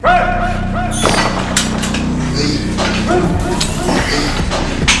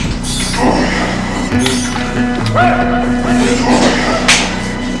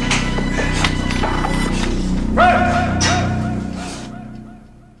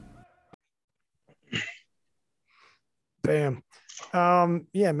Bam.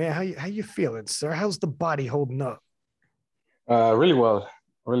 Yeah, man. How you feeling, sir? How's the body holding up? Really well,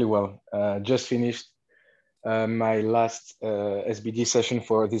 really well. Just finished my last SBD session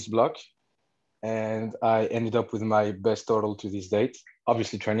for this block, and I ended up with my best total to this date.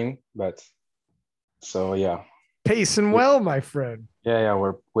 Obviously training, but so yeah, Pacing well, my friend. yeah,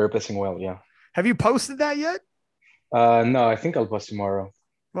 we're passing well, yeah. Have you posted that yet? No, I think I'll post tomorrow.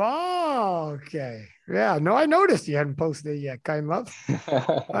 Oh, okay. Yeah, no, I noticed you hadn't posted it yet, kind love.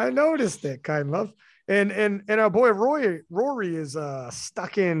 I noticed it, kind love. And our boy Rory is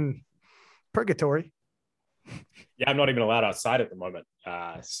stuck in purgatory. Yeah, I'm not even allowed outside at the moment.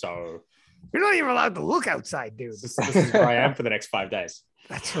 So You're not even allowed to look outside, dude. this is where I am for the next 5 days.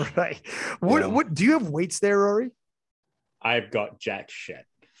 That's right. What Yeah. what do you have weights there, Rory? I've got jack shit.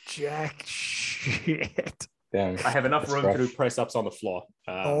 Jack shit. Damn, I have enough that's room rough. to do press ups on the floor.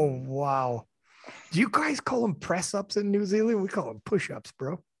 Oh wow. Do you guys call them press ups in New Zealand? We call them push ups,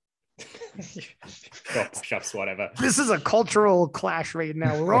 bro. Push ups, whatever. This is a cultural clash right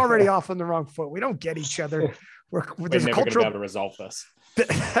now. We're already off on the wrong foot. We don't get each other. We're There's a never going to be cultural. able to resolve this.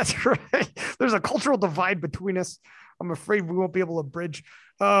 That's right. There's a cultural divide between us. I'm afraid we won't be able to bridge.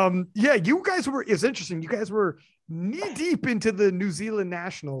 Yeah, you guys were. It's interesting. You guys were knee deep into the New Zealand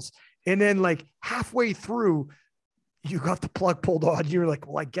Nationals, and then like halfway through, you got the plug pulled on. You're like,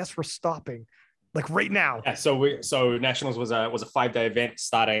 well, I guess we're stopping. Like right now. Yeah, so Nationals was a 5-day event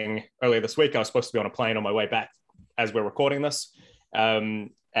starting earlier this week. I was supposed to be on a plane on my way back as we're recording this.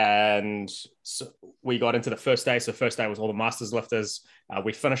 And so we got into the first day. So first day was all the masters lifters.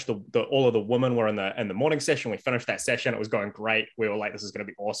 We finished all of the women were in the morning session. We finished that session. It was going great. We were like, this is going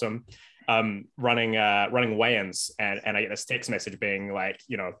to be awesome. Running weigh-ins, and I get this text message being like,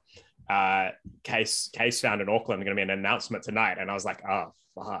 case found in Auckland, going to be an announcement tonight. And I was like, oh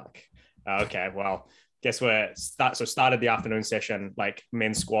fuck. Okay, well, guess started the afternoon session, like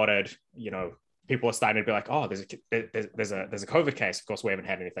men squatted, people are starting to be like, oh, there's a COVID case. Of course, we haven't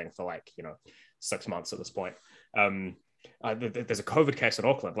had anything for 6 months at this point. There's a COVID case in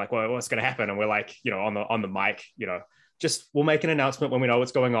Auckland. Like, well, what's going to happen? And we're like, on the mic, just we'll make an announcement when we know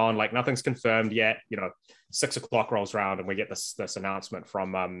what's going on. Like nothing's confirmed yet. 6 o'clock rolls around and we get this announcement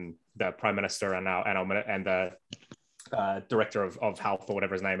from the Prime Minister and the Director of Health or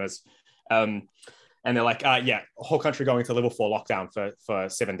whatever his name is. And they're like, whole country going to level 4 lockdown for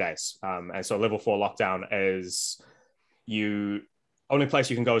 7 days. And so level 4 lockdown is only place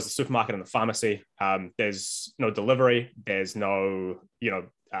you can go is the supermarket and the pharmacy. There's no delivery. There's no,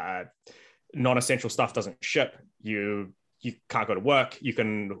 non-essential stuff doesn't ship. You can't go to work. You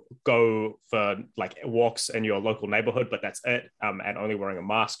can go for like walks in your local neighborhood, but that's it. And only wearing a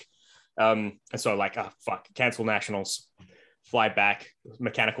mask. And so cancel nationals. Fly back,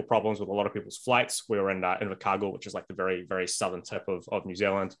 mechanical problems with a lot of people's flights. We were in Invercargill, which is like the very, very southern tip of New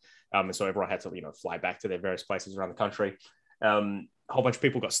Zealand. And so everyone had to, fly back to their various places around the country. A whole bunch of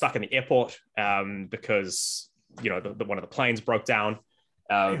people got stuck in the airport because, one of the planes broke down.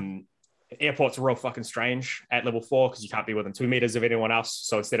 Airports are real fucking strange at level 4 because you can't be within 2 meters of anyone else.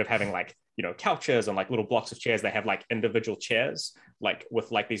 So instead of having couches and little blocks of chairs, they have individual chairs,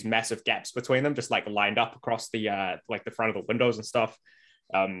 with these massive gaps between them, just lined up across the the front of the windows and stuff.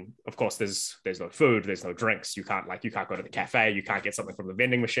 Of course, there's no food, there's no drinks. You can't go to the cafe, you can't get something from the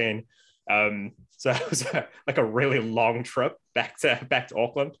vending machine. So it was a really long trip back to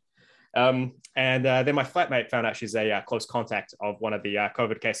Auckland. And then my flatmate found out she's a close contact of one of the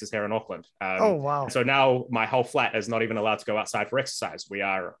COVID cases here in Auckland. Oh, wow. So now my whole flat is not even allowed to go outside for exercise.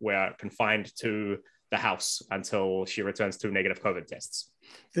 We're confined to the house until she returns 2 negative COVID tests.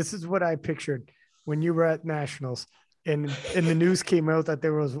 This is what I pictured when you were at Nationals and the news came out that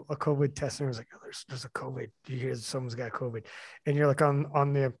there was a COVID test and it was like, oh, there's a COVID. You hear someone's got COVID. And you're like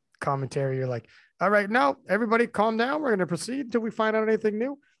on the commentary, you're like, all right, now everybody calm down. We're going to proceed until we find out anything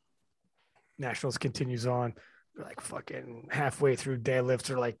new. Nationals continues on. We're like fucking halfway through deadlifts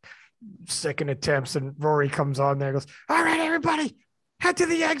or second attempts, and Rory comes on there and goes, all right, everybody, head to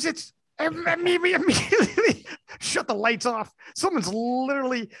the exits. Immediately shut the lights off. Someone's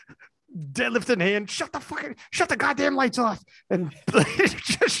literally deadlift in hand. Shut the goddamn lights off. And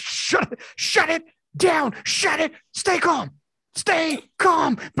just shut it down. Shut it. Stay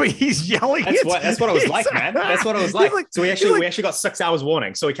calm. But he's yelling. That's what it was like, man. That's what it was like. So we actually got 6 hours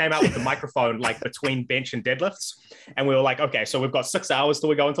warning. So we came out with the microphone between bench and deadlifts. And we were like, okay, so we've got 6 hours till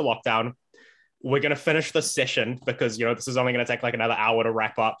we go into lockdown. We're going to finish this session because, this is only going to take another hour to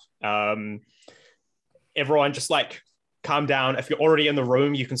wrap up. Everyone just calm down. If you're already in the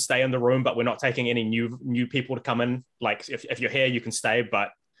room, you can stay in the room, but we're not taking any new people to come in. If you're here, you can stay,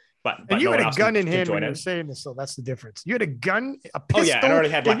 but but And you no had one a else gun in could hand join when you in. were saying this, so that's the difference. You had a gun, a Oh pistol. yeah, and I already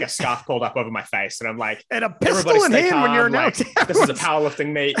had like and, a scarf pulled up over my face, and I'm like, and a everybody pistol in stay hand when you're calm. Like, announcing. this is a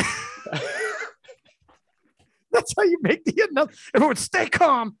powerlifting meet. That's how you make the enough. Everyone, stay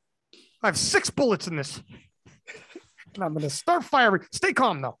calm. I have 6 bullets in this, and I'm going to start firing. Stay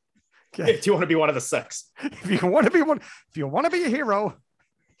calm, though. Okay. Do you want to be one of the 6? If you want to be one, if you want to be a hero,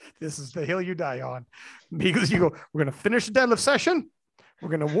 this is the hill you die on. Because you go, we're going to finish the deadlift session. We're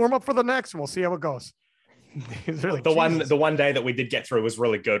going to warm up for the next, and we'll see how it goes. Like, the one day that we did get through was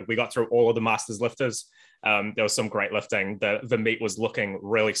really good. We got through all of the masters lifters. There was some great lifting. The meet was looking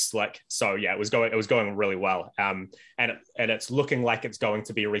really slick. So yeah, it was going really well. And it's looking like it's going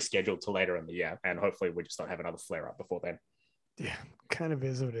to be rescheduled to later in the year. And hopefully we just don't have another flare up before then. Yeah, kind of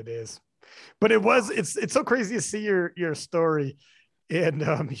is what it is. But it's so crazy to see your story.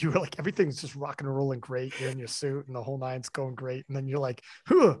 And you were like, everything's just rocking and rolling great. You're in your suit and the whole nine's going great. And then you're like,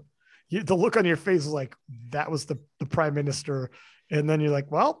 huh. The look on your face was like, that was the prime minister. And then you're like,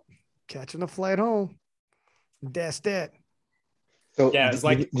 well, catching a flight home. That's that. So yeah, it's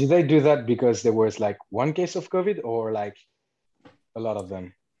like, did they do that because there was like one case of COVID or like a lot of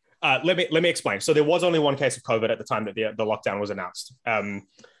them? let me explain. So there was only one case of COVID at the time that the lockdown was announced.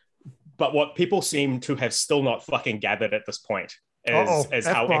 But what people seem to have still not fucking gathered at this point is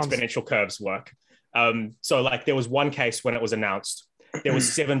how exponential curves work. So like there was one case when it was announced. There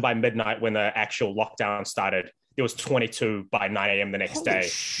was 7 by midnight when the actual lockdown started. There was 22 by 9 a.m. the next day.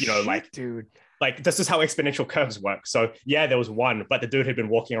 You know, like, dude, like this is how exponential curves work. So yeah, there was one, but the dude had been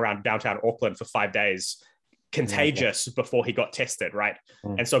walking around downtown Auckland for 5 days, contagious before he got tested, right?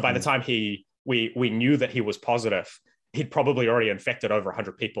 And so by the time we knew that he was positive, he'd probably already infected over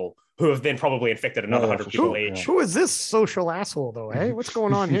 100 people who have then probably infected another 100 people each. Who is this social asshole, though? Hey, what's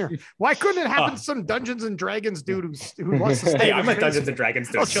going on here? Why couldn't it happen to some Dungeons and Dragons dude who wants to stay? Hey, I'm a Dungeons and Dragons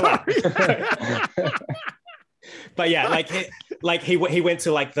dude. Chill out. But yeah, like he went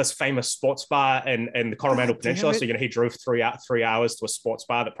to like this famous sports bar in the Coromandel Peninsula. So, you know, he drove 3 hours to a sports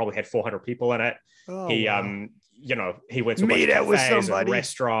bar that probably had 400 people in it. You know, he went to cafes and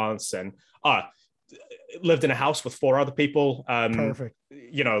restaurants and lived in a house with 4 other people. Perfect.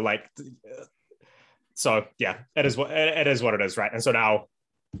 You know, like, so yeah, it is what it is, right? And so now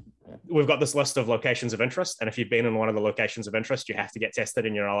we've got this list of locations of interest, and if you've been in one of the locations of interest, you have to get tested,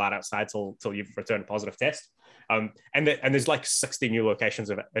 and you're not allowed outside till you've returned a positive test. And there's like 60 new locations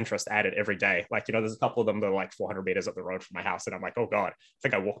of interest added every day. Like, you know, there's a couple of them that are like 400 meters up the road from my house, and I'm like, oh god, I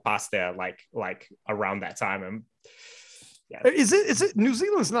think I walked past there like around that time. And yeah. Is it New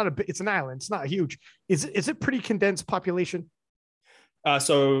Zealand's not it's an island. It's not huge. Is it pretty condensed population?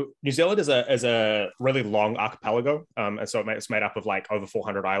 So New Zealand is a really long archipelago, and so it's made up of like over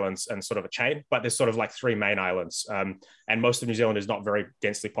 400 islands and sort of a chain. But there's sort of like 3 main islands, and most of New Zealand is not very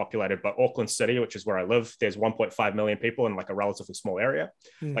densely populated. But Auckland City, which is where I live, there's 1.5 million people in like a relatively small area.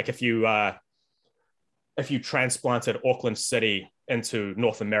 Like if you transplanted Auckland City into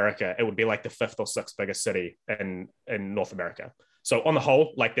North America, it would be like the 5th or 6th biggest city in North America. So on the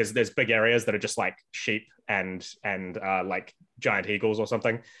whole, like there's big areas that are just like sheep and like giant eagles or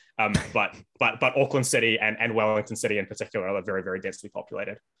something. But Auckland City and Wellington City in particular are very, very densely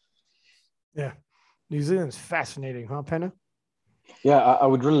populated. Yeah. New Zealand's fascinating, huh, Penna? Yeah, I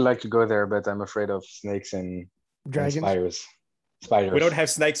would really like to go there, but I'm afraid of snakes and dragons. Spiders. We don't have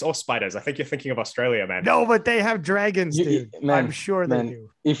snakes or spiders. I think you're thinking of Australia, man. No, but they have dragons, dude. I'm sure they do.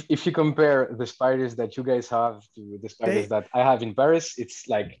 If you compare the spiders that you guys have to the spiders that I have in Paris, it's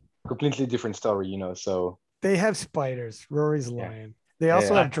like completely different story, you know. So they have spiders. Rory's lying. They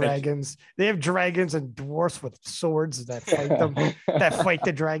also have dragons. They have dragons and dwarfs with swords that fight them, that fight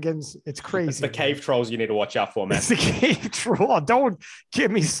the dragons. It's crazy. It's the cave trolls you need to watch out for, man. It's the cave troll. Don't get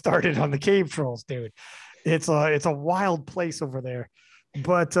me started on the cave trolls, dude. It's a wild place over there,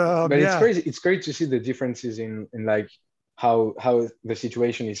 but it's crazy. It's great to see the differences in like how the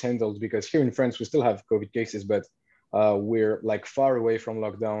situation is handled, because here in France we still have COVID cases, but we're like far away from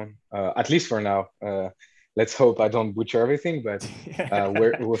lockdown, at least for now. Let's hope I don't butcher everything, but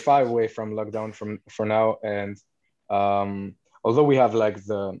we're far away from lockdown for now. And although we have like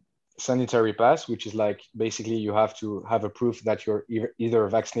the sanitary pass, which is like basically you have to have a proof that you're either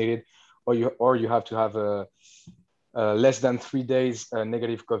vaccinated or you have to have a less than 3 days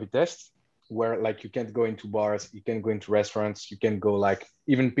negative COVID test, where like you can't go into bars, you can't go into restaurants, you can go like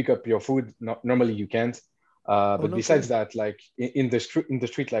even pick up your food. Normally you can't. But besides that, like in the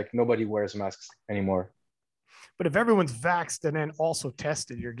street, like nobody wears masks anymore. But if everyone's vaxxed and then also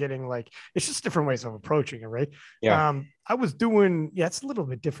tested, you're getting like, it's just different ways of approaching it, right? Yeah. I was doing, it's a little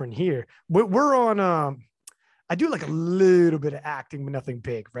bit different here. We're on, I do like a little bit of acting, but nothing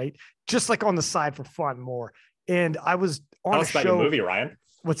big, right? Just like on the side for fun more. And I was on Tell a us about show. your movie, Ryan.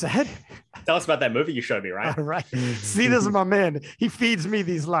 What's that? Tell us about that movie you showed me, Ryan. All right. See, this is my man. He feeds me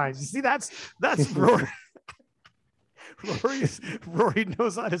these lines. You see, that's Rory. Rory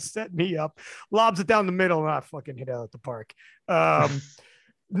knows how to set me up, lobs it down the middle, and I fucking hit out at the park.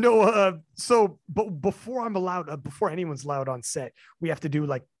 So, but before I'm allowed, before anyone's allowed on set, we have to do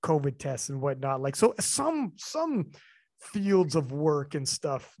like COVID tests and whatnot. Like, so some fields of work and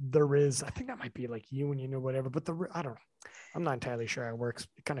stuff there is. I think that might be like union or whatever, but I don't know. I'm not entirely sure how it works.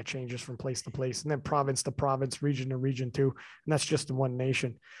 It kind of changes from place to place, and then province to province, region to region too, and that's just one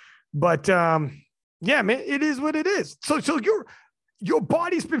nation. But yeah, man, it is what it is. So your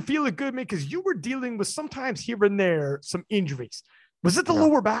body's been feeling good, man, because you were dealing with sometimes here and there some injuries. Was it the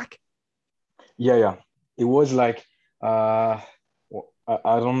lower back? Yeah. It was like I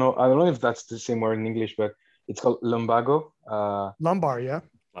don't know if that's the same word in English, but it's called lumbago. Lumbar, yeah.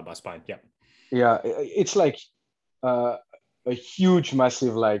 Lumbar spine, yeah. Yeah, it's like a huge,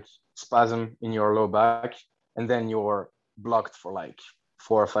 massive like spasm in your low back, and then you're blocked for like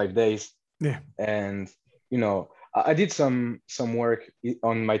 4 or 5 days. Yeah. And I did some work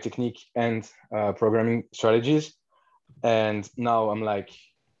on my technique and programming strategies, and now I'm like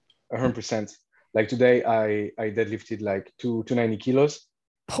 100%. Like today, I deadlifted like 290 kilos.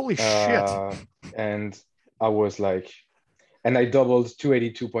 Holy shit! And I was like, and I doubled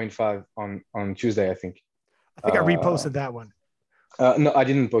 282.5 on Tuesday, I think. I reposted that one. No, I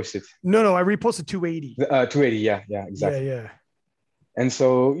didn't post it. No, I reposted 280. 280, yeah, exactly. Yeah. And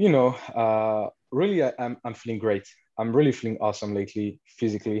so, really, I'm feeling great. I'm really feeling awesome lately,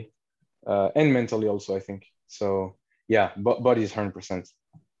 physically and mentally also, I think. So, yeah, body is 100%.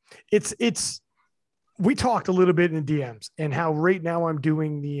 We talked a little bit in the DMs and how right now I'm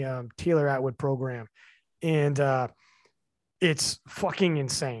doing the Taylor Atwood program, and it's fucking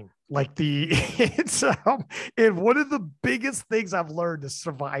insane. Like it's and one of the biggest things I've learned is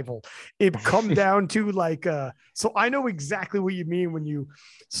survival. It come down to like, so I know exactly what you mean when you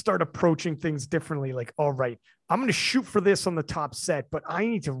start approaching things differently. Like, all right, I'm going to shoot for this on the top set, but I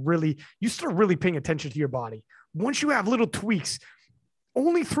need to you start really paying attention to your body. Once you have little tweaks,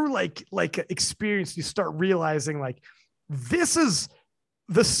 only through like experience, you start realizing like, this is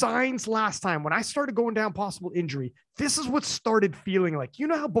the signs last time when I started going down possible injury. This is what started feeling like,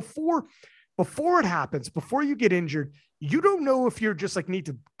 how before it happens, before you get injured, you don't know if you're just like need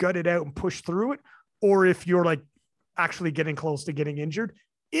to gut it out and push through it, or if you're like actually getting close to getting injured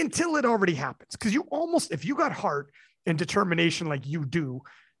until it already happens. Cause if you got heart and determination, like you do,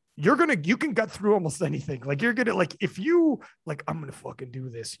 you can gut through almost anything. Like you're gonna, like, if you like, I'm going to fucking do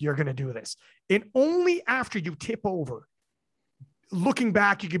this, you're going to do this. And only after you tip over, looking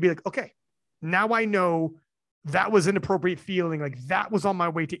back, you could be like, okay, now I know that was an appropriate feeling. Like that was on my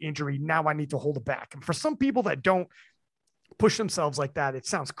way to injury. Now I need to hold it back. And for some people that don't push themselves like that, it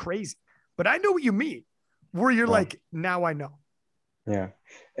sounds crazy, but I know what you mean, where you're like, now I know. Yeah.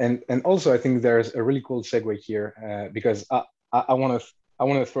 And also I think there's a really cool segue here because I want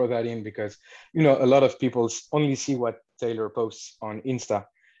to throw that in because, a lot of people only see what Taylor posts on Insta,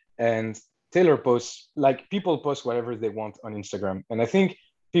 and Taylor posts, like, people post whatever they want on Instagram. And I think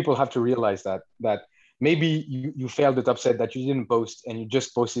people have to realize that maybe you felt it upset that you didn't post and you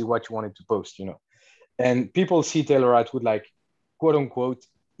just posted what you wanted to post, And people see Taylor Atwood like, quote unquote,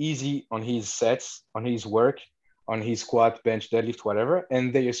 easy on his sets, on his work, on his squat, bench, deadlift, whatever.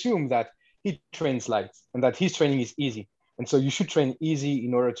 And they assume that he trains light and that his training is easy. And so you should train easy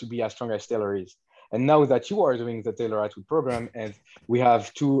in order to be as strong as Taylor is. And now that you are doing the Taylor Atwood program, and we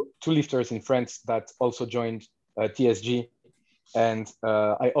have two lifters in France that also joined TSG, and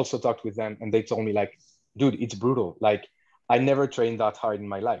I also talked with them, and they told me like, dude, it's brutal. Like, I never trained that hard in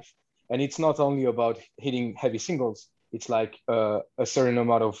my life. And it's not only about hitting heavy singles, it's like a certain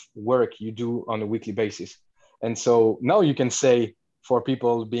amount of work you do on a weekly basis. And so now you can say, for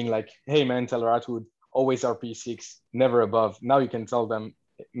people being like, hey man, Taylor Atwood, always RP6, never above. Now you can tell them,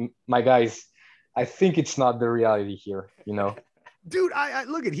 my guys, I think it's not the reality here, Dude, I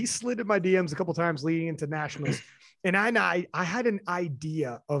look at, he slid in my DMs a couple times leading into nationals. And I had an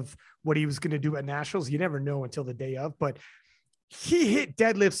idea of what he was going to do at nationals. You never know until the day of, but he hit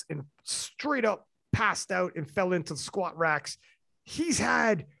deadlifts and straight up passed out and fell into the squat racks. He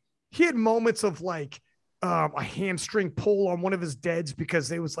had moments of like a hamstring pull on one of his deads because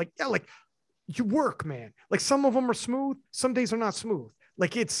it was like, yeah, like you work, man. Like some of them are smooth. Some days are not smooth.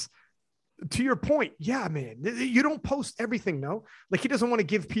 Like it's, to your point, yeah, man, you don't post everything, no? Like he doesn't want to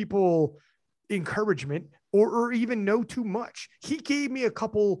give people encouragement or even know too much. He gave me a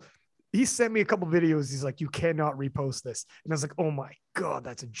couple he sent me a couple videos. He's like, you cannot repost this. And I was like, oh my God,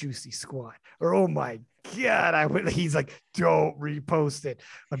 that's a juicy squat. Or, oh my God, I would. He's like, don't repost it.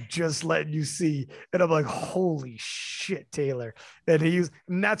 I'm just letting you see. And I'm like, holy shit, Taylor. And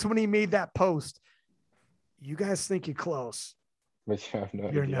that's when he made that post. You guys think you're close. But you have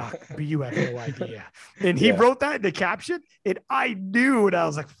no You're idea. not, but you have no idea. And he wrote that in the caption, and I knew, and I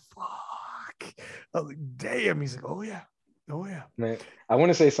was like, fuck. I was like, damn. He's like, oh yeah. Oh yeah. Man, I want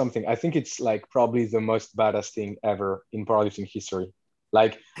to say something. I think it's like probably the most badass thing ever in powerlifting history.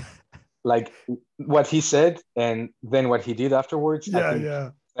 Like what he said and then what he did afterwards. I think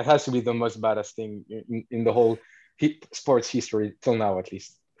that has to be the most badass thing in the whole sports history till now, at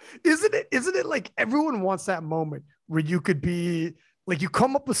least. Isn't it like everyone wants that moment where you could be like, you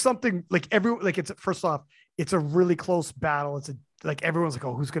come up with something like it's first off, it's a really close battle. It's like everyone's like,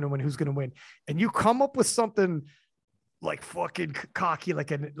 oh, who's gonna win? And you come up with something like fucking cocky,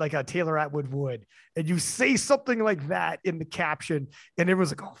 like a Taylor Atwood would, and you say something like that in the caption, and everyone's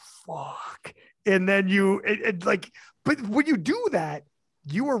like, oh fuck. And then but when you do that,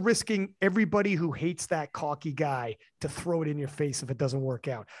 you are risking everybody who hates that cocky guy to throw it in your face if it doesn't work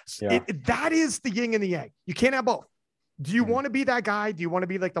out. That is the yin and the yang. You can't have both. Do you want to be that guy? Do you want to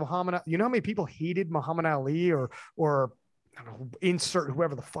be like the Muhammad? You know how many people hated Muhammad Ali or I don't know, insert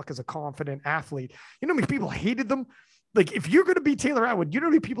whoever the fuck is a confident athlete. You know how many people hated them? Like, if you're going to be Taylor Atwood, you know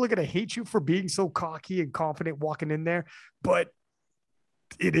how many people are going to hate you for being so cocky and confident walking in there? But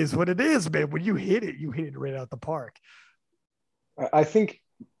it is what it is, man. When you hit it right out the park. I think,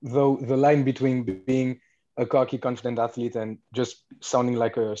 though, the line between being a cocky, confident athlete and just sounding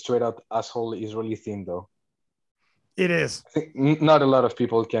like a straight-up asshole is really thin, though. It is. I think not a lot of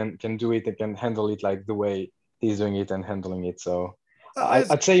people can do it and can handle it like the way he's doing it and handling it. So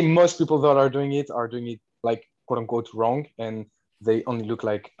I'd say most people that are doing it like, quote-unquote, wrong, and they only look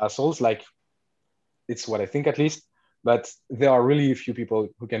like assholes. Like, it's what I think, at least. But there are really few people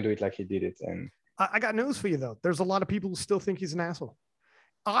who can do it like he did it. And I got news for you, though. There's a lot of people who still think he's an asshole.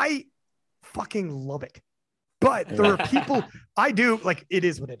 I fucking love it. But there are people, I do, like, it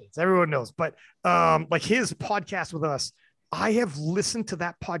is what it is. Everyone knows. But like his podcast with us, I have listened to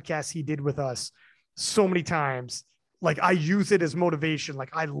that podcast he did with us so many times. Like, I use it as motivation. Like,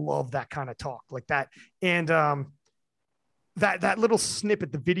 I love that kind of talk like that. And that little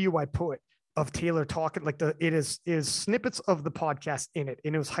snippet, the video I put of Taylor talking, like it is snippets of the podcast in it.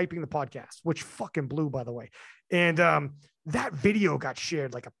 And it was hyping the podcast, which fucking blew, by the way. And that video got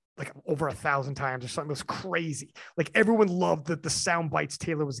shared like over 1,000 times or something. It was crazy. Like, everyone loved the sound bites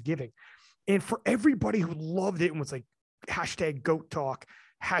Taylor was giving. And for everybody who loved it and was like, hashtag GOAT talk,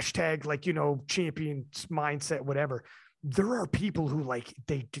 hashtag, like, you know, champions mindset, whatever. There are people who like,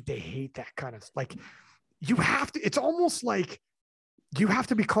 they hate that kind of, like, you have to, it's almost like you have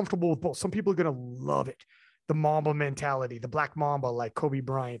to be comfortable with both. Some people are going to love it. The Mamba mentality, the Black Mamba, like Kobe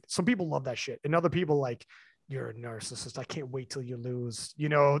Bryant. Some people love that shit. And other people like, you're a narcissist. I can't wait till you lose. You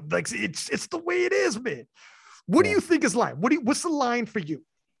know, like, it's the way it is, man. What do you think is line? What's the line for you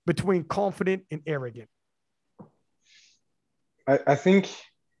between confident and arrogant? I think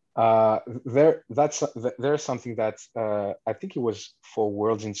there's something that I think it was for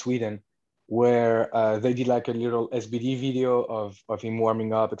Worlds in Sweden, where they did like a little SBD video of him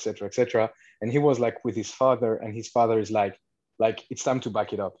warming up, etc. And he was like with his father, and his father is like it's time to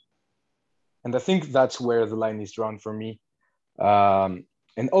back it up. And I think that's where the line is drawn for me. And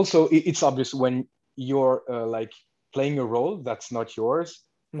also it's obvious when you're like playing a role that's not yours,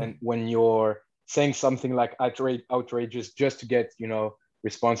 and when you're saying something like outrageous just to get, you know,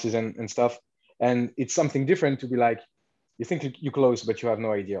 responses and stuff. And it's something different to be like, you think you're close, but you have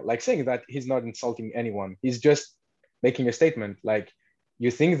no idea. Like, saying that, he's not insulting anyone. He's just making a statement. Like,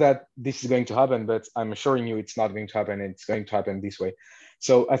 you think that this is going to happen, but I'm assuring you it's not going to happen. It's going to happen this way.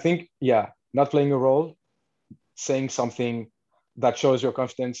 So I think, not playing a role, saying something that shows your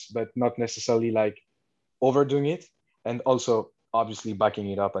confidence, but not necessarily like overdoing it. And also obviously backing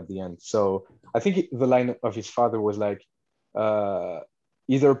it up at the end. So I think the line of his father was like,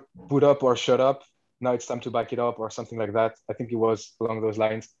 either put up or shut up. Now it's time to back it up, or something like that. I think it was along those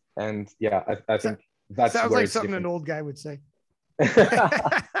lines. And I think that's sounds where like it's something different. an old guy would say.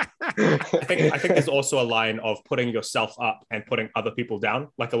 I think there's also a line of putting yourself up and putting other people down.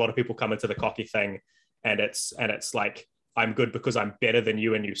 Like, a lot of people come into the cocky thing, and it's like, I'm good because I'm better than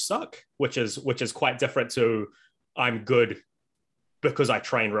you and you suck, which is quite different to I'm good because I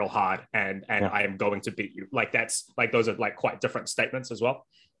train real hard and I am going to beat you. Like, that's like, those are like quite different statements as well.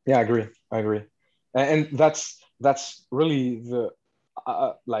 Yeah, I agree. And that's really the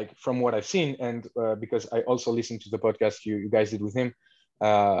like, from what I've seen, and because I also listened to the podcast you guys did with him,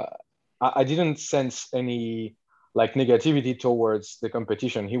 I didn't sense any like negativity towards the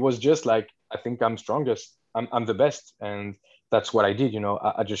competition. He was just like, I think I'm strongest. I'm the best, and that's what I did.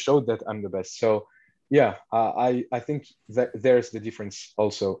 I just showed that I'm the best. So yeah, I think that there's the difference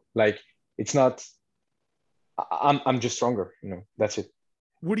also. Like it's not. I'm just stronger. That's it.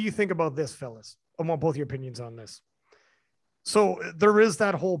 What do you think about this, fellas? I want both your opinions on this. So there is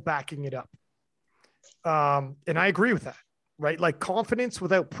that whole backing it up. And I agree with that, right? Like confidence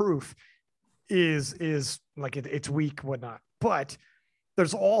without proof is like it's weak, whatnot. But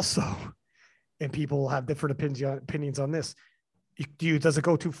there's also, and people have different opinions on this. Does it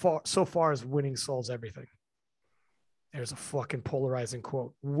go too far? So far as winning solves everything. There's a fucking polarizing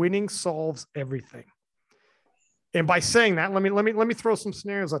quote. Winning solves everything. And by saying that, let me throw some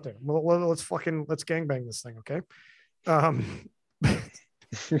scenarios out there. Let's gangbang this thing, okay?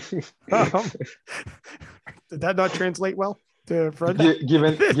 Did that not translate well to Fred?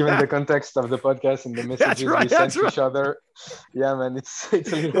 Given the context of the podcast and the messages we sent to each other, yeah, man, it's a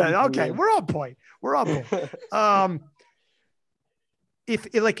little bit okay. weird. We're on point. If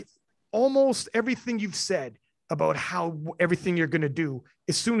like almost everything you've said about how everything you're gonna do,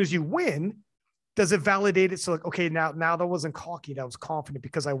 as soon as you win, does it validate it? So like, okay, now that wasn't cocky, that was confident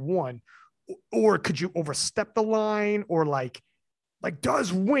because I won. Or could you overstep the line? Or like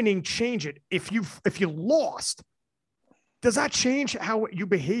does winning change it? If you lost, does that change how you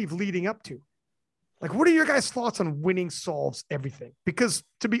behave leading up to? Like, what are your guys' thoughts on winning solves everything? Because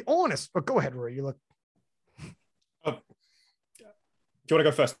to be honest, go ahead, Rory. You look. Do you want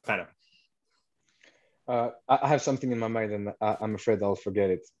to go first, Tanner? I have something in my mind, and I'm afraid I'll forget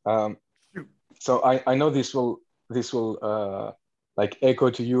it. So I know this will like echo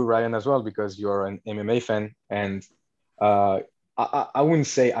to you, Ryan, as well, because you're an MMA fan, and I wouldn't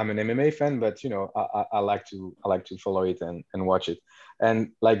say I'm an MMA fan, but I like to follow it and watch it.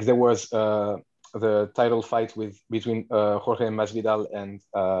 And like there was the title fight between Jorge Masvidal and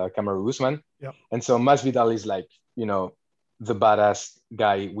Kamaru Usman. Yep. And so Masvidal is like the badass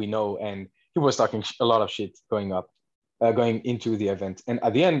guy we know, and he was talking a lot of shit going into the event, and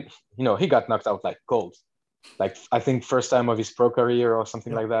at the end, he got knocked out like cold. Like I think first time of his pro career or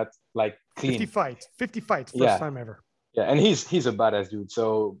something like that, like clean. 50 fights, first time ever. Yeah, and he's a badass dude.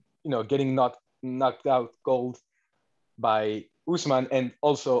 So getting knocked out cold by Usman, and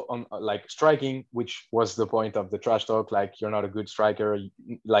also on like striking, which was the point of the trash talk. Like you're not a good striker.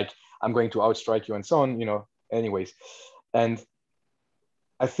 Like I'm going to outstrike you and so on. Anyways, and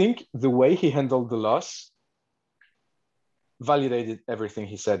I think the way he handled the loss validated everything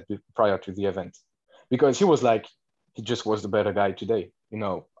he said prior to the event, because he was like, he just was the better guy today.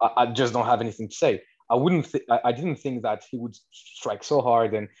 I just don't have anything to say. I didn't think that he would strike so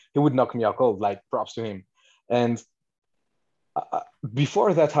hard and he would knock me out cold. Like props to him. And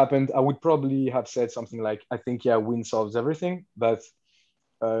before that happened, I would probably have said something like, I think, yeah, win solves everything. But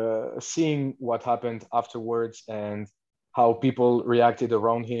seeing what happened afterwards and how people reacted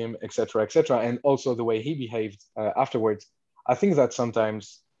around him, etc., and also the way he behaved afterwards, I think that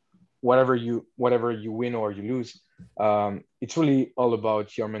sometimes whatever you win or you lose, it's really all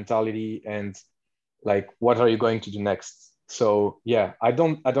about your mentality and like what are you going to do next. So yeah, I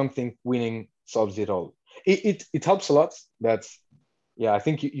don't think winning solves it all. It helps a lot, but yeah, I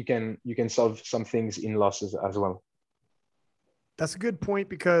think you can solve some things in losses as well. That's a good point,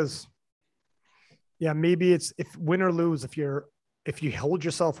 because yeah, maybe it's if win or lose, if you hold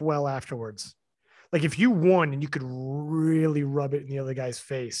yourself well afterwards. Like if you won and you could really rub it in the other guy's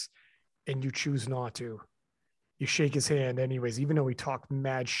face and you choose not to, you shake his hand anyways, even though he talked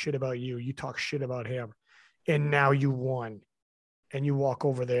mad shit about you, you talk shit about him, and now you won, and you walk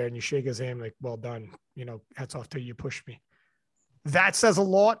over there and you shake his hand like, well done, hats off to you, pushed me. That says a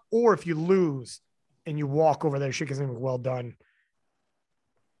lot. Or if you lose and you walk over there, shake his hand like, well done.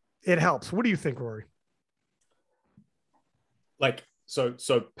 It helps. What do you think, Rory? Like, so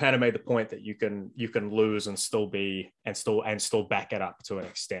Panna made the point that you can lose and still back it up to an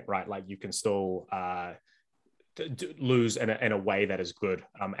extent, right? Like you can still lose in a way that is good.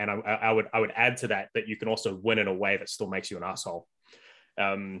 And I would add to that you can also win in a way that still makes you an asshole.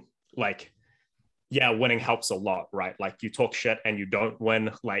 Like, yeah, winning helps a lot, right? Like you talk shit and you don't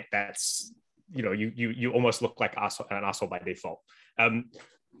win, like that's, you almost look like an asshole by default.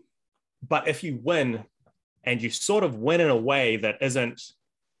 But if you win and you sort of win in a way that isn't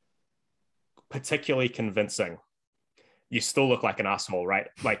particularly convincing, you still look like an asshole, right?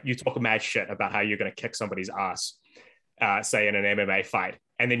 Like you talk mad shit about how you're going to kick somebody's ass, say in an MMA fight,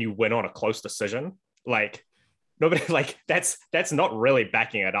 and then you win on a close decision. Like nobody like that's not really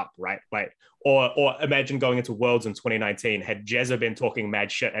backing it up, right? Like, or imagine going into Worlds in 2019, had Jezza been talking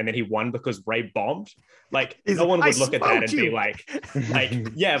mad shit and then he won because Ray bombed. Like, no one would look at that and be like,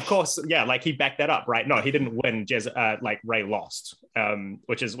 yeah, of course, yeah, like he backed that up, right? No, he didn't win. Jezza, like Ray lost,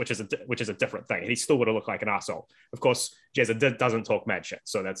 which is a different thing. He still would have looked like an asshole. Of course, Jezza doesn't talk mad shit,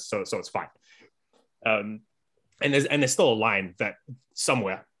 so that's so it's fine. And there's still a line that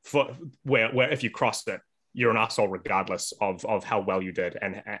somewhere for where if you cross it, you're an asshole regardless of how well you did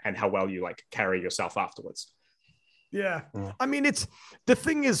and how well you like carry yourself afterwards. Yeah. I mean, it's the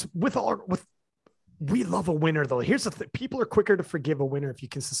thing is with we love a winner though. Here's the thing. People are quicker to forgive a winner if you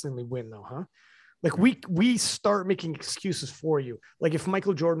consistently win though, huh? Like we start making excuses for you. Like if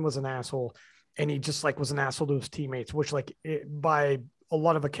Michael Jordan was an asshole and he just like was an asshole to his teammates, which like by a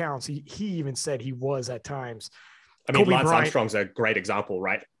lot of accounts, he even said he was at times. I mean, Lance Armstrong's a great example,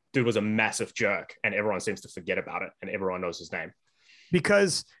 right? Dude was a massive jerk and everyone seems to forget about it and everyone knows his name.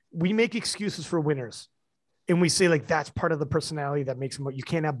 Because we make excuses for winners and we say like, that's part of the personality that makes him, you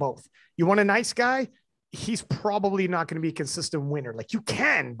can't have both. You want a nice guy? He's probably not going to be a consistent winner. Like you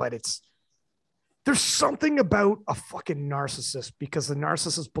can, but there's something about a fucking narcissist because the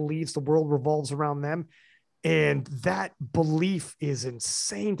narcissist believes the world revolves around them. And that belief is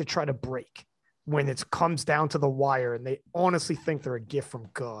insane to try to break when it comes down to the wire and they honestly think they're a gift from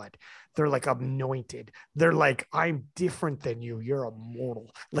God. They're like anointed. They're like, I'm different than you. You're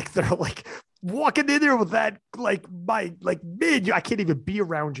immortal. Like they're like walking in there with that, like man, I can't even be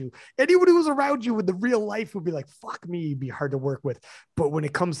around you. Anyone who was around you in the real life would be like, fuck me, you'd be hard to work with. But when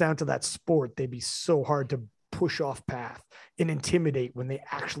it comes down to that sport, they'd be so hard to push off path and intimidate when they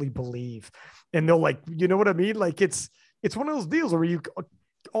actually believe. And they'll like, you know what I mean? Like it's one of those deals where you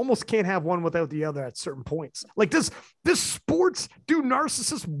almost can't have one without the other at certain points. Like do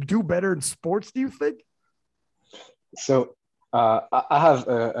narcissists do better in sports, do you think? So I have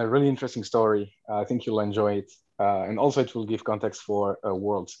a really interesting story. I think you'll enjoy it. And also it will give context for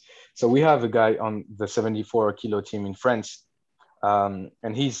Worlds. So we have a guy on the 74 kilo team in France. And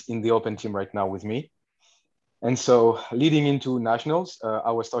he's in the open team right now with me. And so leading into nationals,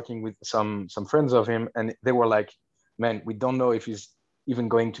 I was talking with some friends of him and they were like, man, we don't know if he's even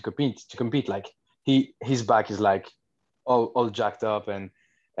going to compete. Like his back is like all jacked up and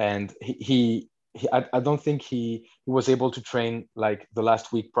I don't think he was able to train like the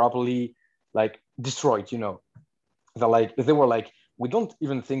last week properly, like destroyed, you know. They were like, we don't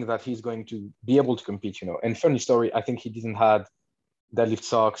even think that he's going to be able to compete, you know. And funny story, I think he didn't have deadlift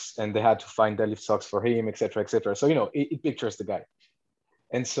socks and they had to find deadlift socks for him, etc., etc. So, you know, it pictures the guy.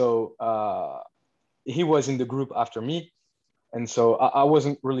 And so he was in the group after me. And so I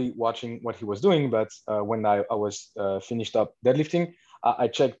wasn't really watching what he was doing, but when I was finished up deadlifting, I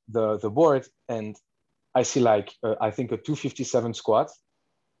checked the board and I see like, I think a 257 squat,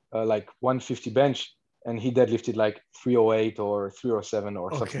 like 150 bench, and he deadlifted like 308 or 307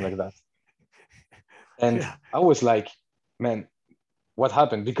 or something like that. And I was like, man, what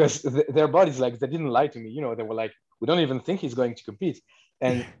happened? Because their bodies, like, they didn't lie to me. You know, they were like, we don't even think he's going to compete.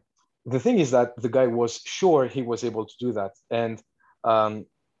 And the thing is that the guy was sure he was able to do that. And,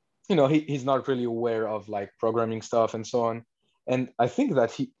 you know, he's not really aware of like programming stuff and so on. And I think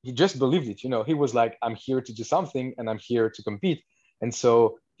that he just believed it. You know, he was like, I'm here to do something and I'm here to compete. And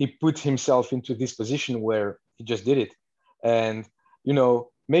so he put himself into this position where he just did it. And, you know,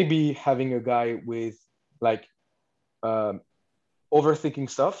 maybe having a guy with like overthinking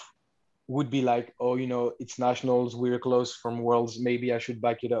stuff would be like, oh, you know, it's nationals, we're close from Worlds, maybe I should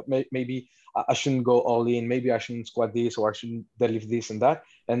back it up, maybe I shouldn't go all in, maybe I shouldn't squat this or I shouldn't deadlift this and that.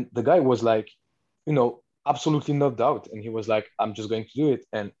 And the guy was like, you know, absolutely no doubt. And he was like, I'm just going to do it.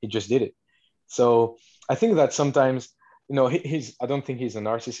 And he just did it. So I think that sometimes, you know, I don't think he's a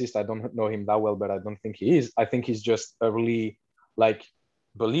narcissist. I don't know him that well, but I don't think he is. I think he's just a really like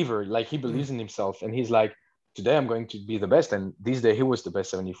believer, like he believes in himself. And he's like, today I'm going to be the best. And this day he was the best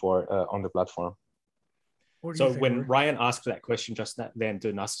 74 on the platform. So when Ryan asked that question just then,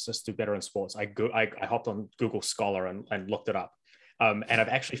 do narcissists do better in sports? I hopped on Google Scholar and looked it up. And I've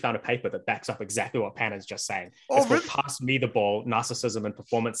actually found a paper that backs up exactly what Pan is just saying. It's called Pass Me the Ball, Narcissism and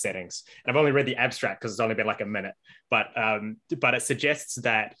Performance Settings. And I've only read the abstract because it's only been like a minute. But it suggests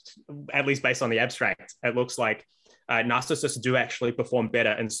that, at least based on the abstract, it looks like narcissists do actually perform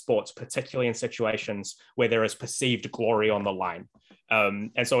better in sports, particularly in situations where there is perceived glory on the line.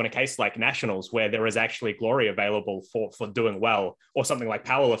 And so in a case like nationals, where there is actually glory available for doing well, or something like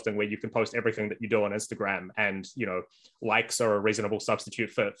powerlifting, where you can post everything that you do on Instagram and, you know, likes are a reasonable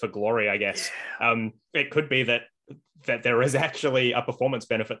substitute for glory, I guess. It could be that there is actually a performance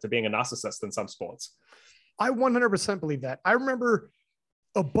benefit to being a narcissist in some sports. I 100% believe that. I remember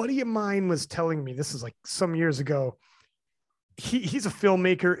a buddy of mine was telling me, this is like some years ago, he's a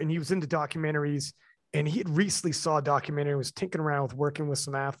filmmaker and he was into documentaries, and he had recently saw a documentary, was tinkering around with working with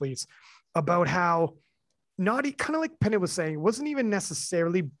some athletes about how not kind of like Pennant was saying, it wasn't even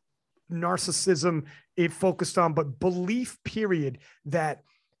necessarily narcissism it focused on, but belief period, that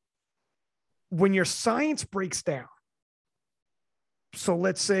when your science breaks down, so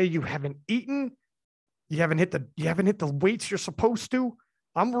let's say you haven't eaten, you haven't hit the weights you're supposed to.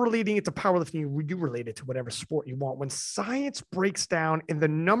 I'm relating it to powerlifting. You relate it to whatever sport you want. When science breaks down and the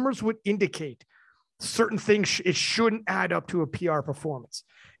numbers would indicate certain things, it shouldn't add up to a PR performance.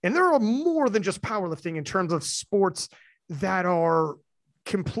 And there are more than just powerlifting in terms of sports that are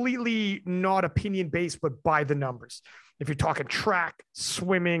completely not opinion-based, but by the numbers. If you're talking track,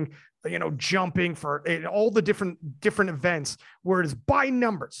 swimming, jumping, for all the different events where it is by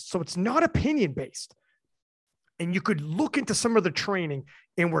numbers. So it's not opinion-based. And you could look into some of the training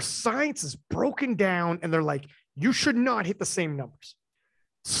and where science is broken down and they're like, you should not hit the same numbers.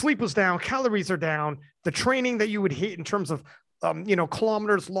 Sleep was down, calories are down. The training that you would hit in terms of,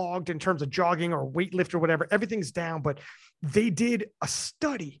 kilometers logged in terms of jogging or weightlift or whatever, everything's down. But they did a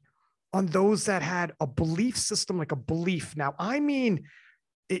study on those that had a belief system, like a belief. Now, I mean,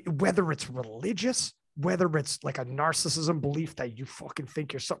 whether it's religious, whether it's like a narcissism belief that you fucking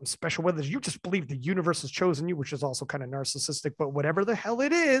think you're something special, whether you just believe the universe has chosen you, which is also kind of narcissistic, but whatever the hell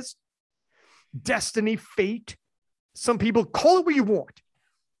it is, destiny, fate, some people call it what you want.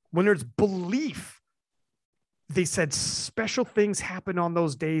 When there's belief, they said special things happen on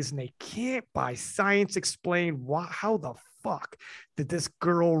those days, and they can't by science explain how the fuck did this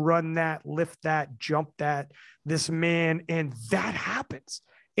girl run that, lift that, jump that, this man, and that happens.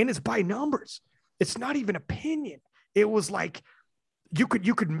 And it's by numbers. It's not even opinion. It was like you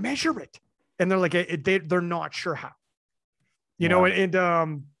could measure it, and they're like they're not sure how.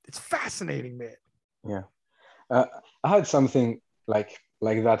 It's fascinating, man. Yeah, I had something like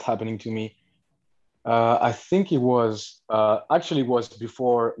that happening to me. I think it was actually was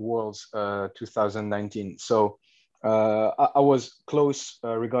before Worlds 2019. So I was close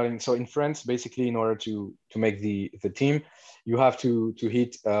regarding. So in France, basically, in order to make the team, you have to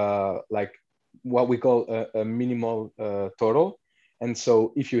hit like what we call a minimal total. And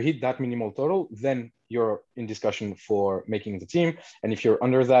so if you hit that minimal total, then you're in discussion for making the team. And if you're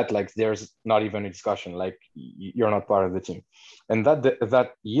under that, like there's not even a discussion, like you're not part of the team. And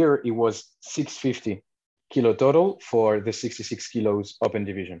that year, it was 650 kilo total for the 66 kilos open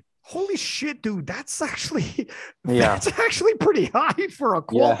division. Holy shit, dude. That's actually pretty high for a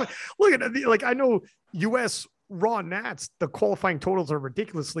qualifying. Yeah. Look at it. Like I know US Raw Nats, the qualifying totals are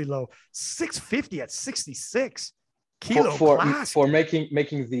ridiculously low. 650 at 66 kilo class for making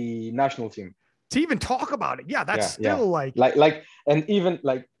the national team. To even talk about it, that's still like, and even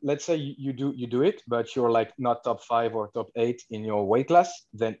like, let's say you do it, but you're like not top 5 or top 8 in your weight class,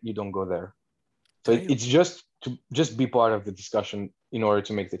 then you don't go there. So it's just to be part of the discussion in order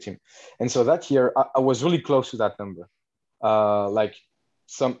to make the team. And so that year, I was really close to that number. Like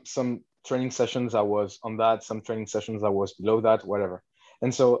some training sessions I was on that, some training sessions I was below that, whatever.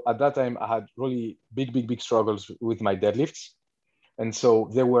 And so at that time, I had really big struggles with my deadlifts. And so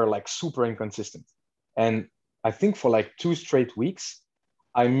they were like super inconsistent. And I think for like 2 straight weeks,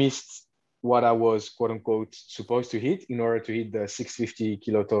 I missed what I was quote unquote supposed to hit in order to hit the 650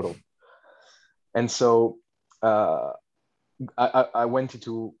 kilo total. And so I went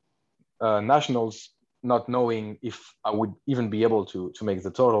into nationals not knowing if I would even be able to make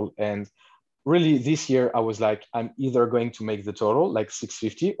the total. And really this year I was like, I'm either going to make the total like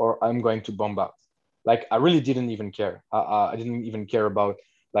 650 or I'm going to bomb out. Like I really didn't even care. I didn't even care about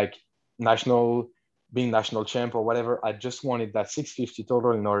like being national champ or whatever. I just wanted that 650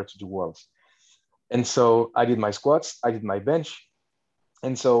 total in order to do worlds. And so I did my squats, I did my bench.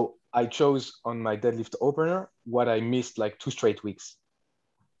 And so I chose on my deadlift opener what I missed like 2 straight weeks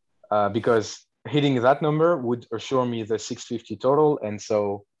because hitting that number would assure me the 650 total. And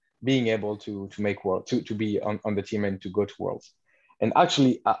so being able to make world, to be on the team and to go to worlds. And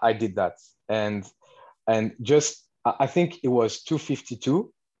actually I did that. And just, I think it was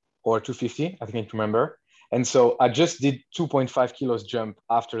 252 or 250, I can't remember. And so I just did 2.5 kilos jump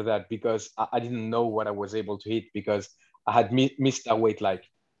after that because I didn't know what I was able to hit because I had missed that weight like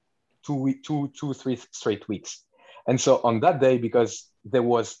 3 straight weeks. And so on that day, because there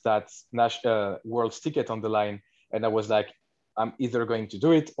was that world's ticket on the line, and I was like, I'm either going to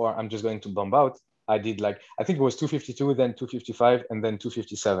do it or I'm just going to bomb out. I did like, I think it was 252, then 255, and then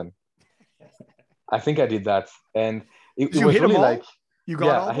 257. I think I did that. And it was really like, you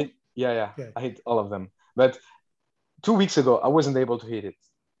got all I hit all of them. But 2 weeks ago, I wasn't able to hit it.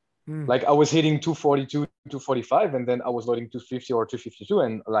 Like I was hitting 242, 245, and then I was loading 250 or 252,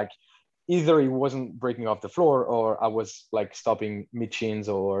 and like either it wasn't breaking off the floor or I was like stopping mid chins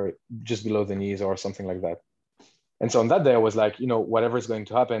or just below the knees or something like that. And so on that day, I was like, whatever is going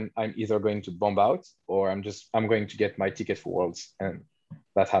to happen, I'm either going to bomb out or I'm going to get my ticket for Worlds. And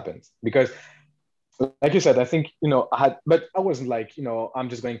that happened because, like you said, I think, but I wasn't like, I'm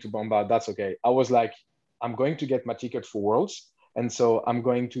just going to bomb out. That's okay. I was like, I'm going to get my ticket for Worlds. And so I'm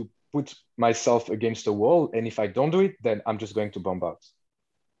going to put myself against the wall. And if I don't do it, then I'm just going to bomb out.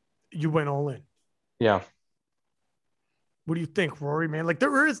 You went all in. Yeah. What do you think, Rory, man? Like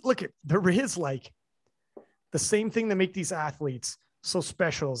there is like the same thing that make these athletes so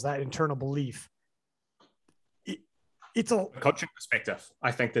special is that internal belief. It's a coaching perspective.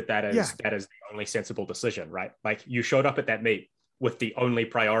 I think that is the only sensible decision, right? Like you showed up at that meet with the only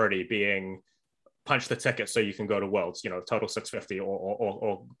priority being punch the ticket so you can go to Worlds, total 650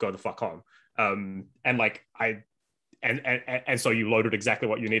 or go the fuck home. And so you loaded exactly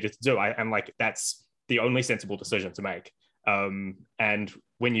what you needed to do. I'm like, that's the only sensible decision to make. And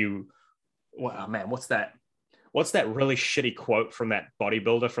when you, man, what's that really shitty quote from that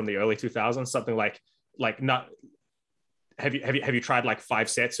bodybuilder from the early 2000s? Something like not. Have you tried like 5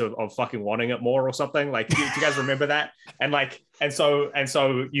 sets of fucking wanting it more or something? Like, do you guys remember that? And so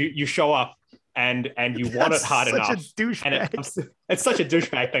you show up and you want it hard enough. And it's such a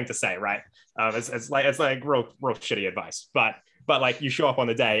douchebag thing to say, right? It's like real shitty advice. But like you show up on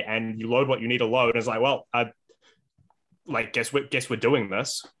the day and you load what you need to load. And it's like, well, guess we're doing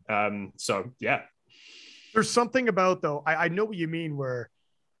this. So yeah. There's something about though. I know what you mean. Where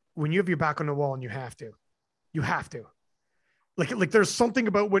when you have your back on the wall and you have to. Like there's something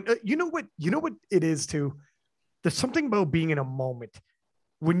about when you know what it is too. There's something about being in a moment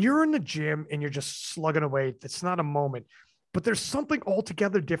when you're in the gym and you're just slugging away. It's not a moment, but there's something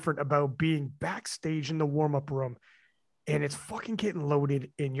altogether different about being backstage in the warm-up room and it's fucking getting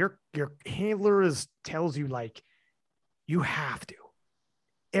loaded and your handler tells you like you have to.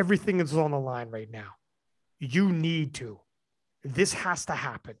 Everything is on the line right now. You need to. This has to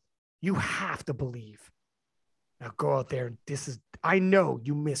happen. You have to believe. Now go out there. I know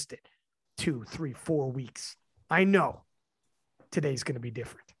you missed it 2, 3, 4 weeks. I know today's going to be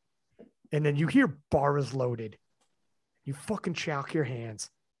different. And then you hear bar is loaded. You fucking chalk your hands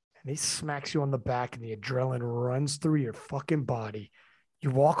and he smacks you on the back and the adrenaline runs through your fucking body.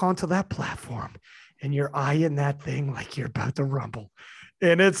 You walk onto that platform and you're eyeing that thing like you're about to rumble.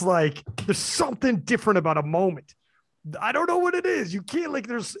 And it's like, there's something different about a moment. I don't know what it is. You can't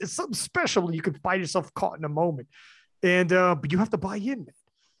it's something special. You can find yourself caught in a moment. And, but you have to buy in.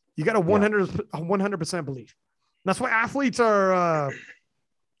 You got a 100% belief. And that's why athletes are,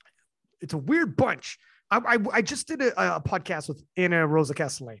 it's a weird bunch. I just did a podcast with Anna Rosa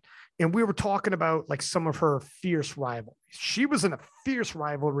Castellane and we were talking about like some of her fierce rivalries. She was in a fierce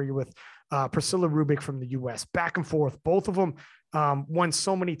rivalry with Priscilla Rubik from the US, back and forth. Both of them won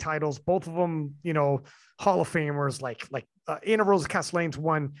so many titles. Both of them, Hall of Famers. Like Anna Rosa Castellane's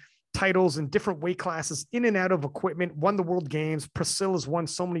won titles in different weight classes, in and out of equipment. Won the World Games. Priscilla's won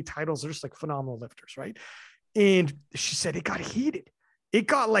so many titles. They're just like phenomenal lifters, right? And she said it got heated. It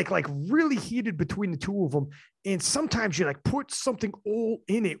got like really heated between the two of them. And sometimes you like put something all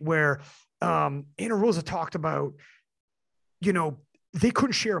in it where Anna Rosa talked about, they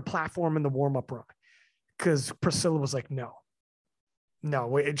couldn't share a platform in the warm-up run because Priscilla was like, no.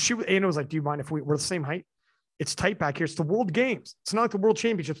 And Anna was like, do you mind if we're the same height? It's tight back here. It's the World Games. It's not like the World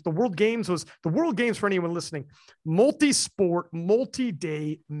Championships. The World Games for anyone listening, multi-sport,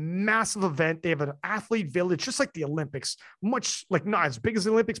 multi-day, massive event. They have an athlete village, just like the Olympics, much like not as big as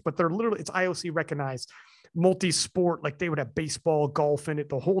the Olympics, but it's IOC recognized multi-sport. Like they would have baseball, golf in it,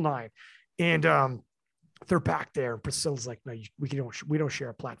 the whole nine. And they're back there. And Priscilla's like, no, we don't share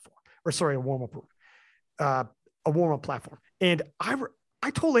a platform a warm-up room, a warm-up platform. And I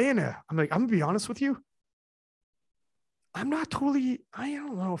told Anna, I'm like, I'm gonna be honest with you. I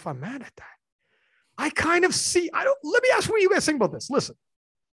don't know if I'm mad at that. I kind of see, let me ask what you guys think about this. Listen,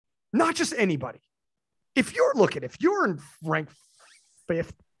 not just anybody. If you're in rank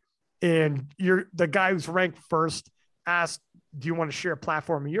 5th and you're the guy who's ranked 1st asked, do you want to share a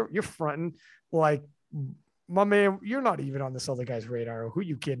platform? And you're fronting like, my man, you're not even on this other guy's radar. Who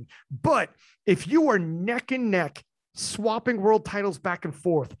you kidding? But if you are neck and neck swapping world titles back and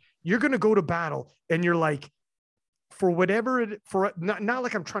forth, you're going to go to battle and you're like, not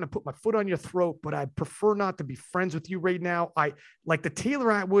like I'm trying to put my foot on your throat, but I prefer not to be friends with you right now. I like the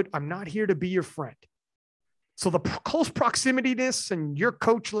Taylor Atwood. I'm not here to be your friend. So the close proximity-ness and your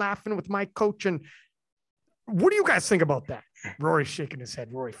coach laughing with my coach, and What do you guys think about that? Rory's shaking his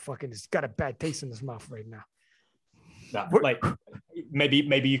head. Rory fucking has got a bad taste in his mouth right now. No, like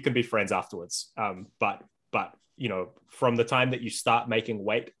maybe you can be friends afterwards. But you know, from the time that you start making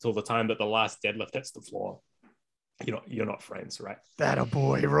weight till the time that the last deadlift hits the floor, you're not friends, right? That a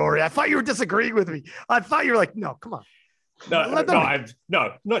boy, Rory. I thought you were disagreeing with me. I thought you were like, no, come on. I'm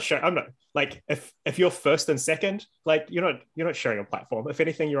not sure. I'm not like if you're first and second, like you're not sharing a platform. If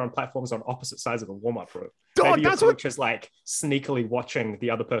anything, you're on platforms on opposite sides of the warm-up room. Maybe your coach is like sneakily watching the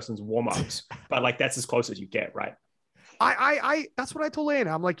other person's warm-ups, but like that's as close as you get, right? I that's what I told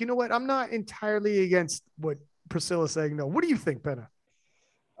Anna. I'm like, you know what? I'm not entirely against what Priscilla's saying. No. What do you think, Penna?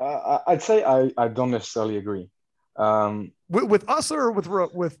 I'd say I don't necessarily agree. With us or with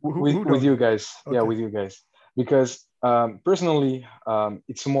you guys? Okay. Yeah, with you guys. Because personally,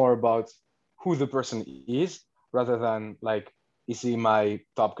 it's more about who the person is rather than like, is he my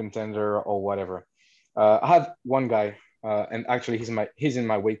top contender or whatever. I had one guy, and actually he's in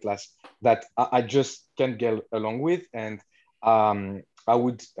my weight class that I just can't get along with, and I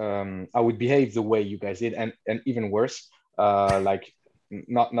would behave the way you guys did, and even worse, like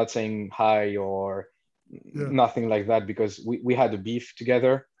not saying hi or nothing like that, because we had a beef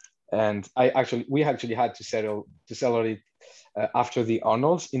together. And we actually had to settle it after the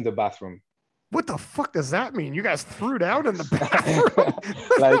Arnold's in the bathroom. What the fuck does that mean? You guys threw it out in the bathroom?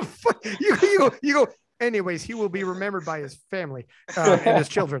 Like you go. Anyways, he will be remembered by his family and his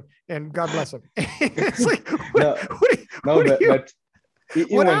children, and God bless him. It's like, what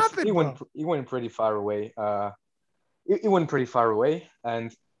happened? He went pretty far away. It went pretty far away,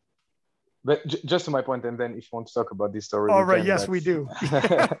 and. But just to my point, and then if you want to talk about this story, all right, yes, we do.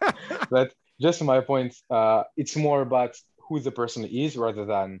 But just to my point, it's more about who the person is rather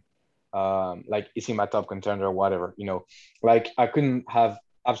than like, is he my top contender or whatever, you know. Like, I couldn't have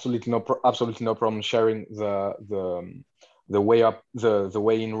absolutely no problem sharing the weigh up, the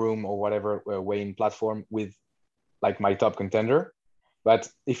weigh in room or whatever, weigh in platform with like my top contender. But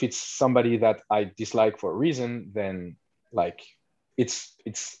if it's somebody that I dislike for a reason, then like,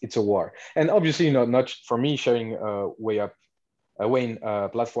 it's a war. And obviously, you know, not for me, sharing a weigh-in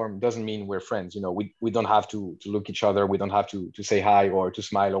platform doesn't mean we're friends. You know, we don't have to look each other. We don't have to say hi or to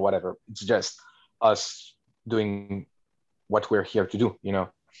smile or whatever. It's just us doing what we're here to do, you know.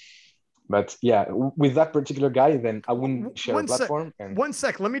 But yeah, with that particular guy, then I wouldn't share a platform. One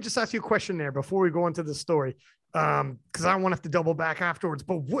sec, let me just ask you a question there before we go into the story, because I won't have to double back afterwards.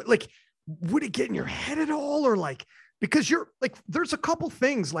 But would it get in your head at all, or like? Because you're like, there's a couple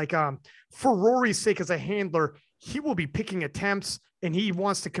things like, for Rory's sake as a handler, he will be picking attempts and he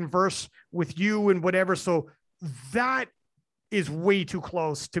wants to converse with you and whatever. So that is way too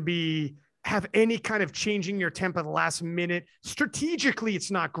close to have any kind of changing your tempo at the last minute. Strategically,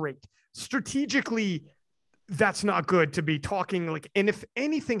 it's not great. Strategically, that's not good to be talking like, and if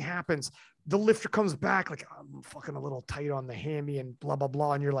anything happens, the lifter comes back like, I'm fucking a little tight on the hammy and blah, blah,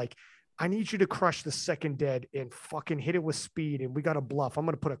 blah. And you're like, I need you to crush the second dead and fucking hit it with speed. And we got a bluff. I'm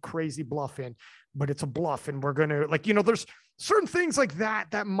going to put a crazy bluff in, but it's a bluff. And we're going to like, you know, there's certain things like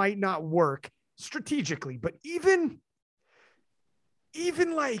that might not work strategically, but even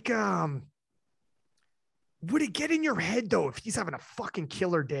like, would it get in your head though, if he's having a fucking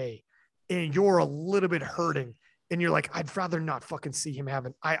killer day and you're a little bit hurting and you're like, I'd rather not fucking see him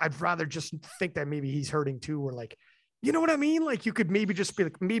I'd rather just think that maybe he's hurting too. Or like, you know what I mean? Like, you could maybe just be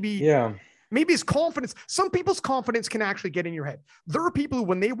like, maybe his confidence, some people's confidence can actually get in your head. There are people who,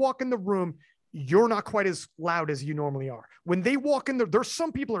 when they walk in the room, you're not quite as loud as you normally are. When they walk in there, there's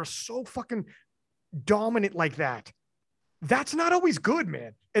some people who are so fucking dominant like that. That's not always good,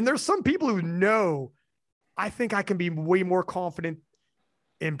 man. And there's some people who know, I think I can be way more confident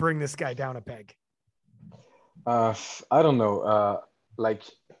and bring this guy down a peg. I don't know. Like,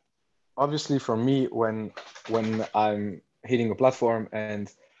 obviously for me, when I'm hitting a platform,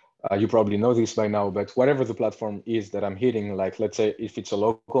 and you probably know this by now, but whatever the platform is that I'm hitting, like, let's say if it's a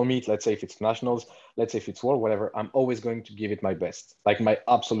local meet, let's say if it's nationals, let's say if it's world, whatever, I'm always going to give it my best, like my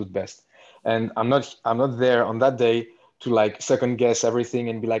absolute best. And I'm not there on that day to like second guess everything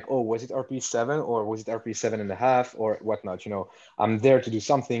and be like, oh, was it RP7 or was it RP7.5 or whatnot? You know, I'm there to do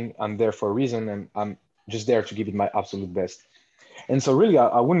something. I'm there for a reason, and I'm just there to give it my absolute best. And so really,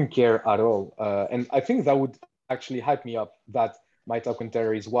 I wouldn't care at all. And I think that would actually hype me up, that my top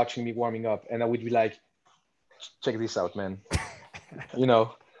contender is watching me warming up. And I would be like, check this out, man. You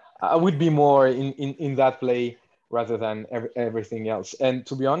know, I would be more in that play rather than everything else. And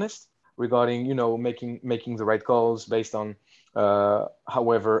to be honest, regarding, you know, making the right calls based on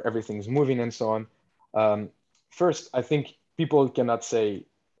however everything's moving and so on. First, I think people cannot say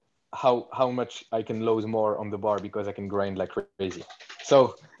how much I can load more on the bar because I can grind like crazy.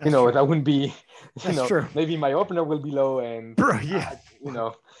 So That's that true. wouldn't be, That's true. maybe my opener will be low, and Bro, yeah.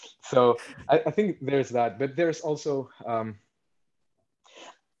 so I think there's that, but there's also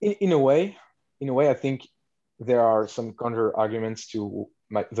in a way, I think there are some counter arguments to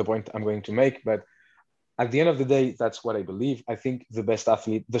the point I'm going to make, but at the end of the day, that's what I believe. I think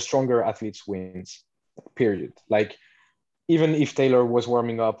the stronger athletes wins, period. Like, even if Taylor was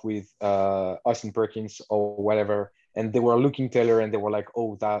warming up with Austin Perkins or whatever, and they were looking Taylor and they were like,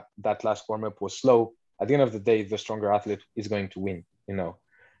 oh, that last warm up was slow. At the end of the day, the stronger athlete is going to win,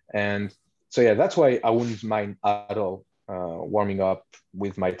 And so, yeah, that's why I wouldn't mind at all warming up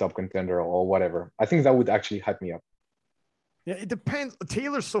with my top contender or whatever. I think that would actually hype me up. Yeah, it depends.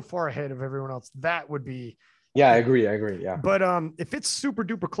 Taylor's so far ahead of everyone else. That would be. Yeah, I agree. Yeah. But if it's super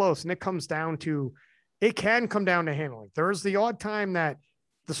duper close and it can come down to handling. There's the odd time that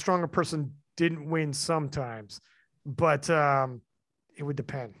the stronger person didn't win sometimes, but it would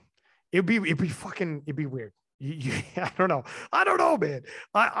depend. It'd be weird. I don't know, man.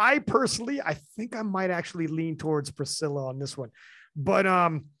 I personally, I think I might actually lean towards Priscilla on this one, but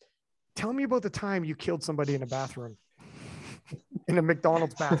tell me about the time you killed somebody in a bathroom. In a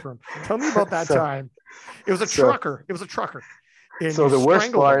McDonald's bathroom. Tell me about that time. It was a trucker. It was a trucker. So the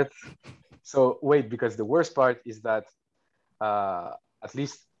worst part. So wait, because the worst part is that, at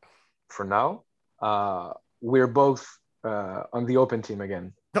least for now, we're both on the open team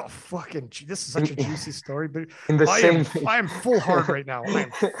again. No, this is such a juicy story, but in the I am full hard right now.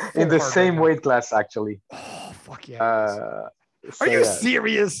 In the same weight class, actually. Oh, fuck yeah. So, are you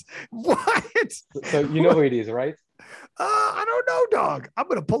serious? What? So you know who it is, right? I don't know, dog. I'm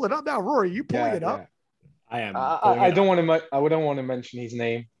gonna pull it up now. Rory, you pulling it up? Yeah. I am. I don't want to mention his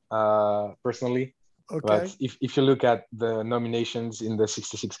name personally. Okay. But if you look at the nominations in the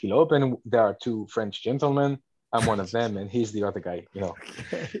 66 kilo open, there are two French gentlemen. I'm one of them, and he's the other guy.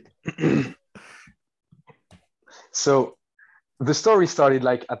 Okay. So the story started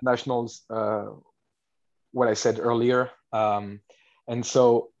like at nationals. What I said earlier, and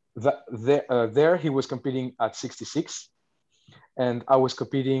so there he was competing at 66, and I was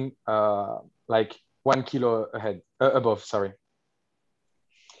competing like 1 kilo above. Sorry.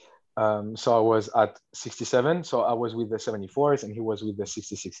 So I was at 67. So I was with the 74s, and he was with the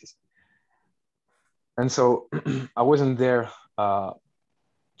 66s. And so I wasn't there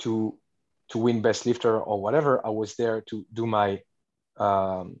to win best lifter or whatever. I was there to do my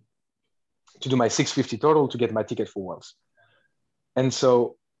 650 total to get my ticket for Worlds. And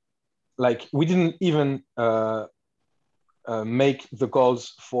so, like, we didn't even make the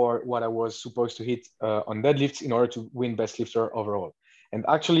calls for what I was supposed to hit on deadlifts in order to win best lifter overall. And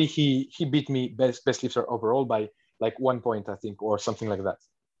actually, he beat me best lifter overall by like 1 point, I think, or something like that.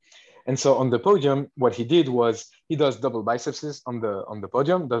 And so on the podium, what he did was he does double biceps on the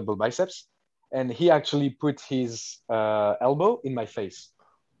podium, double biceps, and he actually put his elbow in my face.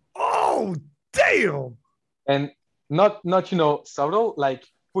 Oh, damn! And not subtle, like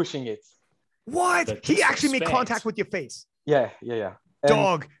pushing it. What? He actually made contact with your face. Yeah.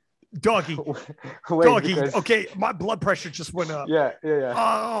 And Doggy. Wait, doggy. Okay, my blood pressure just went up. Yeah.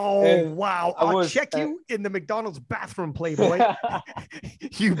 Oh, and wow. I'll check you in the McDonald's bathroom, Playboy.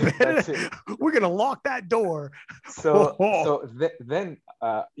 You better. We're going to lock that door. So then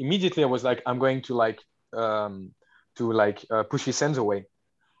immediately I was like, I'm going to push his hands away.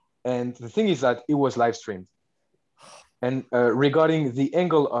 And the thing is that it was live streamed. And regarding the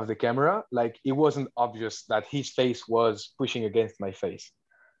angle of the camera, like, it wasn't obvious that his face was pushing against my face.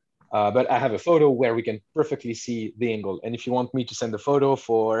 But I have a photo where we can perfectly see the angle. And if you want me to send a photo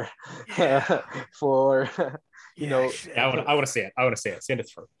for I want to see it. I want to see it. Send it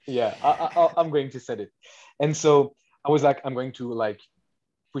through. Yeah, I'm going to send it. And so I was like, I'm going to like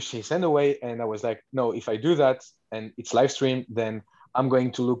push his hand away. And I was like, no, if I do that and it's live stream, then I'm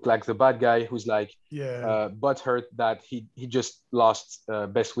going to look like the bad guy who's like butthurt that he just lost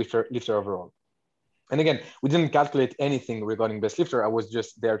best lifter overall. And again, we didn't calculate anything regarding best lifter. I was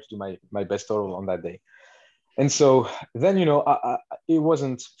just there to do my best total on that day. And so then, it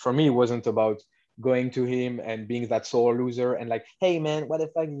wasn't about going to him and being that sore loser and like, hey man, what the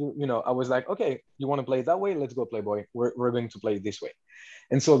fuck, I was like, okay, you want to play it that way? Let's go, Playboy. We're going to play it this way.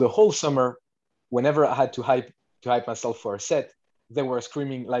 And so the whole summer, whenever I had to hype myself for a set, they were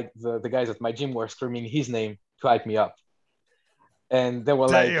screaming, like the guys at my gym were screaming his name to hype me up. And they were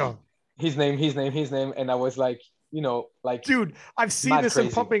like, his name. And I was like, dude, I've seen this crazy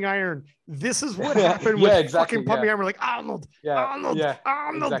in Pumping Iron. This is what happened with fucking Pumping Iron. We're like, Arnold.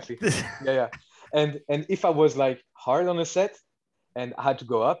 Exactly. And if I was like hard on a set and I had to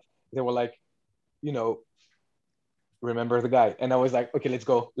go up, they were like, you know, remember the guy. And I was like, okay, let's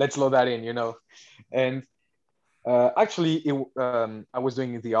go. Let's load that in, you know. And actually, I was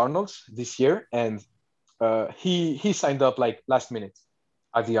doing the Arnold's this year, and he signed up like last minute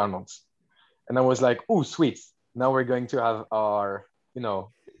at the Arnold's. And I was like, oh, sweet. Now we're going to have our, you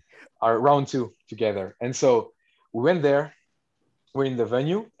know, our round 2 together. And so we went there. We're in the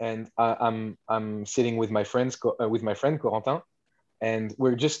venue, and I'm sitting with my friend Corentin, and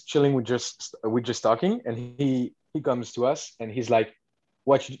we're just chilling. We're just talking, and he comes to us, and he's like,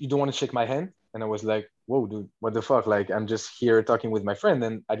 "What? You don't want to shake my hand?" And I was like, "Whoa, dude, what the fuck? Like, I'm just here talking with my friend,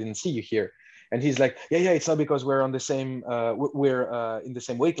 and I didn't see you here." And he's like, "Yeah, it's not because we're on the same we're in the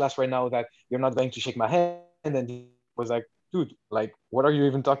same weight class right now that you're not going to shake my hand." And he was like, "Dude, like, what are you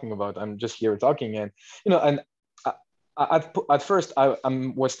even talking about? I'm just here talking." And you know, and at first I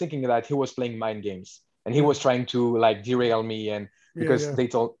was thinking that he was playing mind games, and he was trying to like derail me, and because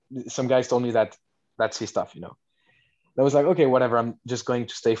some guys told me that that's his stuff, you know. I was like, okay, whatever. I'm just going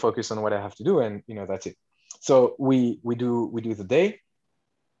to stay focused on what I have to do, and you know, that's it. So we do the day,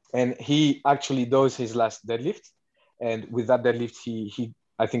 and he actually does his last deadlift, and with that deadlift, he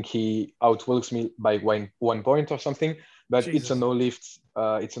I think he outworks me by 1 point or something. But Jesus. It's a no lift.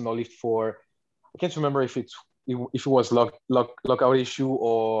 It's a no lift for, I can't remember if it was lockout issue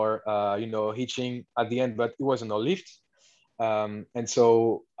or you know, hitching at the end, but it was a no lift. And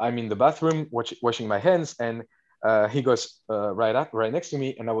so I'm in the bathroom washing my hands, and he goes right next to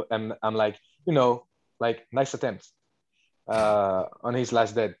me, and I'm like, you know, like, nice attempt on his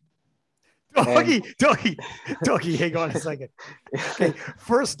last dead. Doggy, hang on a second. Okay,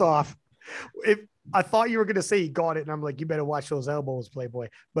 first off, I thought you were going to say he got it, and I'm like, you better watch those elbows, Playboy.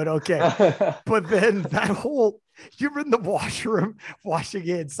 But okay. But then you're in the washroom washing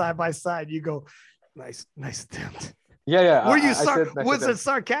it side by side. You go, nice attempt. Yeah. Were you was it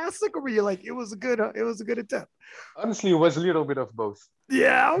sarcastic, or were you like, it was a good attempt? Honestly, it was a little bit of both.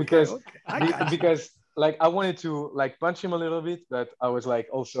 Yeah, okay, because like I wanted to like punch him a little bit, but I was like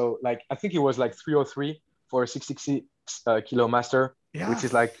also like, I think it was like 303 for a 66 kilo master, which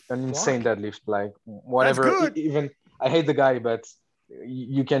is like an insane deadlift. Like whatever, even I hate the guy, but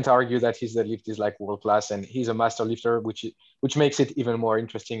you can't argue that his deadlift is like world class, and he's a master lifter, which makes it even more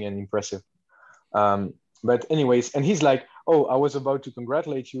interesting and impressive. But anyways, and he's like, oh, I was about to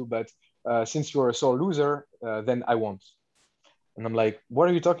congratulate you, but since you're a sore loser, then I won't. And I'm like, what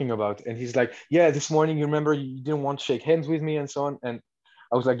are you talking about? And he's like, yeah, this morning, you remember you didn't want to shake hands with me and so on. And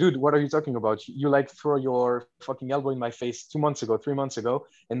I was like, dude, what are you talking about? You like throw your fucking elbow in my face 2 months ago, 3 months ago.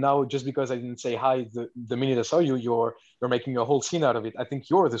 And now just because I didn't say hi the minute I saw you, you're making a whole scene out of it. I think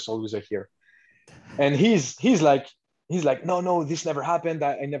you're the sore loser here. And he's like, no, this never happened.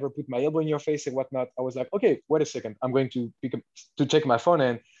 I never put my elbow in your face and whatnot. I was like, okay, wait a second. I'm going to check my phone,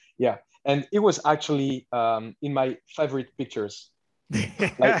 and yeah. And it was actually in my favorite pictures.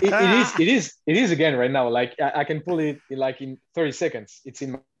 Like it is again right now. Like I can pull it in 30 seconds. It's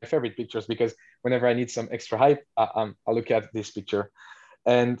in my favorite pictures, because whenever I need some extra hype, I look at this picture,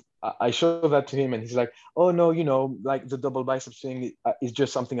 and I show that to him, and he's like, oh no, you know, like the double biceps thing is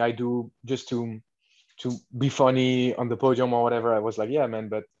just something I do just to be funny on the podium or whatever. I was like, yeah, man,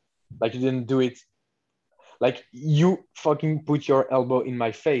 but like, you didn't do it. Like, you fucking put your elbow in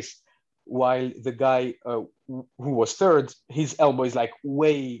my face, while the guy who was third, his elbow is like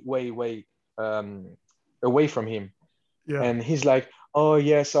way away from him. Yeah. And he's like, oh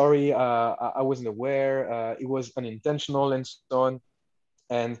yeah, sorry, I wasn't aware, it was unintentional and so on.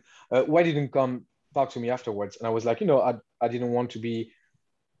 And why didn't come talk to me afterwards? And I was like, you know, I didn't want to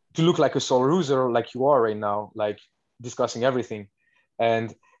look like a sore loser like you are right now, like discussing everything.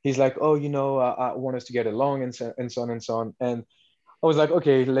 And he's like, oh, you know, I want us to get along and so on. And I was like,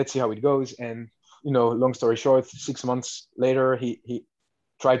 okay, let's see how it goes. And, you know, long story short, 6 months later, he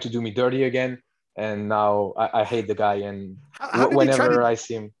tried to do me dirty again. And now I hate the guy. And whenever I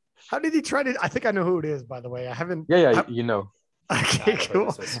see him. How did he try to? I think I know who it is, by the way. I haven't. Yeah, you know. Okay,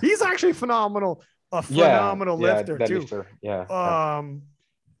 cool. He's actually phenomenal. A phenomenal lifter, too. Lifter. Yeah.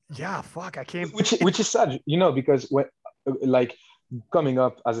 Yeah, fuck, I can't. Which is sad, you know, because when, like, coming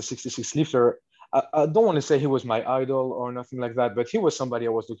up as a 66 lifter, I don't want to say he was my idol or nothing like that, but he was somebody I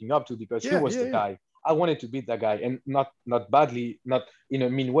was looking up to, because he was the guy. I wanted to beat that guy, and not badly, not in a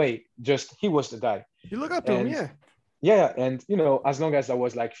mean way, just he was the guy. You look up to him, yeah. Yeah, and, you know, as long as I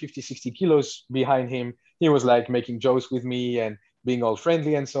was like 50, 60 kilos behind him, he was like making jokes with me and being all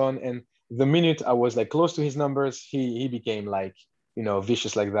friendly and so on. And the minute I was like close to his numbers, he became like, you know,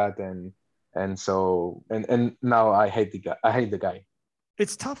 vicious like that. And so now I hate the guy.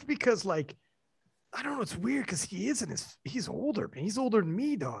 It's tough because, like, I don't know, it's weird because he's older, man. He's older than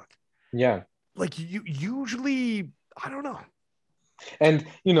me, dog. Yeah. Like you usually, I don't know. And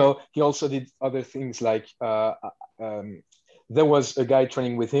he also did other things like there was a guy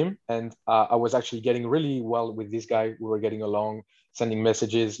training with him, and I was actually getting really well with this guy. We were getting along, sending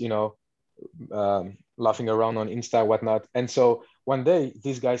messages, laughing around on Insta, whatnot. And so one day,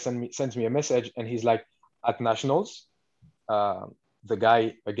 this guy sends me a message, and he's like, at nationals, the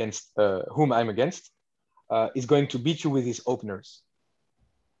guy against whom I'm against is going to beat you with his openers.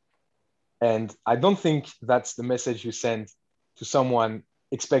 And I don't think that's the message you send to someone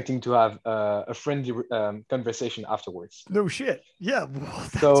expecting to have a friendly conversation afterwards. No shit. Yeah.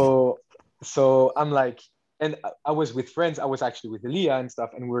 Well, so I'm like, and I was with friends. I was actually with Elia and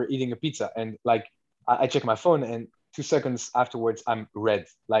stuff, and we were eating a pizza. And like, I check my phone, and 2 seconds afterwards, I'm red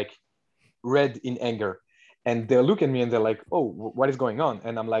in anger. And they'll look at me and they're like, "Oh, what is going on?"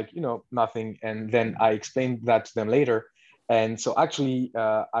 And I'm like, nothing. And then I explained that to them later. And so actually,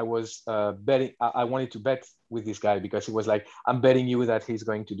 I was betting. I wanted to bet with this guy because he was like, "I'm betting you that he's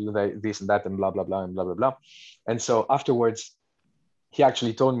going to do this and that and blah blah blah and blah blah blah." And so afterwards, he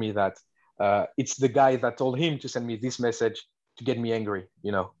actually told me that it's the guy that told him to send me this message to get me angry,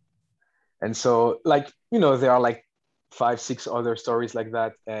 And so, like, there are like 5-6 other stories like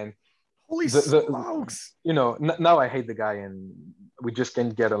that, and holy smokes! Now I hate the guy, and we just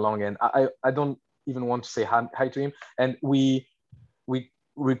can't get along, and I don't even want to say hi to him. And we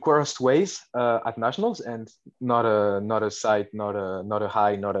crossed ways at nationals, and not a side, not a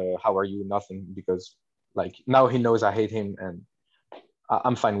hi, not a how are you, nothing, because like now he knows I hate him, and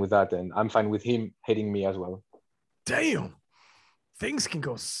I'm fine with that, and I'm fine with him hating me as well. Damn, things can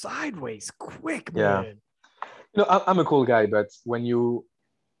go sideways quick, man. Yeah, I'm a cool guy, but when you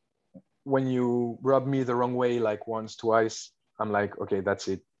rub me the wrong way, like once, twice, I'm like, okay, that's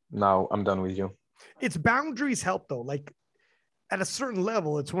it. Now I'm done with you. It's boundaries help though. Like at a certain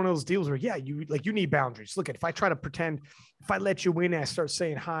level, it's one of those deals where, you need boundaries. Look, if I try to pretend, if I let you in, I start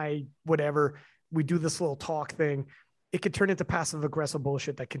saying hi, whatever, we do this little talk thing, it could turn into passive aggressive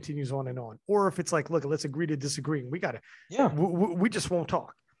bullshit that continues on and on. Or if it's like, look, let's agree to disagree. We just won't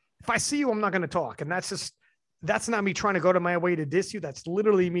talk. If I see you, I'm not going to talk. And that's not me trying to go to my way to diss you. That's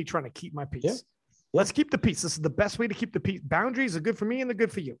literally me trying to keep my peace. Yeah. Let's keep the peace. This is the best way to keep the peace. Boundaries are good for me and they're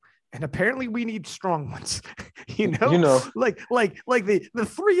good for you. And apparently we need strong ones, like the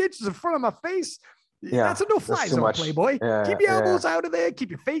 3 inches in front of my face. Yeah, that's a no-fly zone, much. Playboy. Yeah, keep your elbows out of there.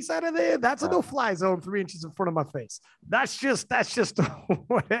 Keep your face out of there. That's a no-fly zone. 3 inches in front of my face. That's just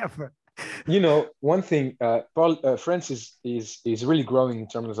whatever. One thing, France is really growing in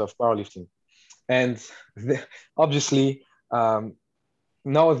terms of powerlifting, and obviously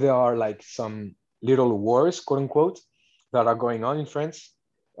now there are like some little wars, quote unquote, that are going on in France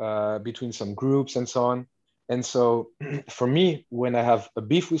between some groups and so on. And so for me, when I have a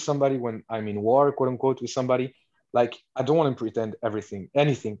beef with somebody, when I'm in war, quote unquote, with somebody, like, I don't want to pretend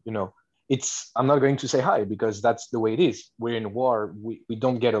anything, I'm not going to say hi because that's the way it is. We're in war. We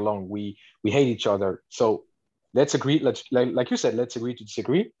don't get along. We hate each other. So let's agree. Like you said, let's agree to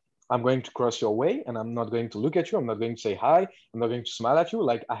disagree. I'm going to cross your way and I'm not going to look at you. I'm not going to say hi. I'm not going to smile at you.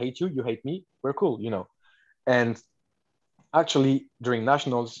 Like, I hate you. You hate me. We're cool, And actually during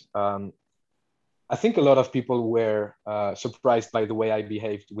nationals, I think a lot of people were surprised by the way I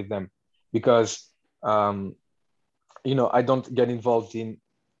behaved with them because, I don't get involved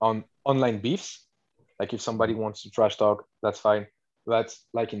on online beefs. Like if somebody wants to trash talk, that's fine. But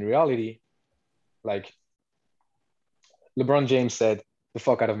like in reality, like LeBron James said, "The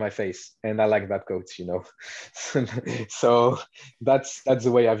fuck out of my face," and I like that quote. So that's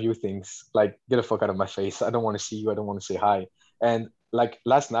the way I view things. Like, get the fuck out of my face. I don't want to see you. I don't want to say hi. And like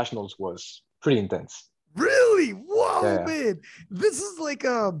last nationals was pretty intense. Really? Whoa, man. This is like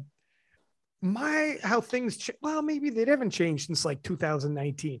how things well, maybe they haven't changed since like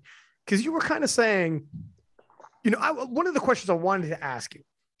 2019. Because you were kind of saying, one of the questions I wanted to ask you,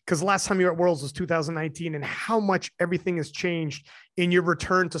 because last time you were at Worlds was 2019, and how much everything has changed in your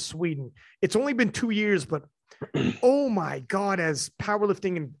return to Sweden. It's only been 2 years, but oh my God, as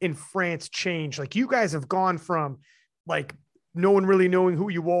powerlifting in France changed, like you guys have gone from like no one really knowing who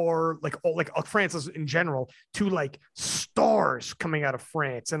you are, like France in general, to like stars coming out of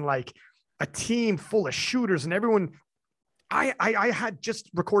France and like a team full of shooters and everyone. I had just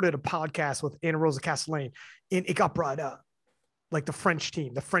recorded a podcast with Anna Rosa Castellane and it got brought up, like the French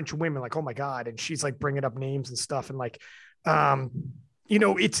team, the French women, like, oh my God. And she's like bringing up names and stuff. And like,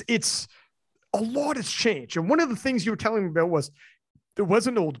 it's a lot has changed. And one of the things you were telling me about was there was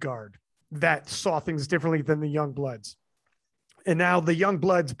an old guard that saw things differently than the young bloods. And now the young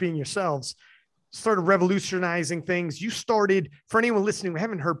bloods being yourselves, started revolutionizing things. You started, for anyone listening, we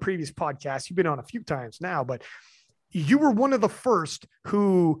haven't heard previous podcasts. You've been on a few times now, but you were one of the first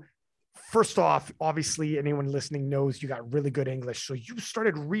who, first off, obviously anyone listening knows you got really good English. So you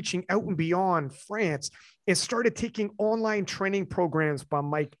started reaching out and beyond France and started taking online training programs by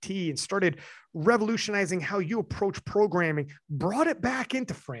Mike T and started revolutionizing how you approach programming, brought it back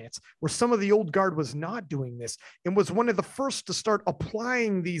into France where some of the old guard was not doing this, and was one of the first to start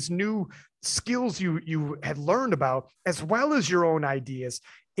applying these new skills you had learned about, as well as your own ideas,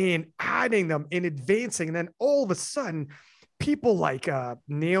 and adding them and advancing. And then all of a sudden, people like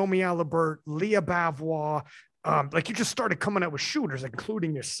Naomi Alibert, Leah Bavois, like you just started coming out with shooters,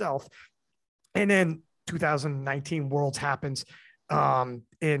 including yourself. And then 2019 Worlds happens, and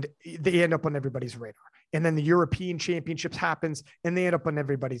they end up on everybody's radar. And then the European Championships happens, and they end up on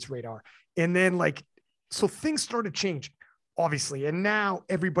everybody's radar. And then so things started changing, obviously. And now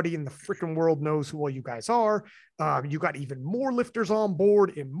everybody in the freaking world knows who all you guys are. You got even more lifters on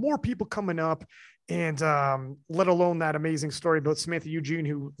board and more people coming up. And let alone that amazing story about Samantha Eugene,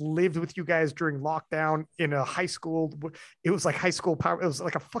 who lived with you guys during lockdown in a high school. It was like high school power. It was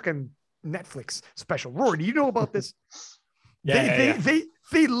like a fucking Netflix special. Rory, do you know about this?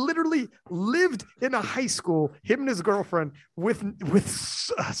 They literally lived in a high school, him and his girlfriend, with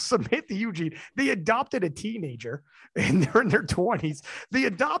Samantha Eugene. They adopted a teenager, and they're in their 20s. They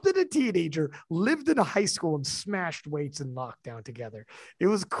adopted a teenager, lived in a high school, and smashed weights in lockdown together. It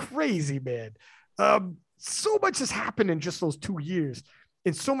was crazy, man. So much has happened in just those 2 years,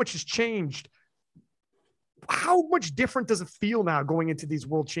 and so much has changed. How much different does it feel now going into these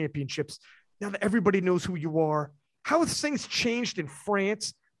world championships, now that everybody knows who you are? How have things changed in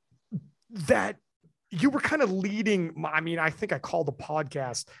France that you were kind of leading? I mean, I think I called the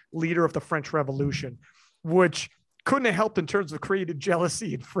podcast Leader of the French Revolution, which couldn't have helped in terms of creating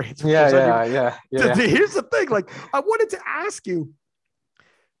jealousy in France. Yeah. Here's the thing. I wanted to ask you,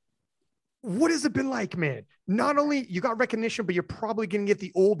 what has it been like, man? Not only you got recognition, but you're probably going to get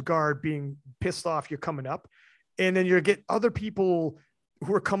the old guard being pissed off you're coming up. And then you'll get other people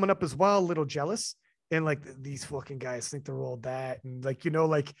who are coming up as well, a little jealous. And these fucking guys think they're all that. And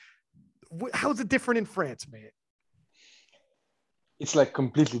how's it different in France, man? It's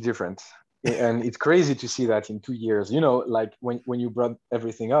completely different. And it's crazy to see that in 2 years, when you brought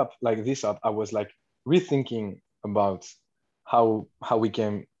everything up, I was rethinking about how we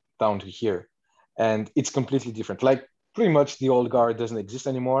came down to here. And it's completely different. Pretty much the old guard doesn't exist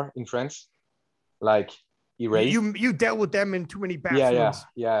anymore in France. Erased. You dealt with them in too many bathrooms.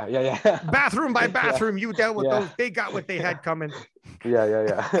 Yeah. Bathroom by bathroom, you dealt with those. They got what they had coming.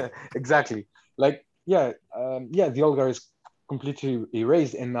 Yeah. Exactly. The old guard is completely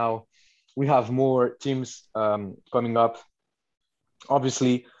erased, and now we have more teams coming up.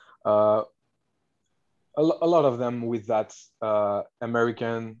 Obviously, a lot of them with that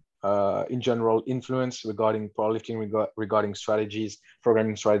American, in general, influence regarding powerlifting, regarding strategies,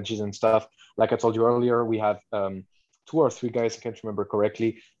 programming strategies and stuff. Like I told you earlier, we have 2 or 3 guys, I can't remember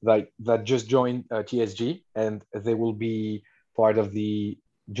correctly, that just joined TSG, and they will be part of the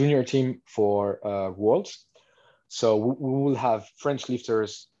junior team for Worlds. So we will have French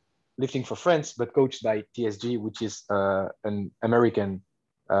lifters lifting for France, but coached by TSG, which is an American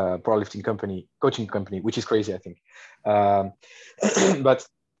powerlifting coaching company, which is crazy, I think. But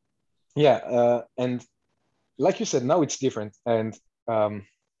yeah, and like you said, now it's different. And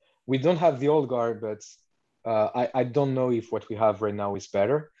we don't have the old guard, but I don't know if what we have right now is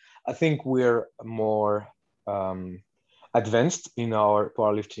better. I think we're more advanced in our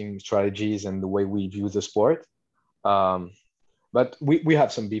powerlifting strategies and the way we view the sport. But we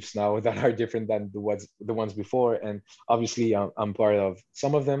have some beefs now that are different than the ones before. And obviously I'm part of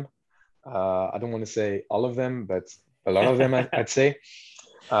some of them. I don't want to say all of them, but a lot of them, I'd say.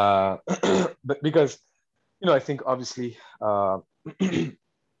 But because, I think obviously, when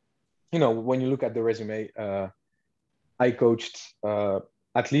you look at the resume, I coached,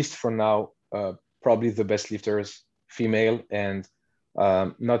 at least for now, probably the best lifters, female and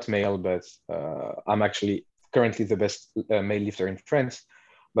not male, but I'm actually currently the best male lifter in France.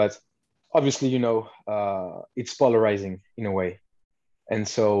 But obviously, it's polarizing in a way. And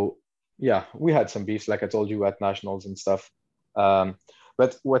so, yeah, we had some beefs, like I told you, at nationals and stuff.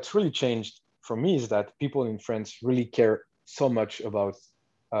 But what's really changed for me is that people in France really care so much about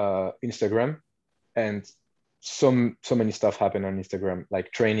Instagram, and so many stuff happen on Instagram,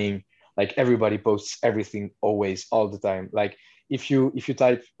 like training, like everybody posts everything always, all the time. Like if you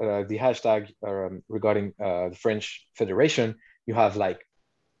type the hashtag regarding the French Federation, you have like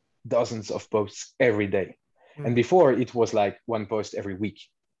dozens of posts every day. And before it was like one post every week.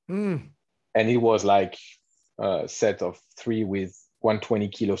 and it was like a set of 3 with 120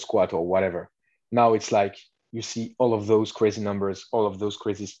 kilo squat or whatever. Now it's like you see all of those crazy numbers, all of those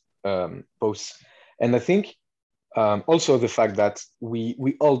crazy posts. And I think also the fact that we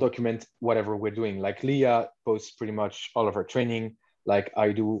all document whatever we're doing. Like Leah posts pretty much all of her training. Like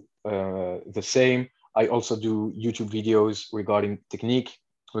I do the same. I also do YouTube videos regarding technique,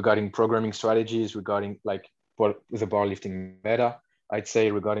 regarding programming strategies, regarding like the powerlifting meta, I'd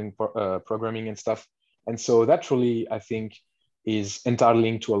say, regarding programming and stuff. And so that truly, I think, is entirely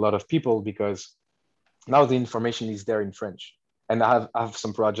linked to a lot of people, because now the information is there in French. And I have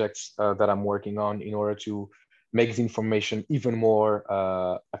some projects that I'm working on in order to make the information even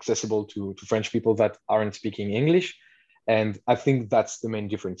more accessible to French people that aren't speaking English. And I think that's the main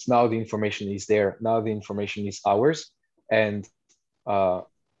difference. Now the information is there. Now the information is ours. And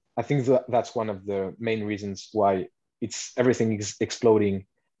I think that's one of the main reasons why everything is exploding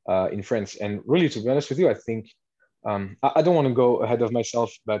in France. And really, to be honest with you, I think, I don't want to go ahead of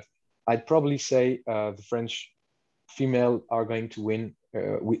myself, but I'd probably say the French female are going to win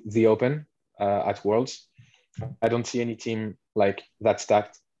the Open at Worlds. I don't see any team like that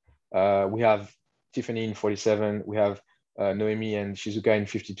stacked. We have Tiffany in 47. We have Noemi and Shizuka in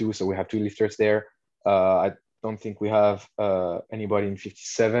 52. So we have 2 lifters there. I don't think we have anybody in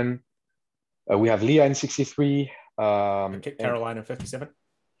 57. We have Leah in 63. Caroline in 57.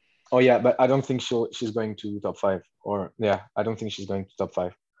 Oh yeah, but I don't think she's going to top 5. Or yeah, I don't think she's going to top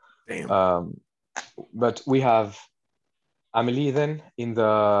 5. Damn. But we have Amelie then in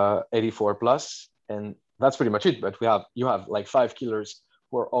the 84 plus, and that's pretty much it. But you have like 5 killers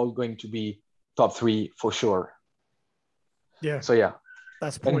who are all going to be top 3 for sure. Yeah. So yeah,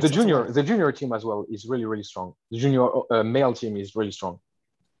 that's and the junior team as well is really, really strong. The junior male team is really strong.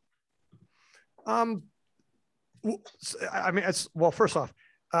 I mean, first off,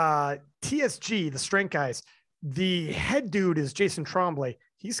 TSG, the strength guys, the head dude is Jason Tremblay.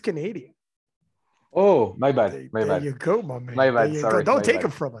 He's Canadian. Oh, my bad. There you go, my man. My bad. Sorry. Don't take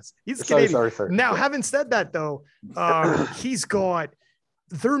him from us. He's Canadian. Sorry. Now, having said that, though,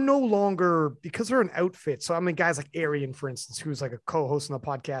 they're no longer, because they're an outfit. So I mean, guys like Arian, for instance, who's like a co-host on the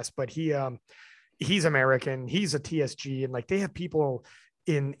podcast, but he's American. He's a TSG, and like they have people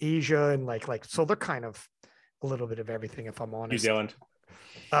in Asia and like so they're kind of a little bit of everything, if I'm honest. New Zealand.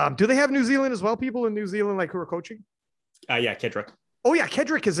 Do they have New Zealand as well? People in New Zealand like who are coaching? Yeah, Kedrick. Oh yeah,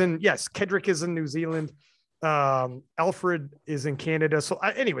 Kedrick is in New Zealand. Alfred is in Canada. So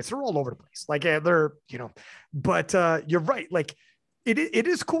anyways, they're all over the place. Like they're, but you're right. Like it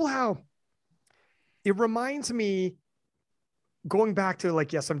is cool how it reminds me, going back to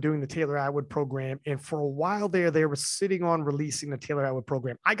like, yes, I'm doing the Taylor Atwood program. And for a while there, they were sitting on releasing the Taylor Atwood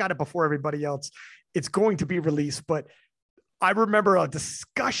program. I got it before everybody else. It's going to be released, but I remember a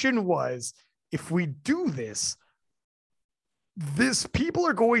discussion was, if we do this, people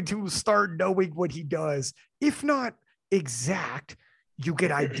are going to start knowing what he does. If not exact, you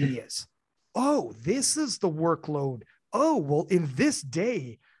get ideas. Oh, this is the workload. Oh, well, in this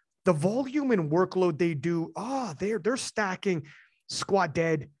day, the volume and workload they do, they're stacking squat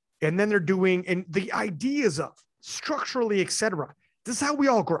dead, and then they're doing, and the ideas of structurally, etc. This is how we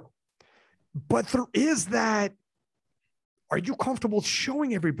all grow. But there is that, are you comfortable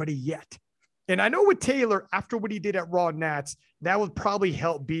showing everybody yet? And I know with Taylor, after what he did at Raw Nats, that would probably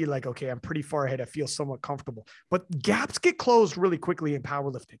help be like, okay, I'm pretty far ahead. I feel somewhat comfortable. But gaps get closed really quickly in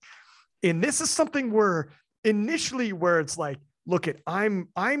powerlifting. And this is something where it's like, look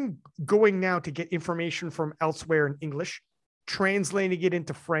I'm going now to get information from elsewhere in English, translating it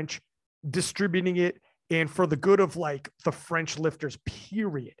into French, distributing it, and for the good of like the French lifters,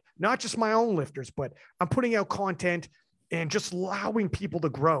 period. Not just my own lifters, but I'm putting out content and just allowing people to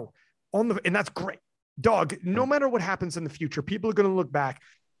grow and that's great. Dog, no matter what happens in the future, people are going to look back.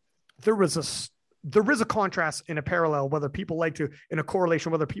 There is a contrast and a parallel, whether people like to, in a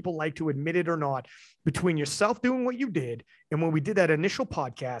correlation, whether people like to admit it or not, between yourself doing what you did and when we did that initial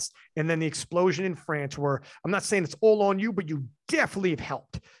podcast, and then the explosion in France, where I'm not saying it's all on you, but you definitely have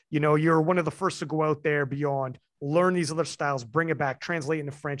helped. You're one of the first to go out there beyond, learn these other styles, bring it back, translate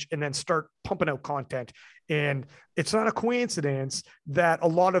into French, and then start pumping out content. And it's not a coincidence that a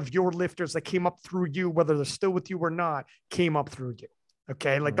lot of your lifters that came up through you, whether they're still with you or not, came up through you.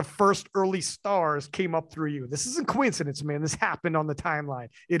 Okay. Like the first early stars came up through you. This isn't coincidence, man. This happened on the timeline.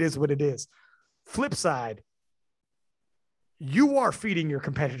 It is what it is. Flip side, you are feeding your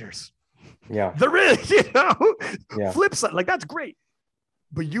competitors. Yeah. There is, Yeah. Flip side, like that's great.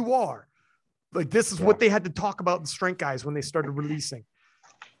 But you are. Like this is what they had to talk about in Strength Guys when they started releasing.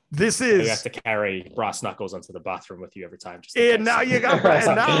 This You have is, to carry brass knuckles into the bathroom with you every time. Just and now you got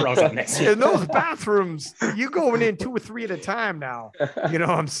and now rolls up next to you. in those bathrooms, you going in 2 or 3 at a time now. You know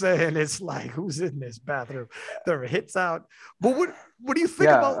what I'm saying? It's like, who's in this bathroom? There are hits out. But what do you think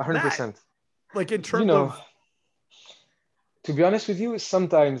about 100%. that? Like in terms You know, of, to be honest with you,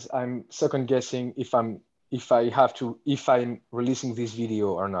 sometimes I'm second guessing if I'm releasing this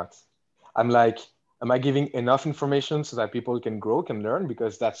video or not. I'm like, am I giving enough information so that people can grow, can learn?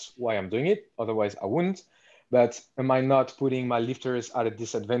 Because that's why I'm doing it. Otherwise, I wouldn't. But am I not putting my lifters at a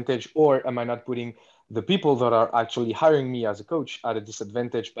disadvantage, or am I not putting the people that are actually hiring me as a coach at a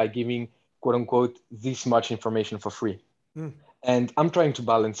disadvantage by giving, quote unquote, this much information for free? And I'm trying to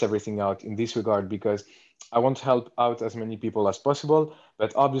balance everything out in this regard because I want to help out as many people as possible.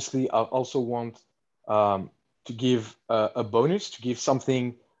 But obviously, I also want to give a bonus, to give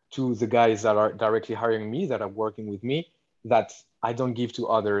something to the guys that are directly hiring me, that are working with me, that I don't give to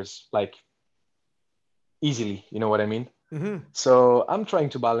others like easily. You know what I mean? So I'm trying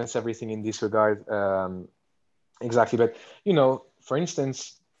to balance everything in this regard. Exactly. But, you know, for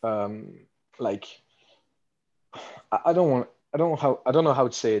instance, like, I don't know how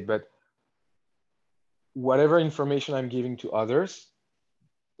to say it, but whatever information I'm giving to others,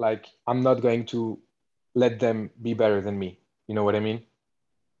 like, I'm not going to let them be better than me. You know what I mean?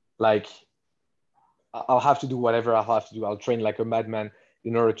 Like, I'll have to do whatever I'll have to do. I'll train like a madman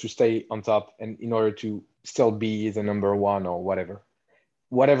in order to stay on top and in order to still be the number one or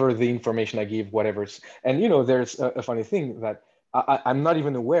whatever the information I give, whatever. And, you know, there's a funny thing that I'm not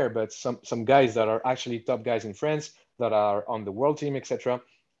even aware, but some guys that are actually top guys in France that are on the world team, etc.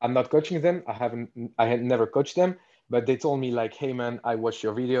 I'm not coaching them. I had never coached them, but they told me like, hey man, I watched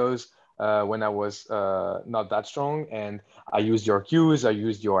your videos when I was not that strong, and I used your cues, I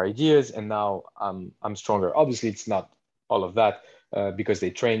used your ideas, and now I'm stronger. Obviously, it's not all of that because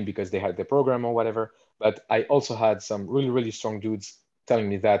they trained, because they had the program or whatever. But I also had some really, really strong dudes telling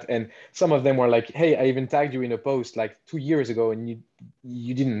me that, and some of them were like, hey, I even tagged you in a post like 2 years ago and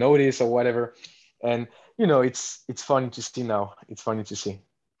you didn't notice or whatever. And you know, it's funny to see now. It's funny to see.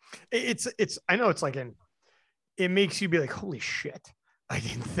 it's I know it's like it makes you be like, holy shit. I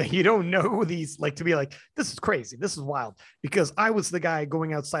didn't think, you don't know these, like, to be like, this is crazy, this is wild, because I was the guy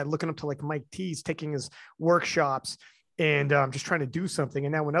going outside looking up to like Mike T's taking his workshops and just trying to do something.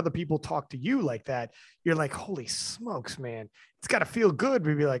 And now when other people talk to you like that, you're like, holy smokes, man, it's got to feel good.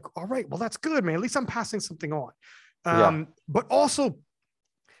 We'd be like, all right, well, that's good, man. At least I'm passing something on. But also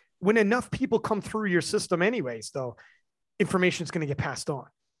when enough people come through your system anyways, though, information is going to get passed on.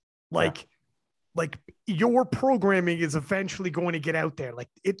 Like your programming is eventually going to get out there. Like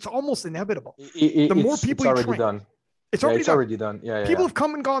it's almost inevitable. The more people it's already done. It's already done. Yeah. People have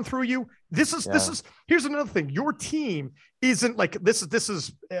come and gone through you. This is, here's another thing. Your team isn't like, this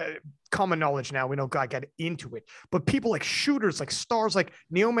is common knowledge now. We know God got into it, but people like shooters, like stars, like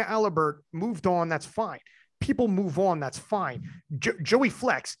Naomi Alibert moved on. That's fine. People move on. That's fine. Joey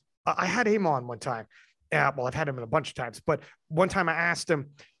Flex. I had him on one time. Well, I've had him in a bunch of times, but one time I asked him,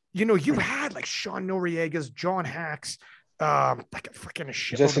 you know, you had like Sean Noriega's, John Hacks, like a freaking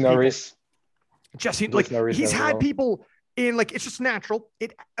shit. Jesse Norris. Jesse, like he's had people in, like, it's just natural.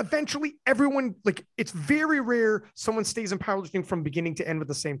 It eventually everyone, like, it's very rare someone stays in powerlifting from beginning to end with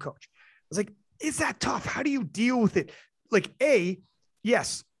the same coach. I was like, is that tough? How do you deal with it? Like,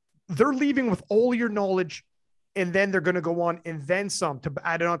 yes, they're leaving with all your knowledge and then they're going to go on and then some to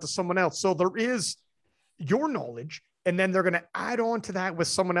add it on to someone else. So there is your knowledge, and then they're going to add on to that with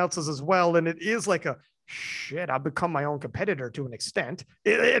someone else's as well. And it is like a shit, I've become my own competitor to an extent,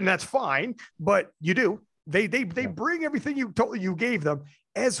 and that's fine. But you do, they bring everything you gave them,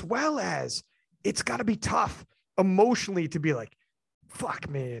 as well as it's got to be tough emotionally to be like, fuck,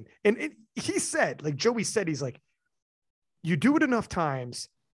 man. And he said, like Joey said, he's like, you do it enough times,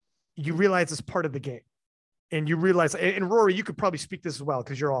 you realize it's part of the game. And you realize, and Rory, you could probably speak this as well,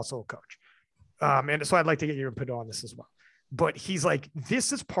 because you're also a coach. And so I'd like to get your input on this as well. But he's like,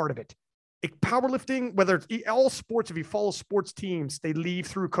 this is part of it. Powerlifting, whether it's all sports, if you follow sports teams, they leave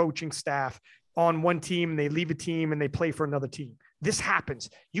through coaching staff on one team, and they leave a team and they play for another team. This happens.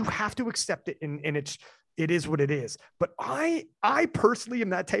 You have to accept it. And it is what it is. But I personally am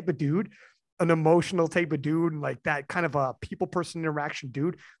that type of dude, an emotional type of dude, and like that kind of a people person interaction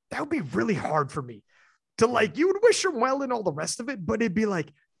dude. That would be really hard for me to, like, you would wish them well and all the rest of it, but it'd be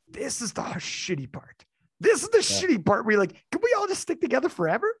like, this is the shitty part. This is the shitty part where you're like, can we all just stick together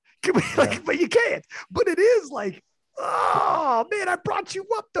forever? Can we, like, but you can't. But it is like, oh man, I brought you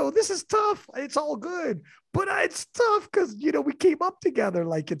up though. This is tough. It's all good, but it's tough because, you know, we came up together.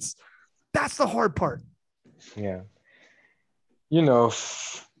 Like, that's the hard part. Yeah. You know,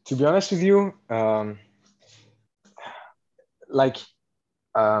 To be honest with you, like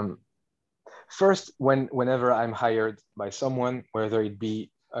um, first, whenever I'm hired by someone, whether it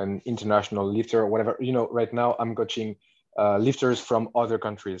be an international lifter or whatever, right now I'm coaching lifters from other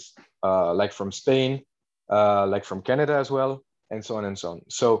countries, like from Spain, like from Canada as well, and so on and so on.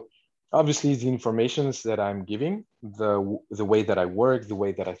 So obviously the informations that I'm giving, the way that I work, the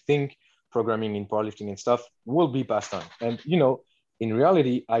way that I think, programming in powerlifting and stuff will be passed on. And in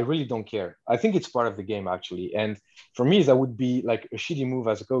reality, I really don't care. I think it's part of the game actually. And for me, that would be like a shitty move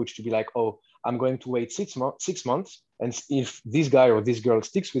as a coach to be like, oh, I'm going to wait 6 months. And if this guy or this girl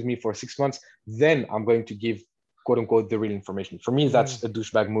sticks with me for 6 months, then I'm going to give quote unquote the real information. For me, that's a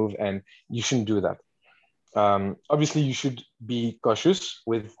douchebag move and you shouldn't do that. Obviously, you should be cautious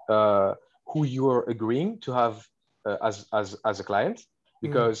with who you are agreeing to have as a client,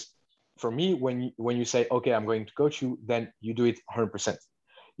 because for me, when you say, okay, I'm going to coach you, then you do it 100%.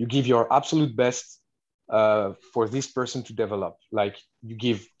 You give your absolute best for this person to develop. Like you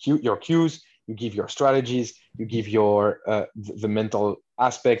give your cues, you give your strategies, you give your the mental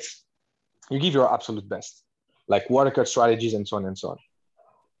aspects, you give your absolute best, like water cut strategies and so on and so on.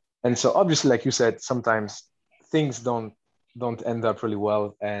 And so obviously, like you said, sometimes things don't end up really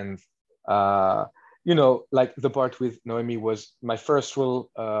well. And like the part with Noemi was my first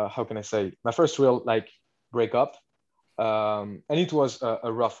real, how can I say, my first real like breakup. And it was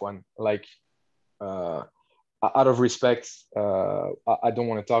a rough one. Like out of respect, I don't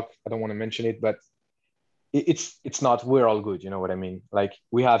want to talk, I don't want to mention it, but it's not, we're all good. You know what I mean? Like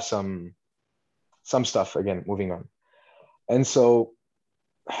we have some stuff, again, moving on. And so,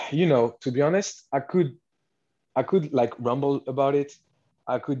 to be honest, I could like rumble about it.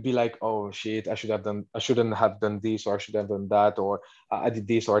 I could be like, oh shit, I shouldn't have done this, or I should have done that, or I did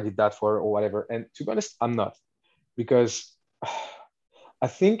this or I did that for, or whatever. And to be honest, I'm not, because I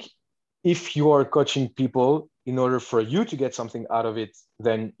think if you are coaching people in order for you to get something out of it,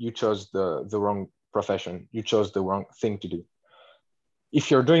 then you chose the wrong profession. You chose the wrong thing to do. If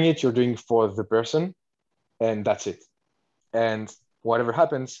you're doing it, you're doing it for the person, and that's it. And whatever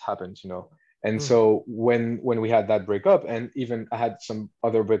happens, And so when we had that breakup, and even I had some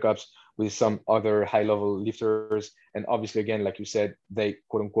other breakups with some other high-level lifters, and obviously, again, like you said, they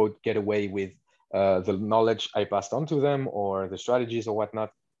quote unquote get away with the knowledge I passed on to them or the strategies or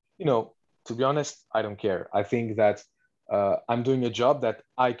whatnot. To be honest, I don't care. I think that I'm doing a job that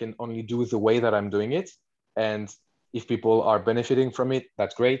I can only do the way that I'm doing it, and if people are benefiting from it,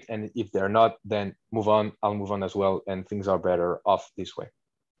 that's great. And if they're not, then move on. I'll move on as well, and things are better off this way.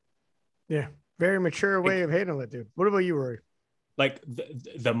 Yeah, very mature way of handling it, dude. What about you, Rory? Like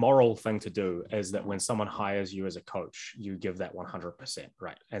the moral thing to do is that when someone hires you as a coach, you give that 100%,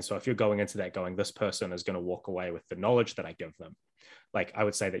 right? And so if you're going into that going, this person is going to walk away with the knowledge that I give them, like I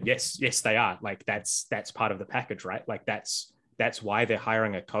would say that yes, they are. Like that's part of the package, right? Like that's why they're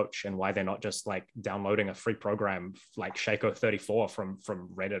hiring a coach, and why they're not just like downloading a free program like Shaco 34 from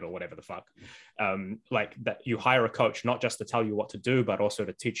Reddit or whatever the fuck. Like that you hire a coach not just to tell you what to do, but also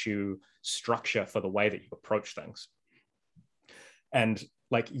to teach you structure for the way that you approach things. And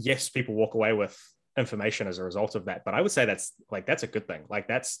like, yes, people walk away with information as a result of that, but I would say that's a good thing. Like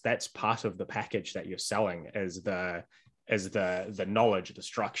that's part of the package that you're selling, is the knowledge, the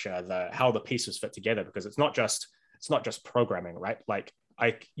structure, how the pieces fit together, because it's not just programming, right? Like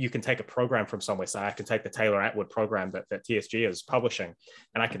you can take a program from somewhere. So I can take the Taylor Atwood program that TSG is publishing,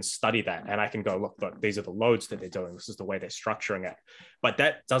 and I can study that, and I can go, look, these are the loads that they're doing. This is the way they're structuring it. But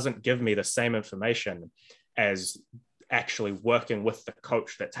that doesn't give me the same information as actually working with the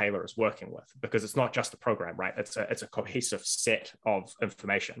coach that Taylor is working with, because it's not just a program, right? It's a cohesive set of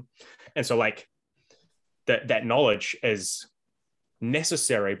information. And so like that knowledge is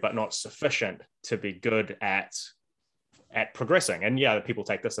necessary, but not sufficient to be good at progressing. And yeah, people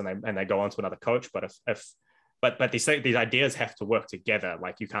take this and they go on to another coach, but these ideas have to work together.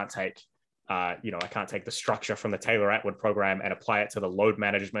 Like you can't take I can't take the structure from the Taylor Atwood program and apply it to the load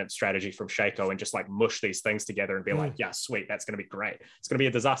management strategy from Shaco and just like mush these things together and be like, yeah, sweet, that's going to be great. It's going to be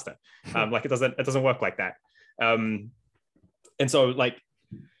a disaster. Like it doesn't work like that. And so like,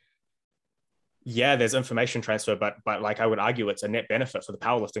 yeah, there's information transfer, but like I would argue it's a net benefit for the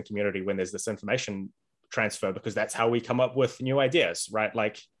powerlifting community when there's this information transfer, because that's how we come up with new ideas, right?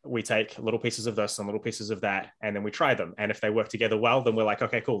 Like we take little pieces of this and little pieces of that, and then we try them. And if they work together well, then we're like,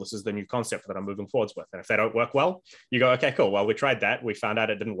 okay, cool, this is the new concept that I'm moving forwards with. And if they don't work well, you go, okay, cool, well, we tried that, we found out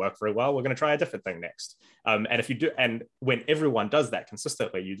it didn't work very well, we're going to try a different thing next. And if you do, and when everyone does that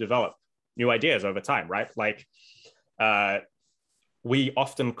consistently, you develop new ideas over time, right? Like we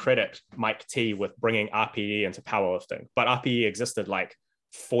often credit Mike T with bringing RPE into powerlifting, but RPE existed like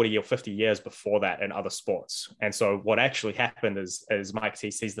 40 or 50 years before that in other sports. And so what actually happened is Mike T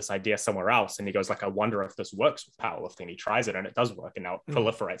sees this idea somewhere else and he goes like, I wonder if this works with powerlifting. He tries it and it does work, and now it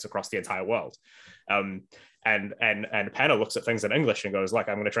proliferates across the entire world. And Panna looks at things in English and goes like,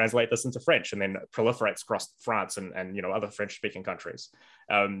 I'm going to translate this into French, and then it proliferates across France and you know, other French speaking countries.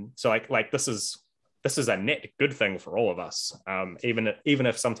 So like this is a net good thing for all of us. Even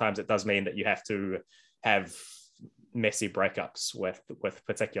if sometimes it does mean that you have to have messy breakups with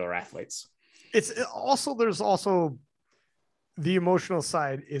particular athletes. There's also the emotional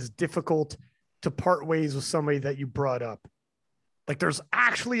side is difficult to part ways with somebody that you brought up. Like there's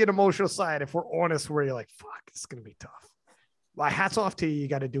actually an emotional side, if we're honest, where you're like, fuck, it's going to be tough. My hat's off to you. You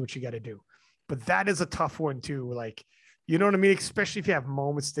got to do what you got to do. But that is a tough one too. Like, you know what I mean? Especially if you have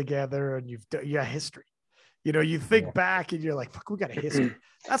moments together and you got history. You know, you think back and you're like, fuck, we got a history.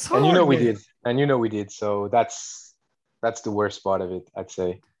 That's hard. And you know we did. So that's the worst part of it, I'd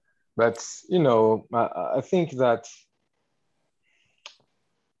say. But, you know, I think that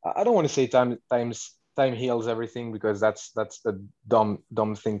I don't want to say time heals everything, because that's a dumb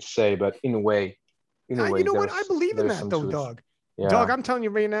thing to say. But in a way, you know what? I believe in that though, Doug. Yeah. Doug, I'm telling you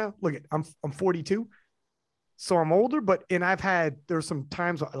right now, look, I'm 42, so I'm older, there's some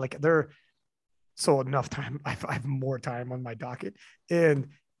times like so enough time. I have more time on my docket, and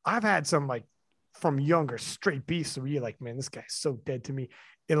I've had some like from younger straight beefs where you're like, man, this guy's so dead to me.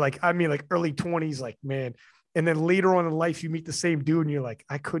 And like, I mean, like early 20s, like, man. And then later on in life, you meet the same dude and you're like,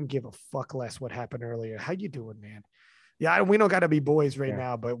 I couldn't give a fuck less what happened earlier. How you doing, man? Yeah, we don't got to be boys right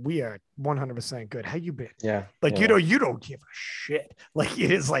now, but we are 100% good. How you been? Yeah. Like, you know, you don't give a shit. Like,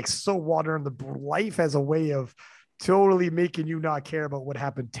 it is like so water in the life as a way of totally making you not care about what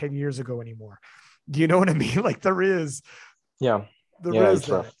happened 10 years ago anymore. Do you know what I mean? Like there is. Yeah. It's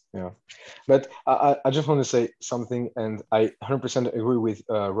rough. Yeah. But I just want to say something, and I 100% agree with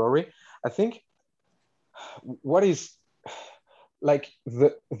Rory. I think what is like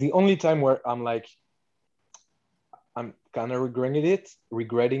the only time where I'm kind of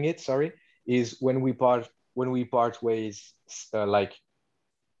regretting it, is when we part ways, like,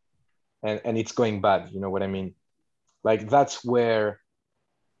 and it's going bad, you know what I mean? Like that's where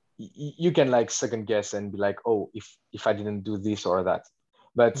you can like second guess and be like, oh, if I didn't do this or that.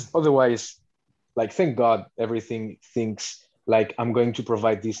 But otherwise, like, thank God everything thinks like I'm going to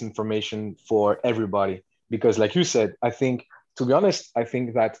provide this information for everybody. Because like you said, I think, to be honest, I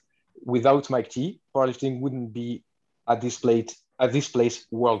think that without Mike T, powerlifting wouldn't be at this place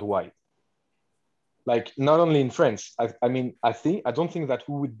worldwide. Like not only in France. I don't think that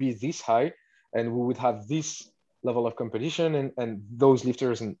we would be this high and we would have this level of competition and those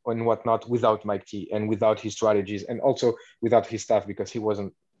lifters and whatnot without Mike T and without his strategies, and also without his staff, because he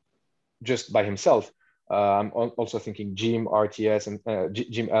wasn't just by himself. I'm also thinking Jim, RTS, and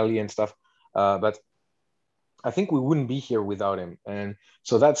Jim Ellie and stuff. But I think we wouldn't be here without him. And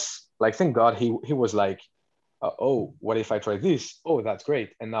so that's like, thank God he was like, oh, what if I try this? Oh, that's great.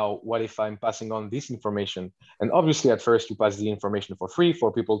 And now what if I'm passing on this information? And obviously at first you pass the information for free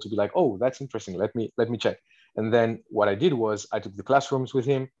for people to be like, oh, that's interesting. Let me check. And then what I did was I took the classrooms with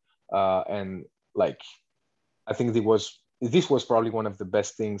him. And like, I think this was probably one of the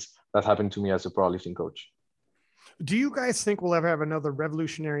best things that happened to me as a powerlifting coach. Do you guys think we'll ever have another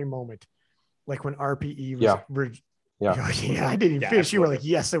revolutionary moment? Like when RPE was, yeah, I didn't even finish. You were like,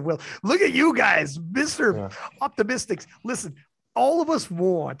 yes, it will. Look at you guys, Mr. Optimistics. Listen, all of us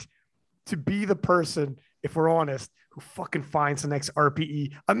want to be the person, if we're honest, who fucking finds the next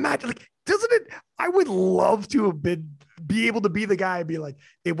RPE. Imagine, like, doesn't it? I would love to have be able to be the guy and be like,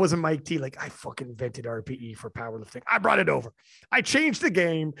 it wasn't Mike T. Like, I fucking invented RPE for powerlifting. I brought it over. I changed the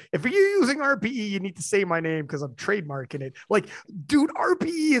game. If you're using RPE, you need to say my name because I'm trademarking it. Like, dude,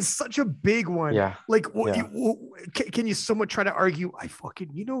 RPE is such a big one. Yeah. Like, can you somewhat try to argue? I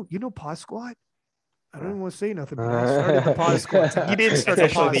fucking, you know, Pod Squat. I don't even want to say nothing, but I started the Pod Squat. You didn't start the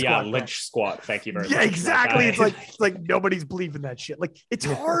Pod Squat. Lynch squat. Thank you very much. Yeah, exactly. It's like nobody's believing that shit. Like, it's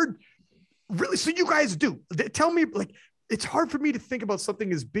hard. Really? So you guys do. Tell me, like, it's hard for me to think about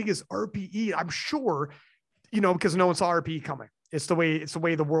something as big as RPE. I'm sure, you know, because no one saw RPE coming. It's the way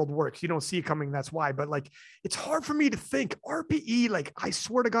the world works. You don't see it coming. That's why. But like, it's hard for me to think RPE. Like, I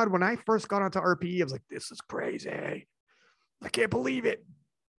swear to God, when I first got onto RPE, I was like, this is crazy. I can't believe it.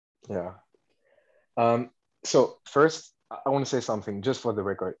 Yeah. So first, I want to say something just for the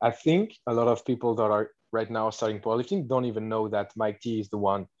record. I think a lot of people that are right now starting powerlifting don't even know that Mike T is the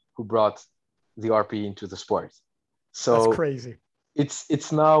one who brought the RPE into the sport. So that's crazy.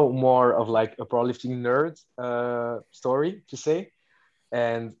 It's now more of like a powerlifting nerd story to say,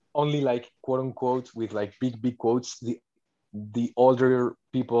 and only like quote unquote with like big quotes, the the older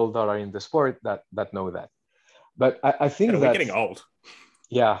people that are in the sport that know that. But I think we're getting old.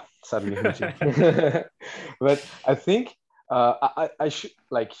 Yeah, sadly, me too. But I think I should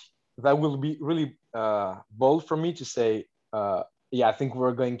like that will be really bold for me to say, yeah, I think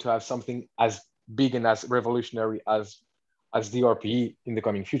we're going to have something as big and as revolutionary as the RPE in the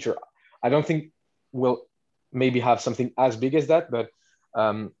coming future. I don't think we'll maybe have something as big as that, but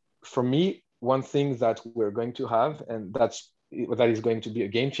for me, one thing that we're going to have, and that is going to be a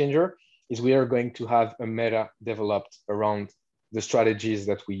game changer, is we are going to have a meta developed around the strategies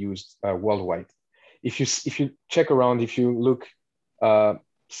that we used worldwide. If you check around, if you look,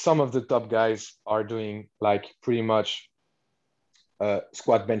 some of the top guys are doing like pretty much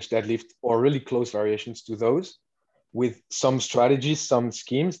squat, bench, deadlift, or really close variations to those, with some strategies, some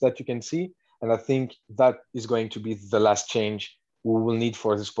schemes that you can see. And I think that is going to be the last change we will need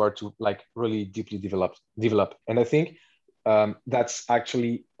for the sport to like really deeply develop. And I think that's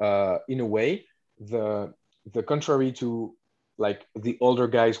actually in a way the contrary to like the older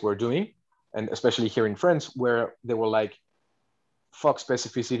guys were doing, and especially here in France, where they were like, fuck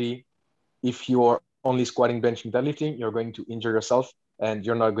specificity. If you're only squatting, benching, deadlifting, you're going to injure yourself and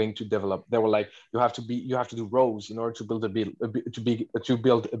you're not going to develop. They were like, you have to do rows in order to build to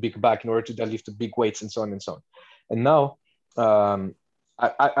build a big back, in order to deadlift the big weights, and so on and so on. And now, I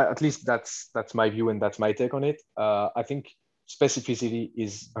at least that's my view and that's my take on it. I think specificity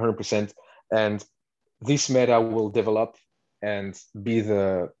is 100%, and this meta will develop and be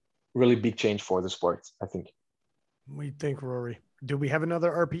the really big change for the sport, I think. What do you think, Rory? Do we have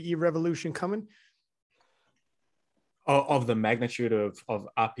another RPE revolution coming? Of the magnitude of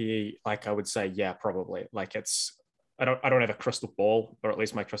RPE, like I would say, yeah, probably. Like I don't have a crystal ball, or at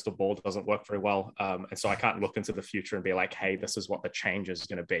least my crystal ball doesn't work very well, and so I can't look into the future and be like, hey, this is what the change is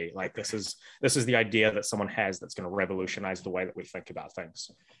going to be. Like this is the idea that someone has that's going to revolutionize the way that we think about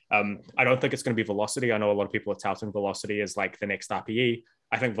things. I don't think it's going to be velocity. I know a lot of people are touting velocity as like the next RPE.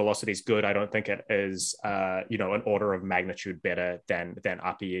 I think velocity is good. I don't think it is, an order of magnitude better than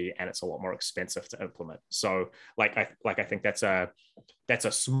RPE, and it's a lot more expensive to implement. So, I think that's a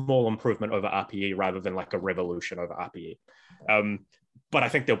small improvement over RPE rather than like a revolution over RPE. But I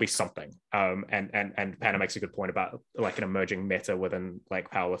think there'll be something. And Panna makes a good point about like an emerging meta within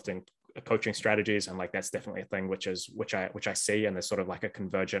like powerlifting coaching strategies, and like that's definitely a thing which I see, and there's sort of like a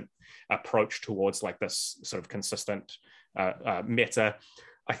convergent approach towards like this sort of consistent meta.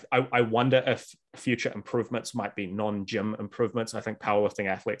 I wonder if future improvements might be non-gym improvements. I think powerlifting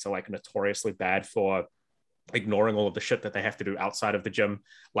athletes are like notoriously bad for ignoring all of the shit that they have to do outside of the gym,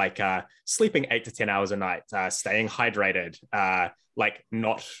 like sleeping 8 to 10 hours a night, staying hydrated, like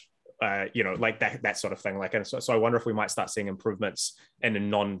not like that sort of thing. Like, and so I wonder if we might start seeing improvements in the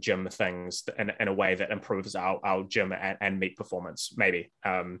non-gym things in a way that improves our gym and meet performance, maybe.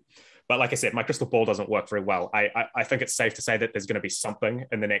 But like I said, my crystal ball doesn't work very well. I think it's safe to say that there's going to be something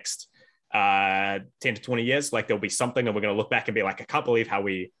in the next 10 to 20 years. Like there'll be something, and we're going to look back and be like, I can't believe how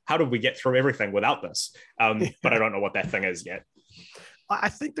did we get through everything without this? But I don't know what that thing is yet. I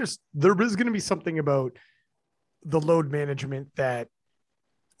think there is going to be something about the load management that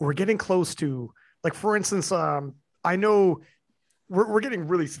we're getting close to. Like, for instance, I know we're getting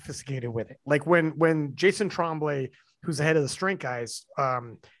really sophisticated with it. Like when Jason Tremblay, who's the head of the strength guys,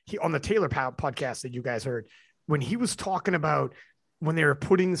 he on the Taylor podcast that you guys heard, when he was talking about when they were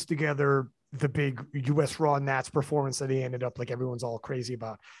putting this together, the big US Raw Nats performance that he ended up like everyone's all crazy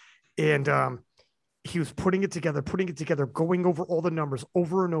about. And he was putting it together, going over all the numbers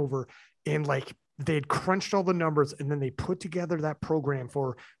over and over. And like they had crunched all the numbers, and then they put together that program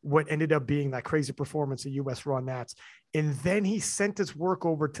for what ended up being that crazy performance at US Raw Nats. And then he sent his work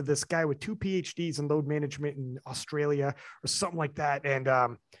over to this guy with 2 PhDs in load management in Australia or something like that. And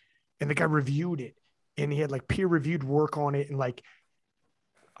the guy reviewed it, and he had like peer reviewed work on it. And like,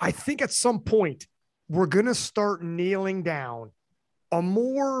 I think at some point we're going to start nailing down a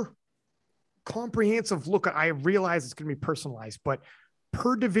more comprehensive look. I realize it's going to be personalized, but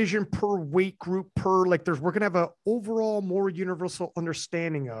per division, per weight group, we're going to have an overall more universal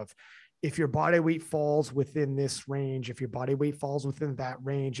understanding of if your body weight falls within this range, if your body weight falls within that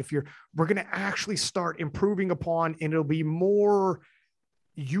range, we're going to actually start improving upon, and it'll be more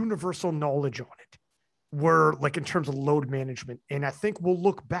universal knowledge on it. We're like in terms of load management. And I think we'll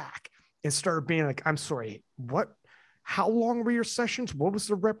look back and start being like, I'm sorry, how long were your sessions? What was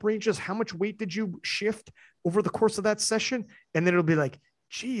the rep ranges? How much weight did you shift over the course of that session? And then it'll be like,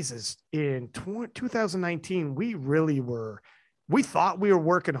 Jesus, in 2019, we thought we were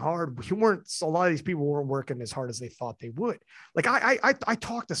working hard. A lot of these people weren't working as hard as they thought they would. Like I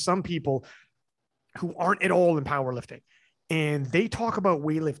talked to some people who aren't at all in powerlifting, and they talk about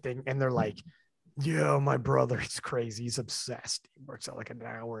weightlifting and they're like, yeah, my brother, it's crazy. He's obsessed. He works out like an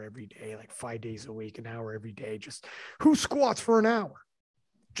hour every day, like 5 days a week, an hour every day. Just who squats for an hour?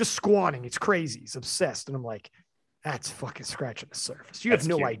 Just squatting. It's crazy. He's obsessed. And I'm like, that's fucking scratching the surface. You have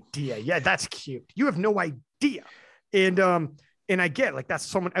no idea. Yeah, that's cute. You have no idea. And I get like that's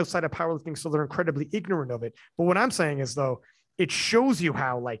someone outside of powerlifting, so they're incredibly ignorant of it. But what I'm saying is though, it shows you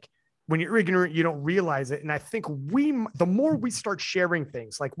how like when you're ignorant, you don't realize it. And I think the more we start sharing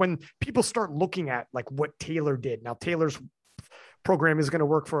things, like when people start looking at like what Taylor did. Now Taylor's program is going to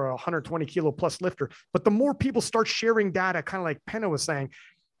work for a 120 kilo plus lifter, but the more people start sharing data, kind of like Penna was saying,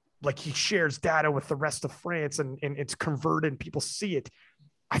 like he shares data with the rest of France and it's converted and people see it.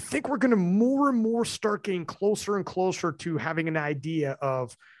 I think we're going to more and more start getting closer and closer to having an idea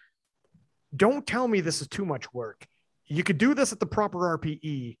of, don't tell me this is too much work. You could do this at the proper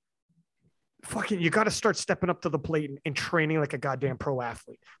RPE. Fucking, you got to start stepping up to the plate and training like a goddamn pro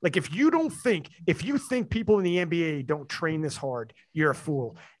athlete. Like if you think people in the NBA don't train this hard, you're a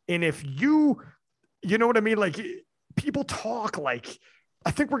fool. And if you know what I mean? Like people talk like, I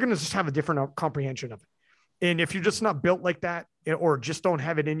think we're going to just have a different comprehension of it. And if you're just not built like that or just don't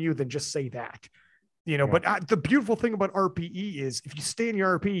have it in you, then just say that, you know, but the beautiful thing about RPE is if you stay in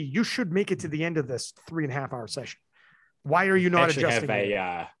your RPE, you should make it to the end of this 3.5 hour session. Why are you not adjusting?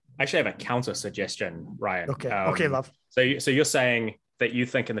 I actually have a counter suggestion, Ryan. Okay. Okay, love. So you're saying that you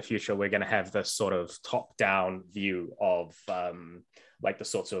think in the future we're going to have this sort of top-down view of like the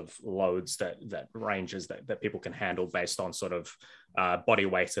sorts of loads that ranges that people can handle based on sort of body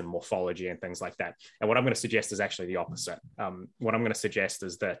weight and morphology and things like that. And what I'm going to suggest is actually the opposite. What I'm going to suggest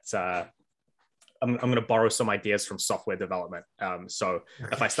is that I'm going to borrow some ideas from software development. So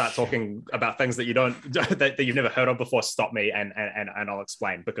if I start talking about things that you don't that you've never heard of before, stop me and I'll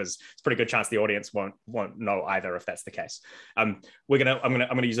explain, because it's a pretty good chance the audience won't know either if that's the case. I'm going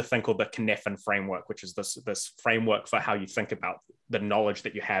to use a thing called the Cynefin framework, which is this framework for how you think about the knowledge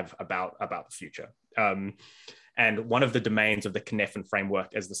that you have about the future. And one of the domains of the Cynefin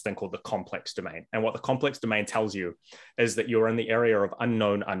framework is this thing called the complex domain. And what the complex domain tells you is that you're in the area of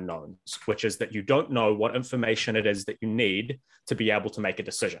unknown unknowns, which is that you don't know what information it is that you need to be able to make a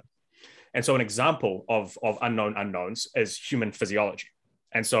decision. And so an example of unknown unknowns is human physiology.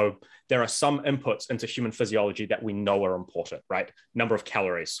 And so there are some inputs into human physiology that we know are important, right? Number of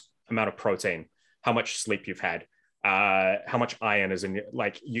calories, amount of protein, how much sleep you've had, how much iron is in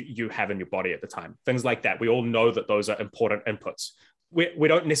you have in your body at the time, things like that. We all know that those are important inputs. We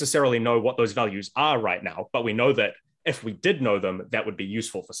don't necessarily know what those values are right now, but we know that if we did know them, that would be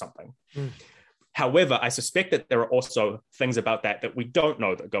useful for something. However, I suspect that there are also things about that we don't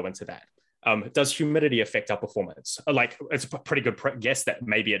know that go into that. Does humidity affect our performance? Like, it's a pretty good guess that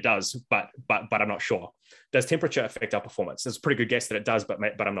maybe it does, but I'm not sure. Does temperature affect our performance? It's a pretty good guess that it does, but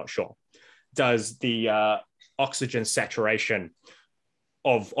I'm not sure. Does the oxygen saturation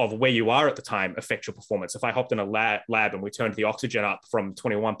of where you are at the time affect your performance? If I hopped in a lab and we turned the oxygen up from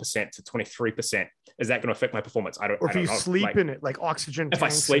 21% to 23%, is that going to affect my performance? I don't know. Or if you sleep in it, like oxygen. If I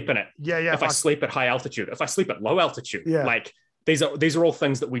sleep in it. Yeah. If I sleep at high altitude, if I sleep at low altitude, like these are all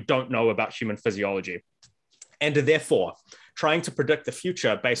things that we don't know about human physiology. And therefore, trying to predict the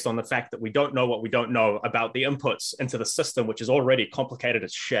future based on the fact that we don't know what we don't know about the inputs into the system, which is already complicated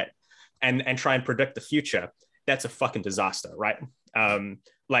as shit, and try and predict the future, that's a fucking disaster, right?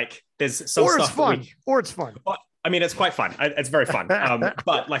 Like there's some stuff or it's fun. I mean, it's quite fun. It's very fun.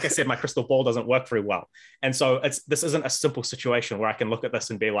 But like I said, my crystal ball doesn't work very well. And so this isn't a simple situation where I can look at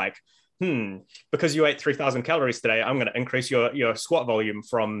this and be like, because you ate 3,000 calories today, I'm going to increase your squat volume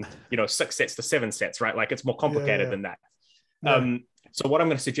from, 6 sets to 7 sets, right? Like it's more complicated than that. So what I'm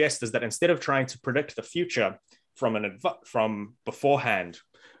going to suggest is that instead of trying to predict the future from beforehand,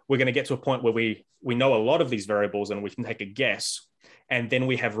 we're going to get to a point where we know a lot of these variables and we can take a guess. And then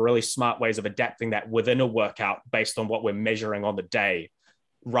we have really smart ways of adapting that within a workout based on what we're measuring on the day,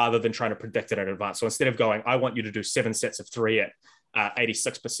 rather than trying to predict it in advance. So instead of going, I want you to do 7 sets of 3 at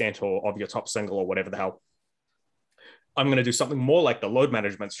 86% or of your top single or whatever the hell, I'm going to do something more like the load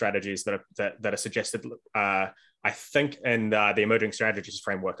management strategies that are suggested. I think in the emerging strategies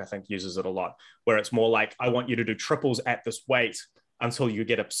framework, I think uses it a lot, where it's more like, I want you to do triples at this weight until you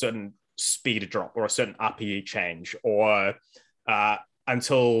get a certain speed drop or a certain RPE change, or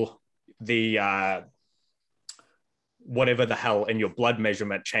until the whatever the hell in your blood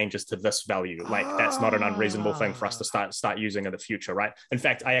measurement changes to this value. Like that's not an unreasonable thing for us to start using in the future, right? In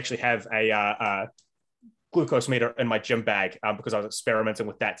fact, I actually have glucose meter in my gym bag because I was experimenting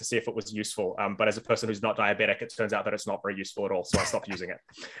with that to see if it was useful. But as a person who's not diabetic, it turns out that it's not very useful at all. So I stopped using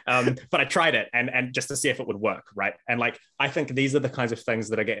it. But I tried it and just to see if it would work, right? And like, I think these are the kinds of things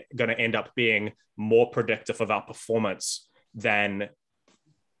that are going to end up being more predictive of our performance than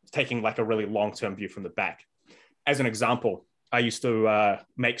taking like a really long-term view from the back. As an example, I used to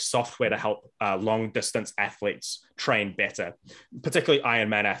make software to help long distance athletes train better, particularly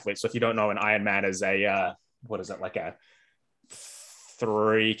Ironman athletes. So if you don't know, an Ironman is like a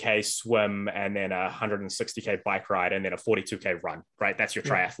 3K swim and then a 160K bike ride and then a 42K run, right? That's your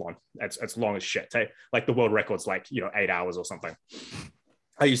triathlon. It's long as shit. Like the world record's like, 8 hours or something.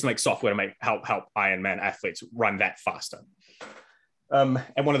 I used to make software to help Ironman athletes run that faster. And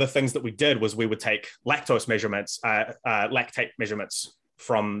one of the things that we did was we would take lactate measurements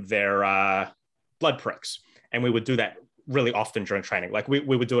from their blood pricks. And we would do that really often during training. Like we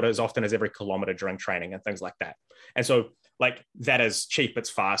would do it as often as every kilometer during training and things like that. And so like that is cheap, it's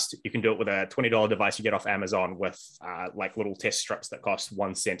fast. You can do it with a $20 device you get off Amazon with like little test strips that cost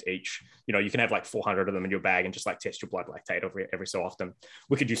 1 cent each. You can have like 400 of them in your bag and just like test your blood lactate every so often.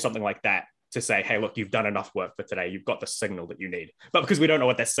 We could do something like that to say, hey, look, you've done enough work for today. You've got the signal that you need. But because we don't know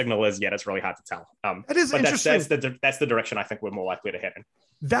what that signal is yet, it's really hard to tell. That is interesting. That's the direction I think we're more likely to head in.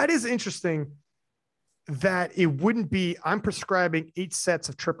 That is interesting that it wouldn't be, I'm prescribing 8 sets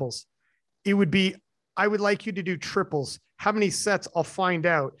of triples. It would be, I would like you to do triples. How many sets? I'll find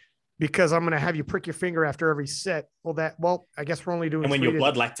out because I'm going to have you prick your finger after every set. Well, I guess we're only doing. And when your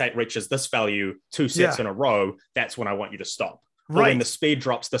blood lactate reaches this value 2 sets in a row, that's when I want you to stop. Right. When the speed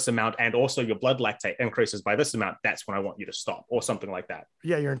drops this amount and also your blood lactate increases by this amount, that's when I want you to stop or something like that.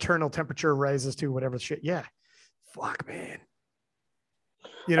 Yeah. Your internal temperature rises to whatever shit. Yeah. Fuck, man.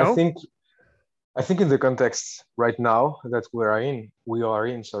 I think in the context right now that we are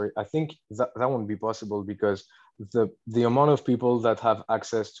in, I think that won't be possible because the amount of people that have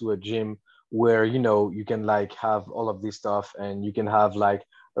access to a gym where, you can like have all of this stuff and you can have like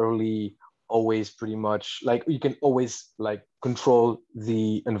always pretty much like you can always like control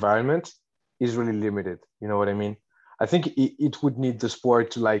the environment is really limited. You know what I mean? I think it would need the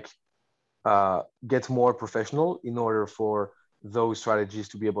sport to like get more professional in order for those strategies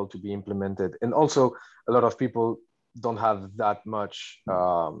to be able to be implemented. And also a lot of people don't have that much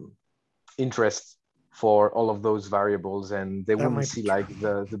interest for all of those variables and they wouldn't see like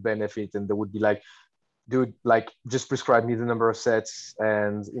the benefit and they would be like, dude, like just prescribe me the number of sets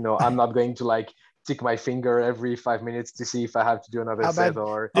and I'm not going to like tick my finger every 5 minutes to see if I have to do another set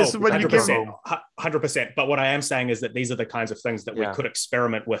or this is what you give me 100%. But what I am saying is that these are the kinds of things that we could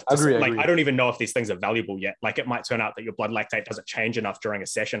experiment with. Agree. I don't even know if these things are valuable yet. Like it might turn out that your blood lactate doesn't change enough during a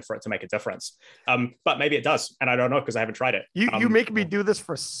session for it to make a difference. But maybe it does. And I don't know because I haven't tried it. You make me do this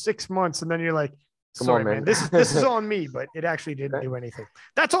for 6 months and then you're like, sorry, man. This is on me, but it actually didn't do anything.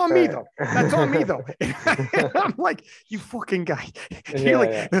 That's on me though. That's on me though. I'm like, you fucking guy.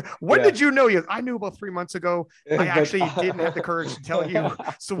 When did you know? I knew about 3 months ago. I actually didn't have the courage to tell you.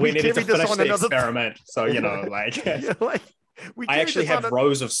 So we needed to finish the another experiment. So I actually have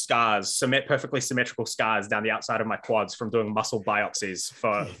rows of scars, perfectly symmetrical scars down the outside of my quads from doing muscle biopsies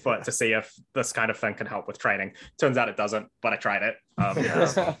for to see if this kind of thing can help with training. Turns out it doesn't, but I tried it.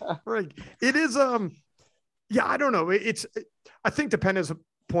 Right. It is. I don't know. I think depending on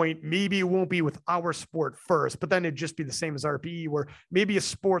point, maybe it won't be with our sport first, but then it'd just be the same as RPE, where maybe a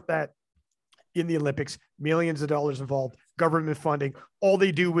sport that in the Olympics, millions of dollars involved, government funding, all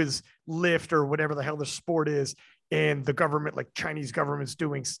they do is lift or whatever the hell the sport is. And the government, like Chinese government's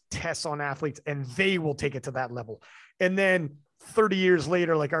doing tests on athletes and they will take it to that level. And then 30 years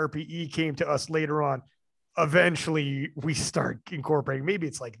later, like RPE came to us later on, eventually we start incorporating, maybe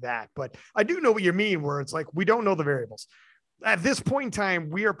it's like that, but I do know what you mean where it's like, we don't know the variables. At this point in time,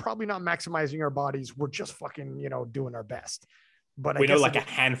 we are probably not maximizing our bodies. We're just fucking, doing our best. But we know like a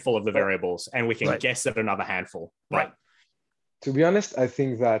handful of the variables and we can guess at another handful. Right. To be honest, I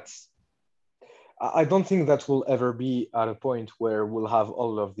don't think that we'll ever be at a point where we'll have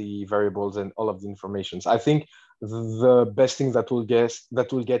all of the variables and all of the information. I think the best thing that we'll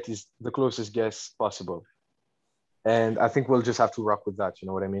get is the closest guess possible. And I think we'll just have to rock with that. You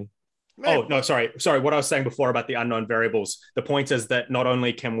know what I mean? Oh, no, sorry. What I was saying before about the unknown variables, the point is that not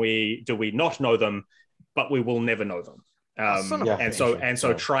only do we not know them, but we will never know them.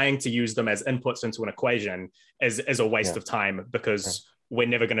 So trying to use them as inputs into an equation is a waste of time because we're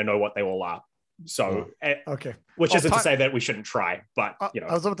never going to know what they all are. So, which isn't to say that we shouldn't try, but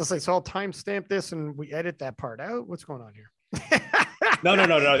I was about to say, so I'll timestamp this and we edit that part out. What's going on here? No.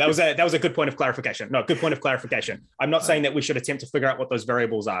 That was a good point of clarification. No, good point of clarification. I'm not saying that we should attempt to figure out what those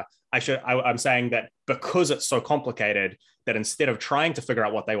variables are. I'm saying that because it's so complicated, that instead of trying to figure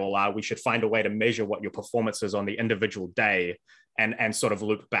out what they all are, we should find a way to measure what your performance is on the individual day and sort of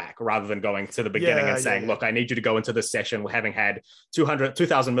loop back rather than going to the beginning and saying, look, I need you to go into this session having had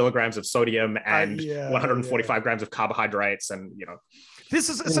 2,000 milligrams of sodium and 145 grams of carbohydrates. And, this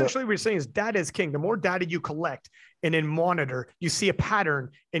is essentially what you're saying is data is king. The more data you collect and then monitor, you see a pattern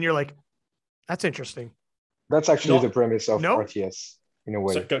and you're like, that's interesting. That's actually the premise of RTS in a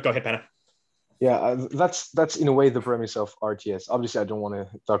way. So go ahead, Penna. Yeah, that's in a way the premise of RTS. Obviously, I don't want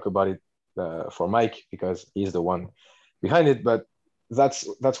to talk about it for Mike because he's the one behind it, but that's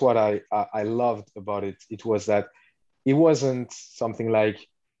what I loved about it. It was that it wasn't something like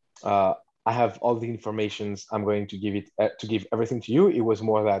I have all the informations, I'm going to give everything to you. It was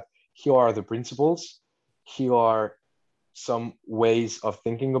more that here are the principles, here are some ways of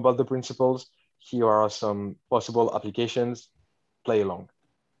thinking about the principles, here are some possible applications, play along.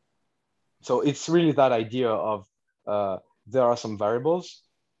 So it's really that idea of there are some variables,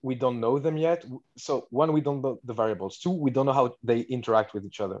 we don't know them yet. So one, we don't know the variables. Two, we don't know how they interact with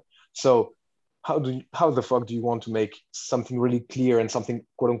each other. So how the fuck do you want to make something really clear and something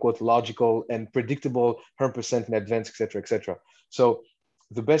quote unquote logical and predictable 100% in advance, et cetera, et cetera. So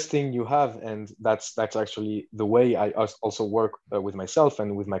the best thing you have, and that's actually the way I also work with myself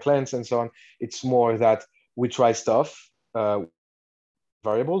and with my clients and so on. It's more that we try stuff,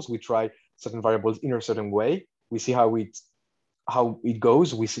 variables, we try certain variables in a certain way. We see how it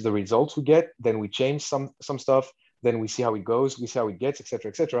goes. We see the results we get. Then we change some stuff. Then we see how it goes. We see how it gets, et cetera,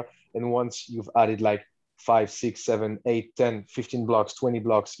 et cetera. And once you've added like 5, 6, 7, 8, 10, 15 blocks, 20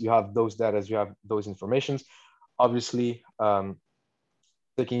 blocks, you have those data, you have those informations. Obviously,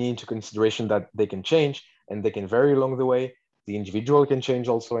 taking into consideration that they can change and they can vary along the way. The individual can change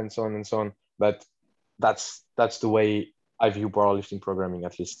also, and so on and so on. But that's the way I view powerlifting programming,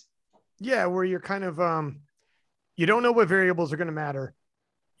 at least. Yeah, where you're kind of you don't know what variables are going to matter.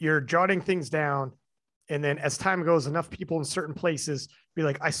 You're jotting things down. And then as time goes, enough people in certain places be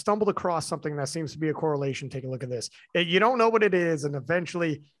like, I stumbled across something that seems to be a correlation. Take a look at this. You don't know what it is. And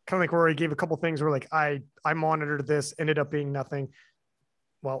eventually, kind of like Rory gave a couple of things where like, I monitored this, ended up being nothing.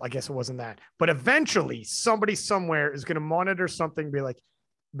 Well, I guess it wasn't that. But eventually, somebody somewhere is going to monitor something, be like,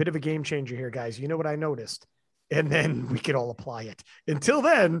 bit of a game changer here, guys. You know what I noticed? And then we could all apply it. Until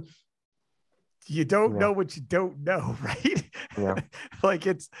then, you don't know what you don't know, right? Yeah. Like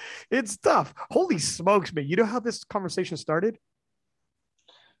it's tough. Holy smokes, man. You know how this conversation started?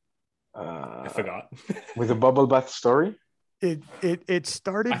 I forgot. With a bubble bath story? It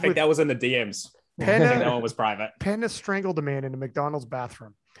started I think that was in the DMs. Penna, I think that one was private. Penna strangled a man in a McDonald's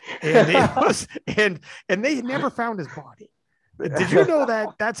bathroom. And it was and they never found his body. Did you know that?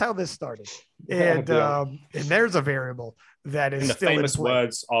 That's how this started. And there's a variable that is in the still famous in play.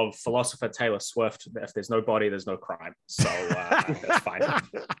 words of philosopher Taylor Swift, if there's no body, there's no crime. So that's fine.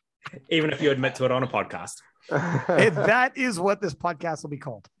 Even if you admit to it on a podcast. And that is what this podcast will be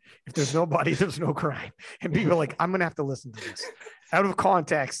called. If there's no body, there's no crime. And people are like, I'm going to have to listen to this. Out of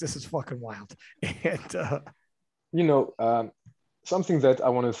context, this is fucking wild. And, something that I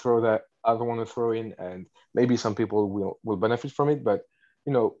want to throw in, and maybe some people will benefit from it, but,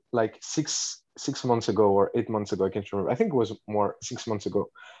 like six months ago or 8 months ago, I can't remember. I think it was more 6 months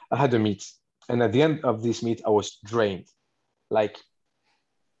ago. I had a meet. And at the end of this meet, I was drained. Like,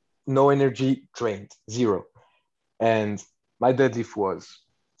 no energy, drained, zero. And my deadlift was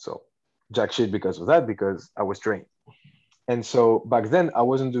so jack shit because of that, because I was drained. And so back then I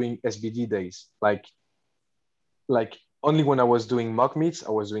wasn't doing SBD days. Like only when I was doing mock meets,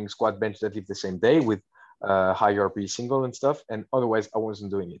 I was doing squat, bench, deadlift the same day with high RP single and stuff. And otherwise I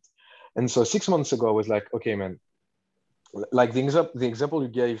wasn't doing it. And so 6 months ago, I was like, okay, man, like the example you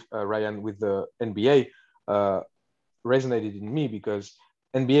gave, Ryan, with the NBA resonated in me because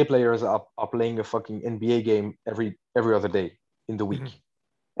NBA players are playing a fucking NBA game every other day in the week.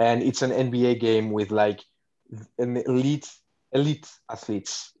 Mm-hmm. And it's an NBA game with like an elite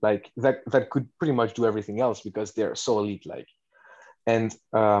athletes like that could pretty much do everything else because they're so elite. Like, and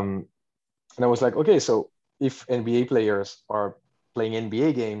I was like, okay, so if NBA players are playing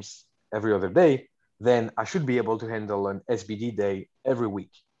NBA games every other day, then I should be able to handle an SBD day every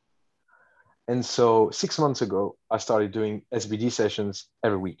week. And so 6 months ago, I started doing SBD sessions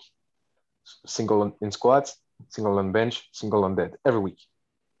every week. Single in squats, single on bench, single on dead every week.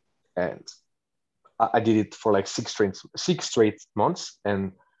 And I did it for like six straight months.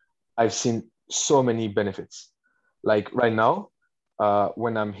 And I've seen so many benefits. Like right now,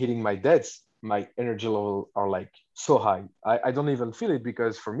 when I'm hitting my deads, my energy level are like so high. I don't even feel it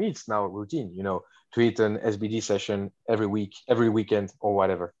because for me it's now a routine, to hit an SBD session every week, every weekend or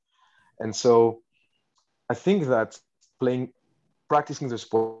whatever. And so I think that practicing the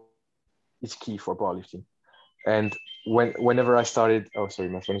sport is key for powerlifting. And whenever I started, oh sorry,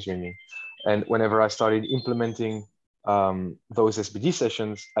 my phone is ringing. And whenever I started implementing those SBD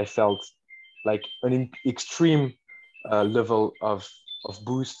sessions, I felt like an extreme level of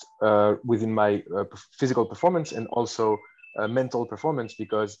boost within my physical performance and also mental performance,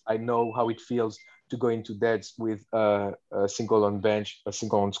 because I know how it feels to go into deads with a single on bench, a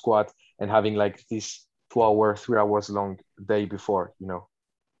single on squat, and having like this 2 hour, 3 hours long day before,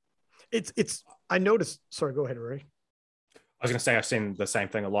 It's I noticed. Sorry, go ahead, Rory. I was going to say I've seen the same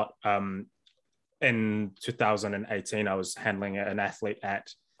thing a lot. In 2018, I was handling an athlete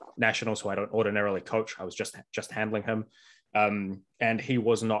at nationals who I don't ordinarily coach. I was just handling him. And he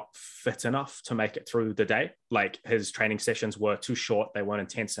was not fit enough to make it through the day. Like his training sessions were too short. They weren't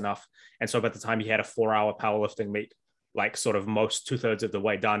intense enough. And so by the time he had a 4-hour powerlifting meet, like sort of most 2/3 of the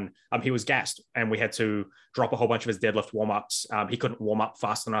way done, he was gassed, and we had to drop a whole bunch of his deadlift warm-ups. He couldn't warm up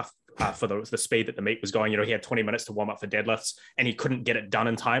fast enough for the speed that the meet was going. He had 20 minutes to warm up for deadlifts, and he couldn't get it done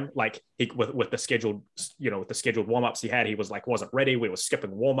in time. Like with the scheduled, with the scheduled warm-ups he had, he was like, wasn't ready. We were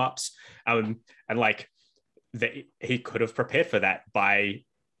skipping warm-ups. And like he could have prepared for that by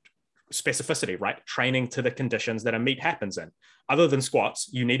specificity, right? Training to the conditions that a meet happens in. Other than squats,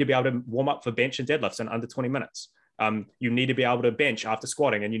 you need to be able to warm up for bench and deadlifts in under 20 minutes. You need to be able to bench after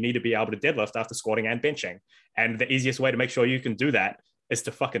squatting, and you need to be able to deadlift after squatting and benching. And the easiest way to make sure you can do that is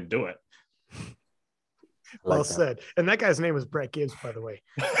to fucking do it. Well said. And that guy's name was Brett Gibbs, by the way.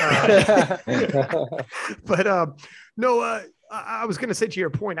 But I was going to say, to your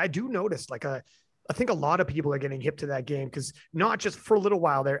point, I do notice I think a lot of people are getting hip to that game, because not just for a little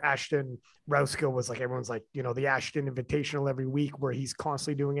while there, Ashton Rousko was like, everyone's like, the Ashton Invitational every week where he's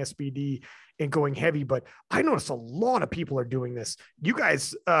constantly doing SBD and going heavy. But I noticed a lot of people are doing this. You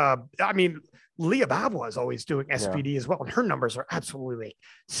guys, Leah Bavois is always doing SBD as well. And her numbers are absolutely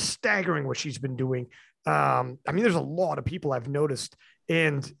staggering what she's been doing. There's a lot of people I've noticed.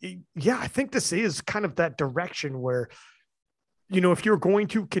 And yeah, I think this is kind of that direction where, if you're going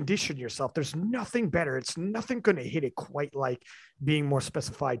to condition yourself, there's nothing better. It's nothing going to hit it quite like being more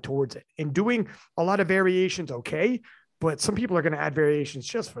specified towards it and doing a lot of variations. Okay. But some people are going to add variations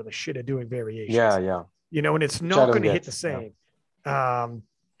just for the shit of doing variations. Yeah. And it's not going to hit the same. Yeah.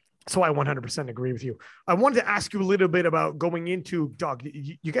 So I 100% agree with you. I wanted to ask you a little bit about going into, dog.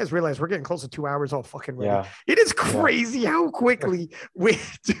 You guys realize we're getting close to 2 hours all fucking ready. Yeah. It is crazy how quickly I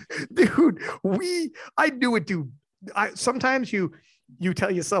knew it, dude. Sometimes you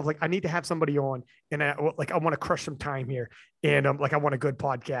tell yourself, like, I need to have somebody on, and I want to crush some time here, and I want a good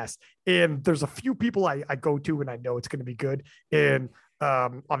podcast. And there's a few people I go to, and I know it's going to be good. And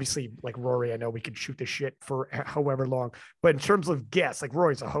obviously, like Rory, I know we can shoot the shit for however long. But in terms of guests, like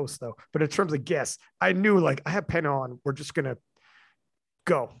Rory's a host though. But in terms of guests, I knew, like, I have Pen on. We're just gonna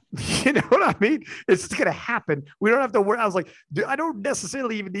go. You know what I mean? It's just gonna happen. We don't have to worry. I was like, I don't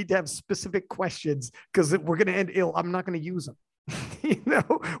necessarily even need to have specific questions, because we're gonna end ill. I'm not gonna use them.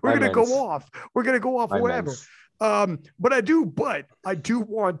 We're gonna go off. We're gonna go off wherever. But I do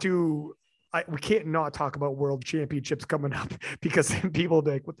want to. We can't not talk about World Championships coming up, because people will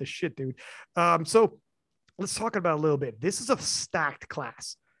be like, what the shit, dude? So let's talk about it a little bit. This is a stacked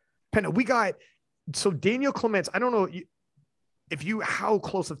class. Penna, so Daniel Clements, I don't know how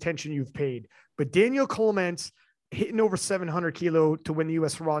close attention you've paid, but Daniel Clements hitting over 700 kilo to win the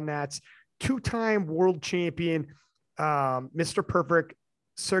US Raw Nats, 2-time world champion, Mr. Perfect,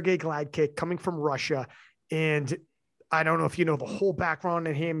 Sergey Gladkick, coming from Russia. And I don't know if you know the whole background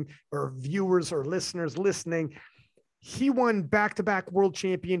in him, or viewers or listeners listening. He won back-to-back world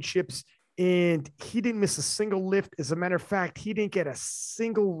championships, and he didn't miss a single lift. As a matter of fact, he didn't get a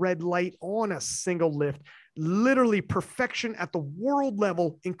single red light on a single lift. Literally perfection at the world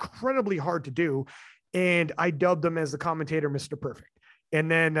level, incredibly hard to do. And I dubbed him as the commentator, Mr. Perfect.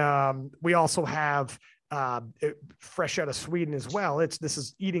 And then we also have fresh out of Sweden as well. This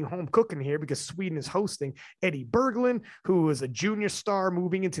is eating home cooking here, because Sweden is hosting Eddie Berglund, who is a junior star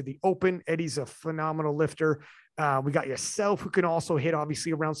moving into the open. Eddie's a phenomenal lifter. We got yourself, who can also hit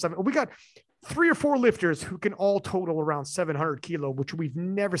obviously around 7. We got 3 or 4 lifters who can all total around 700 kilo, which we've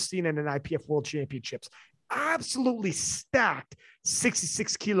never seen in an IPF World Championships. Absolutely stacked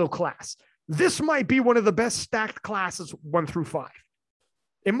 66 kilo class. This might be one of the best stacked classes 1 through 5.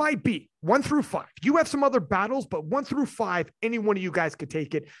 It might be 1 through 5. You have some other battles, but 1 through 5, any one of you guys could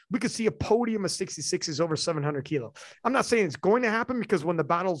take it. We could see a podium of 66s over 700 kilo. I'm not saying it's going to happen because when the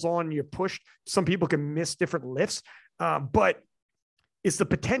battle's on, you're pushed. Some people can miss different lifts, but it's the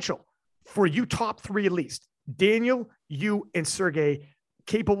potential for you top 3 at least. Daniel, you, and Sergey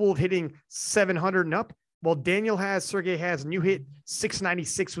capable of hitting 700 and up. Well, Daniel has, Sergey has, and you hit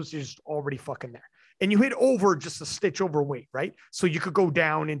 696, which is already fucking there. And you hit over just a stitch overweight, right? So you could go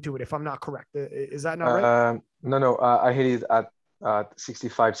down into it if I'm not correct. Is that not right? No. I hit it at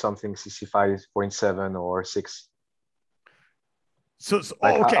 65 something, 65.7 or 6. So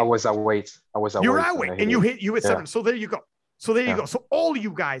okay. I was at weight. You're at weight, and you hit 7. So there you go. So all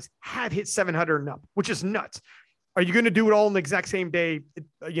you guys have hit 700 and up, which is nuts. Are you going to do it all in the exact same day?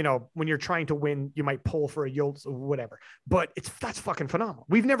 You know, when you're trying to win, you might pull for a yield or whatever. But that's fucking phenomenal.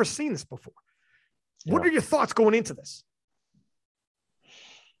 We've never seen this before. What are your thoughts going into this?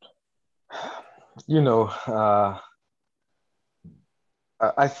 You know,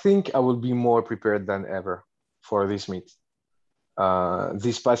 I think I will be more prepared than ever for this meet.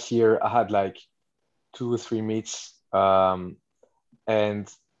 This past year, I had like 2 or 3 meets. And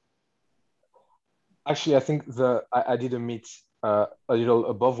actually, I think I did a meet a little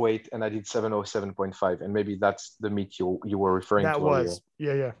above weight, and I did 707.5. And maybe that's the meet you were referring to. That was,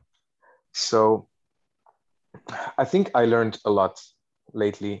 yeah. So I think I learned a lot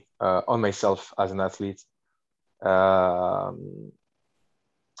lately on myself as an athlete.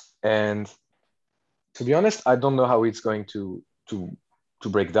 And to be honest, I don't know how it's going to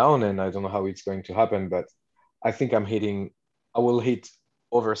break down, and I don't know how it's going to happen, but I think I will hit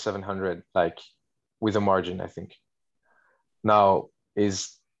over 700, like with a margin, I think. Now,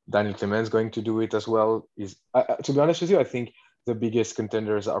 is Daniel Clemens going to do it as well? To be honest with you, I think the biggest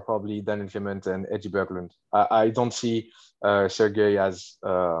contenders are probably Daniel Clement and Eddie Berglund. I don't see Sergey as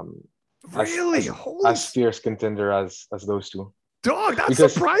fierce contender as those two. Dog, that's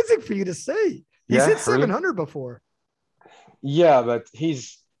surprising for you to say. He's hit 700 before. Yeah, but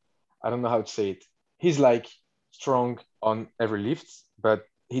I don't know how to say it. He's like strong on every lift, but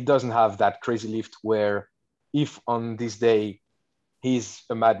he doesn't have that crazy lift where if on this day he's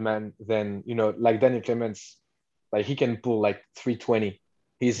a madman, then, you know, like Daniel Clemens, like he can pull like 320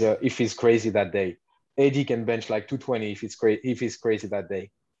 if he's crazy that day. Eddie can bench like 220 if he's crazy that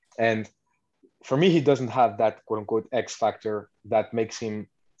day. And for me, he doesn't have that quote unquote X factor that makes him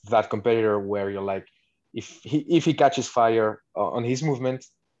that competitor where you're like, if he catches fire on his movement,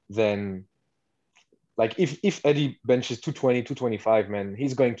 then like if Eddie benches 220, 225, man,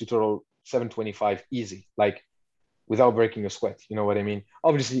 he's going to total 725 easy, like without breaking a sweat. You know what I mean?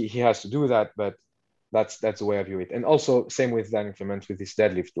 Obviously he has to do that, but that's the way I view it. And also same with Daniel Clement with his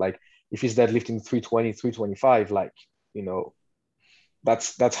deadlift. Like if he's deadlifting 320, 325, like, you know,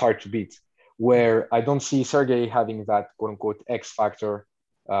 that's hard to beat. Where I don't see Sergey having that quote unquote X factor,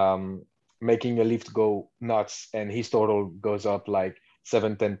 making a lift go nuts and his total goes up like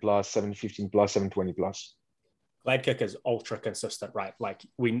 710 plus, 715 plus, 720 plus. Glad kick is ultra consistent, right? Like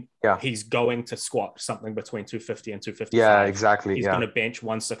he's going to squat something between 250 and 255. Yeah, exactly. He's going to bench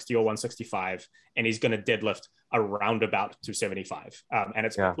 160 or 165, and he's going to deadlift around about 275. And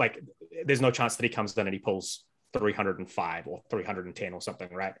it's like there's no chance that he comes in and he pulls 305 or 310 or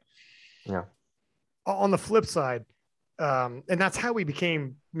something, right? Yeah. On the flip side, and that's how he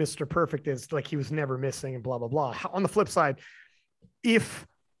became Mr. Perfect, is like he was never missing and blah, blah, blah. On the flip side,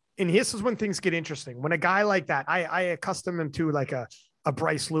 and this is when things get interesting. When a guy like that, I accustom him to like a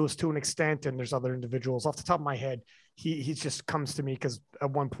Bryce Lewis to an extent, and there's other individuals off the top of my head. He just comes to me because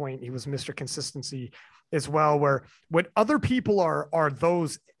at one point he was Mr. Consistency as well, where when other people are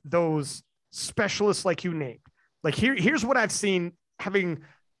those specialists like you named. Like here's what I've seen having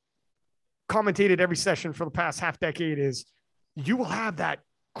commentated every session for the past half decade is you will have that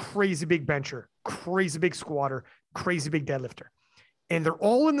crazy big bencher, crazy big squatter, crazy big deadlifter. And they're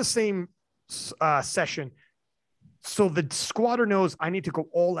all in the same session. So the squatter knows I need to go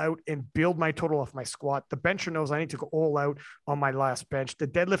all out and build my total off my squat. The bencher knows I need to go all out on my last bench. The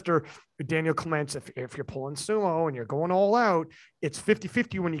deadlifter, Daniel Clements, if you're pulling sumo and you're going all out, it's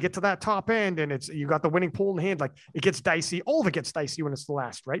 50-50 when you get to that top end and you got the winning pull in hand. Like it gets dicey. All of it gets dicey when it's the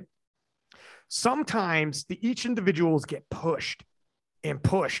last, right? Sometimes each individuals get pushed and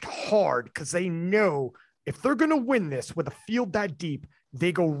pushed hard because they know if they're going to win this with a field that deep,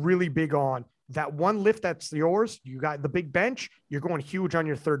 they go really big on that one lift that's yours. You got the big bench, you're going huge on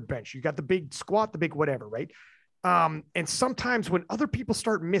your third bench. You got the big squat, the big whatever, right? And sometimes when other people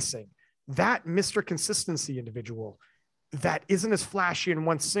start missing, that Mr. Consistency individual that isn't as flashy in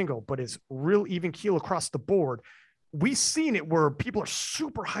one single, but is real even keel across the board, we've seen it where people are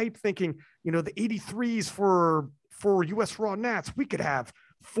super hyped thinking, you know, the 83s for US Raw Nats, we could have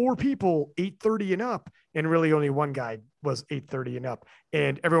 4 people 830 and up, and really only one guy was 830 and up,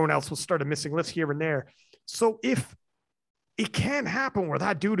 and everyone else was started missing lifts here and there. So if it can happen where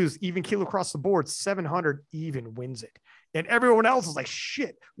that dude is even keel across the board, 700 even wins it, and everyone else is like,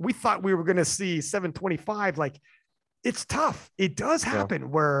 shit, we thought we were going to see 725. Like, it's tough. It does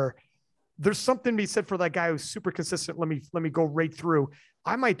happen where there's something to be said for that guy who's super consistent. Let me go right through.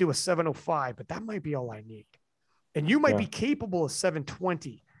 I might do a 705, but that might be all I need. And you might be capable of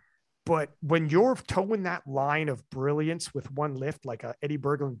 720, but when you're towing that line of brilliance with one lift, like a Eddie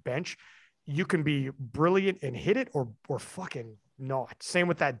Berglund bench, you can be brilliant and hit it or fucking not. Same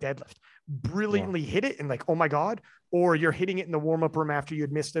with that deadlift. Brilliantly hit it and like, oh my God, or you're hitting it in the warm-up room after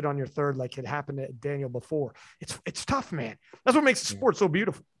you'd missed it on your third, like it happened to Daniel before. It's tough, man. That's what makes the sport so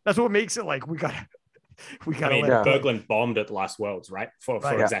beautiful. That's what makes it like we got I mean, Berglund bombed at last Worlds, right? For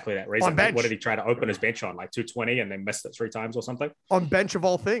exactly that reason. What did he try to open his bench on? Like 220 and then missed it 3 times or something? On bench of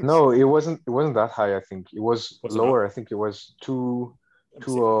all things. No, it wasn't that high, I think. It was lower. I think it was 200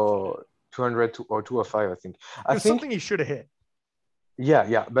 or 205, I think. It was something he should have hit.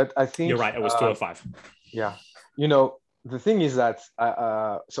 Yeah. But I think you're right, it was 205. Yeah. You know, the thing is that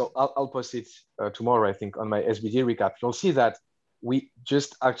so I'll post it tomorrow, I think, on my SBD recap. You'll see that we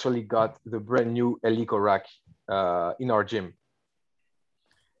just actually got the brand new Helico rack in our gym,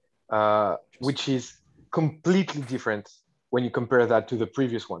 which is completely different when you compare that to the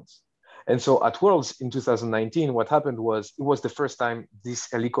previous ones. And so at Worlds in 2019, what happened was it was the first time this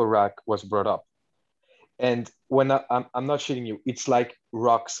Helico rack was brought up. And when I'm not shitting you, it's like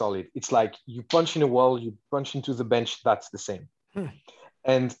rock solid. It's like you punch in a wall, you punch into the bench, that's the same.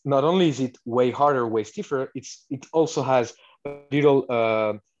 And not only is it way harder, way stiffer, it also has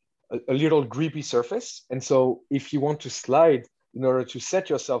a little grippy surface. And so if you want to slide in order to set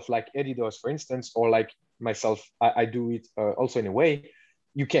yourself like Eddie does, for instance, or like myself, I do it also in a way,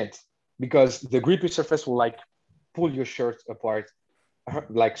 you can't, because the grippy surface will like pull your shirt apart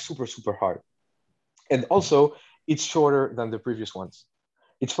like super, super hard. And also it's shorter than the previous ones.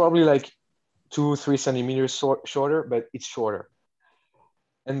 It's probably like 2-3 centimeters shorter, but it's shorter.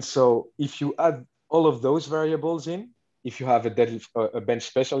 And so if you add all of those variables in, if you have a bench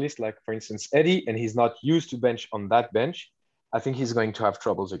specialist, like for instance, Eddie, and he's not used to bench on that bench, I think he's going to have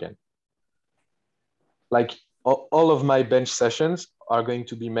troubles again. Like all of my bench sessions are going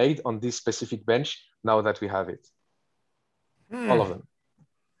to be made on this specific bench now that we have it. All of them.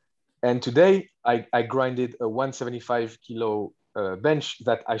 And today I grinded a 175 kilo bench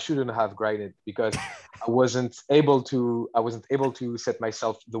that I shouldn't have grinded because I wasn't able to set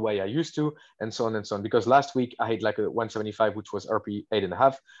myself the way I used to, and so on and so on. Because last week I had like a 175, which was RP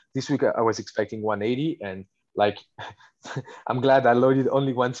 8.5. This week I was expecting 180, and like I'm glad I loaded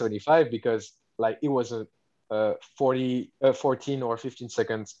only 175 because like it was a 14 or 15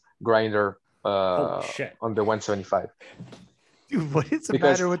 seconds grinder on the 175. Dude, what is the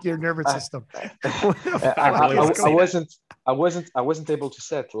matter with your nervous system? I wasn't able to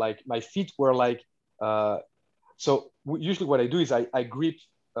set, like my feet were like so usually what I do is I grip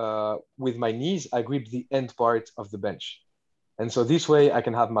with my knees, I grip the end part of the bench, and so this way I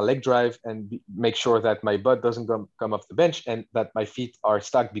can have my leg drive and make sure that my butt doesn't come off the bench and that my feet are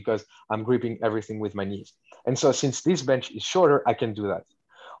stuck because I'm gripping everything with my knees. And so since this bench is shorter, I can do that.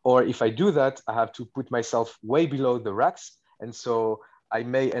 Or if I do that, I have to put myself way below the racks. And so I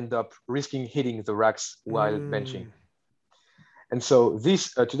may end up risking hitting the racks while benching. And so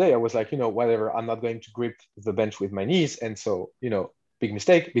this today I was like, whatever, I'm not going to grip the bench with my knees. And so, big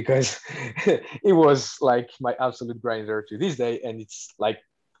mistake, because it was like my absolute grinder to this day. And it's like,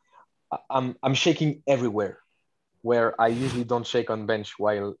 I'm shaking everywhere where I usually don't shake on bench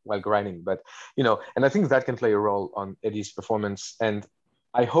while grinding. But, and I think that can play a role on Eddie's performance. And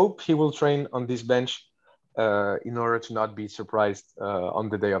I hope he will train on this bench in order to not be surprised on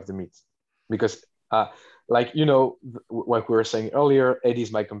the day of the meet, because like what we were saying earlier,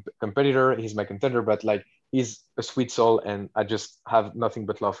 Eddie's my competitor, he's my contender, but like he's a sweet soul and I just have nothing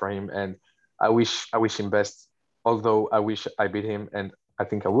but love for him, and I wish him best, although I wish I beat him, and I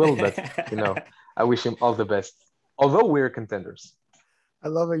think I will, but I wish him all the best, although we're contenders. I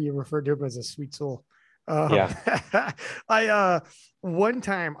love how you refer to him as a sweet soul. Yeah. One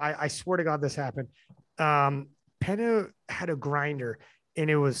time I swear to God this happened. Penna had a grinder, and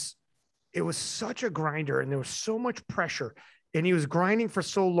it was such a grinder, and there was so much pressure, and he was grinding for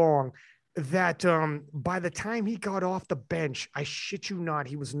so long that by the time he got off the bench, I shit you not,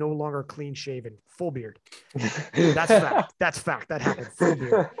 he was no longer clean shaven, full beard. That's fact. That's fact. That happened, full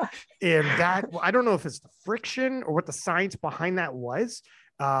beard. And that, I don't know if it's the friction or what the science behind that was.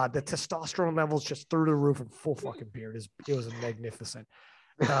 The testosterone levels just through the roof and full fucking beard. It was magnificent.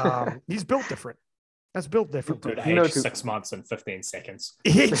 He's built different. That's built different. Dude, aged 6 months and 15 seconds.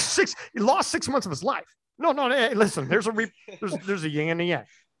 He lost 6 months of his life. No, hey, listen, there's a yin and a yang.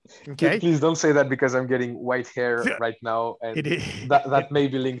 Okay. Please don't say that, because I'm getting white hair right now, and that may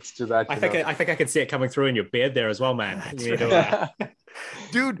be linked to that. I think I can see it coming through in your beard there as well, man.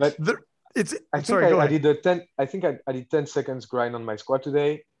 Dude, but I did 10 seconds grind on my squat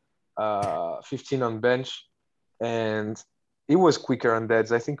today, 15 on bench, and it was quicker on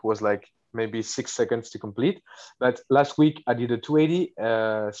deads. I think it was like maybe 6 seconds to complete. But last week I did a 280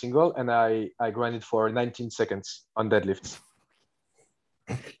 single, and I grinded for 19 seconds on deadlifts.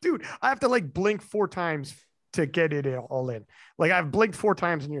 Dude, I have to like blink 4 times to get it all in. Like I've blinked 4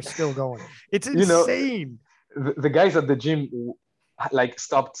 times and you're still going. It's insane. The guys at the gym like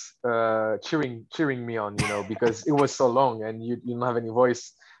stopped cheering me on, because it was so long and you don't have any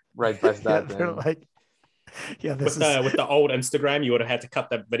voice right past that. Yeah, they're like, yeah, with the old Instagram, you would have had to cut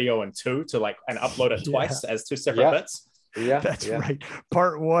that video in 2 and upload it twice as 2 separate bits. Yeah, that's right.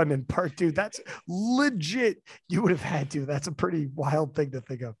 Part 1 and part 2. That's legit. You would have had to. That's a pretty wild thing to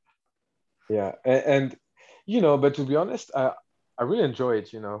think of. Yeah, and but to be honest, I really enjoy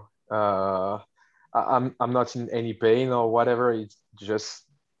it. I'm not in any pain or whatever. It's just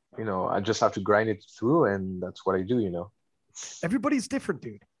I just have to grind it through, and that's what I do. Everybody's different,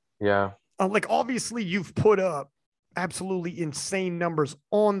 dude. Yeah. Like obviously, you've put up absolutely insane numbers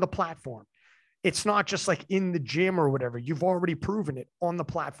on the platform. It's not just like in the gym or whatever. You've already proven it on the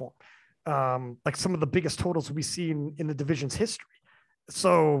platform. Like some of the biggest totals we see in the division's history.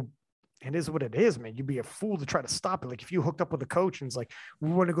 So it is what it is, man. You'd be a fool to try to stop it. Like if you hooked up with a coach and it's like,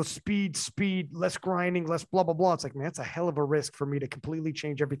 we want to go speed, less grinding, less blah, blah, blah. It's like, man, that's a hell of a risk for me to completely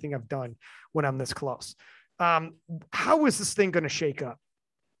change everything I've done when I'm this close. How is this thing going to shake up?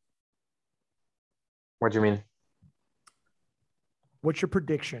 What do you mean? What's your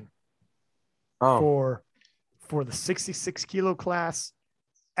prediction? For the 66 kilo class,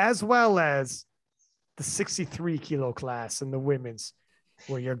 as well as the 63 kilo class in the women's,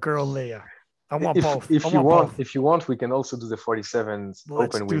 where your girl Leah. I want both. If you want, we can also do the 47s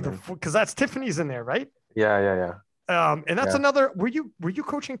open women. Because that's Tiffany's in there, right? Yeah. And that's another. Were you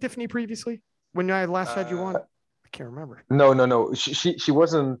coaching Tiffany previously when I last had you on? I can't remember. No. She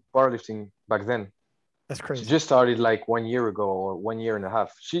wasn't powerlifting back then. That's crazy. She just started like 1 year ago or 1 year and a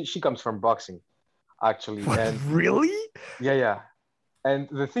half. She comes from boxing, actually. And really? Yeah. And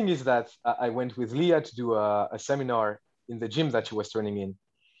the thing is that I went with Leah to do a seminar in the gym that she was training in.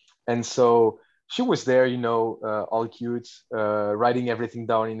 And so she was there, all cute, writing everything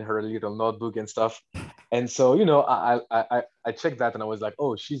down in her little notebook and stuff. And so, I checked that and I was like,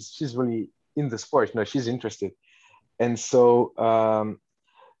 oh, she's really in the sport. She's interested. And so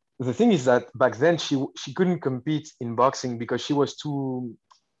the thing is that back then she couldn't compete in boxing because she was too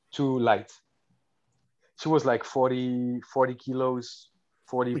light. She was like 40 kilos,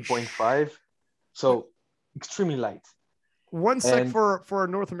 40.5. So extremely light. 1 sec for our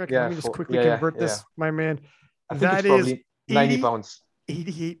North American. Let me just quickly convert this, my man. I think that is 90 pounds.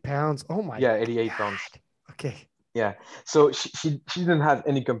 88 pounds. Oh my. Yeah, 88 pounds. Okay. Yeah. So she didn't have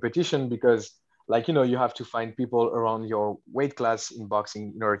any competition because, like, you have to find people around your weight class in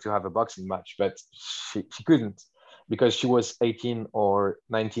boxing in order to have a boxing match. But she couldn't because she was 18 or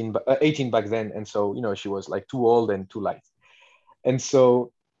 19, 18 back then. And so, she was like too old and too light. And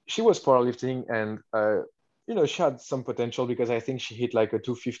so she was powerlifting and, she had some potential because I think she hit like a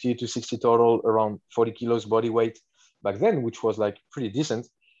 250, 260 total, around 40 kilos body weight back then, which was like pretty decent.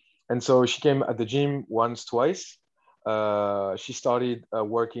 And so she came at the gym once, twice. She started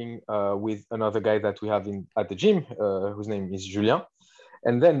working with another guy that we have at the gym, whose name is Julien.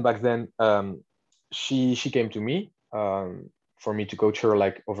 And then back then, she came to me for me to coach her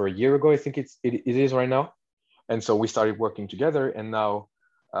like over a year ago. I think it is right now. And so we started working together, and now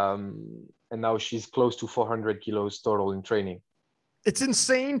she's close to 400 kilos total in training. It's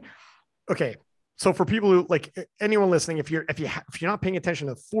insane. Okay. So for people who, like, anyone listening, if you're not paying attention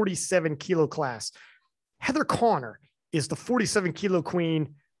to the 47 kilo class, Heather Connor is the 47 kilo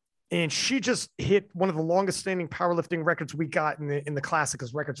queen. And she just hit one of the longest standing powerlifting records we got in the classic,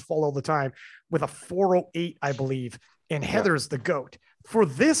 because records fall all the time, with a 408, I believe. And Heather's the GOAT. For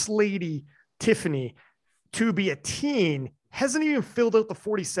this lady, Tiffany, to be a teen, hasn't even filled out the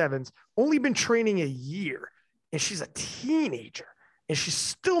 47s, only been training a year, and she's a teenager. and she's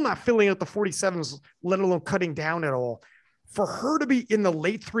still not filling out the 47s, let alone cutting down at all. For her to be in the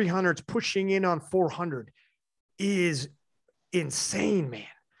late 300s, pushing in on 400 is insane, man.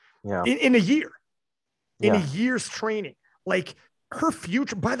 Yeah. In a year, in Yeah. a year's training, like her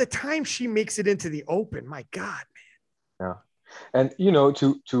future, by the time she makes it into the open, my God, man. Yeah. And, you know,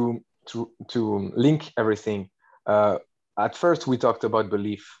 to link everything, at first we talked about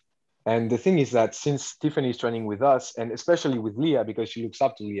belief. And the thing is that since Tiffany is training with us, and especially with Leah, because she looks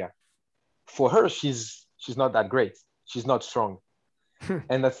up to Leah, for her, she's not that great. She's not strong.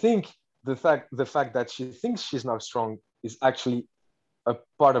 And I think the fact that she thinks she's not strong is actually a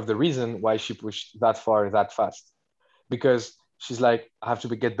part of the reason why she pushed that far, that fast. Because she's like, I have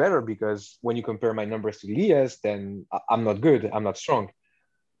to get better, because when you compare my numbers to Leah's, then I'm not good, I'm not strong.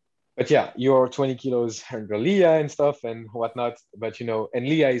 But yeah, you're 20 kilos under Leah and stuff and whatnot. But, you know, and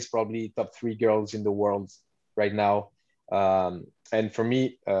Leah is probably top 3 girls in the world right now. And for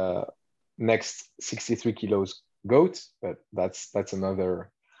me, next 63 kilos GOAT, but that's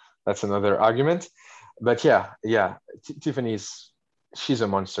another argument. But yeah, she's a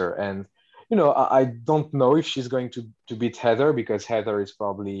monster. And, you know, I don't know if she's going to beat Heather, because Heather is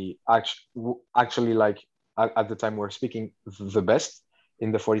probably actually like at the time we're speaking, the best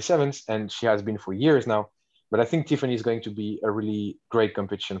in the 47s, and she has been for years now. But I think Tiffany is going to be a really great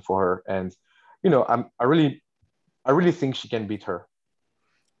competition for her. And, you know, I really think she can beat her.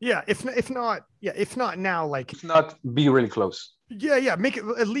 Yeah, if not now, like if not, be really close. Yeah, make it,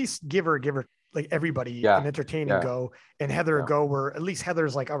 at least give her like everybody an entertaining go, and Heather a go, where at least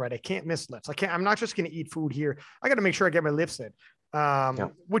Heather's like, all right, I can't miss lifts. I'm not just going to eat food here. I got to make sure I get my lifts in.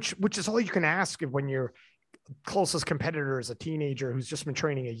 Which is all you can ask when your closest competitor is a teenager who's just been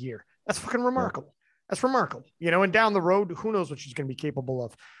training a year. That's fucking remarkable. That's remarkable. You know, and down the road, who knows what she's going to be capable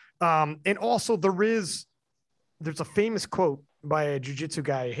of. And also there's a famous quote by a jiu-jitsu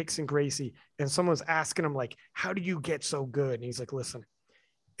guy, Rickson Gracie, and someone was asking him, like, how do you get so good? And he's like, listen,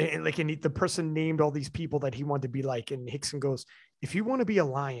 and the person named all these people that he wanted to be like, and Rickson goes, if you want to be a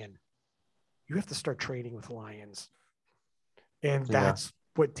lion, you have to start training with lions. And that's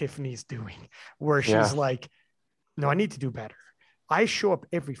what Tiffany's doing, where she's like, no, I need to do better. I show up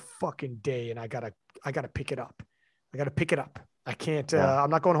every fucking day and I gotta pick it up. I can't, I'm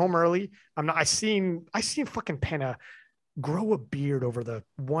not going home early. I seen fucking Penna grow a beard over the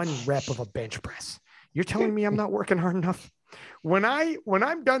one rep of a bench press. You're telling me I'm not working hard enough? When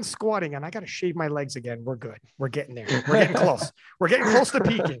I'm done squatting and I got to shave my legs again, we're good. We're getting there. We're getting close. We're getting close to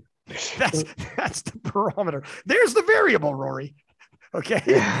peaking. That's the barometer. There's the variable, Rory. Okay.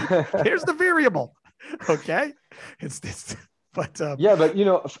 There's the variable. Okay. But but you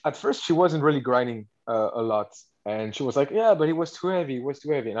know, at first she wasn't really grinding a lot, and she was like, yeah, but it was too heavy.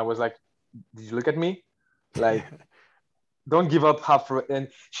 And I was like, did you look at me? Like, don't give up halfway. And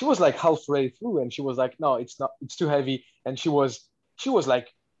she was like halfway through, and she was like, no, it's not, it's too heavy. And she was like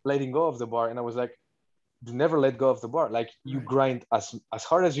letting go of the bar. And I was like, never let go of the bar. Like, you grind as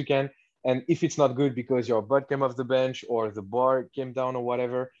hard as you can. And if it's not good because your butt came off the bench or the bar came down or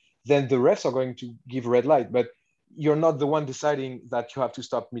whatever, then the refs are going to give red light. But you're not the one deciding that you have to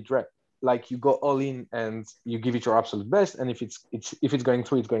stop mid-rep. Like, you go all in and you give it your absolute best. And if it's going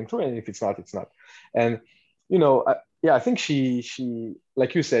through, it's going through. And if it's not, it's not. And, you know, I think she,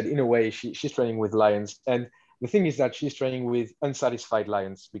 like you said, in a way, she's training with lions. And the thing is that she's training with unsatisfied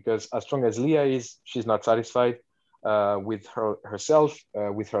lions, because as strong as Leah is, she's not satisfied with herself,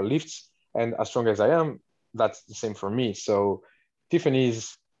 with her lifts. And as strong as I am, that's the same for me. So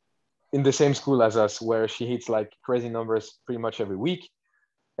Tiffany's in the same school as us, where she hits like crazy numbers pretty much every week.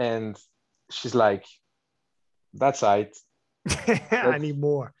 And she's like, that's it. I need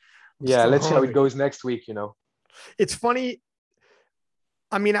more. Let's see how it goes next week, you know. It's funny.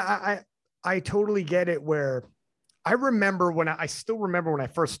 I mean, I totally get it, where I remember I still remember when I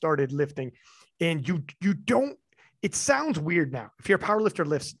first started lifting, and you don't, it sounds weird now if you're a powerlifter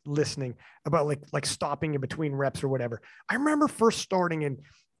listening about like stopping in between reps or whatever. I remember first starting, and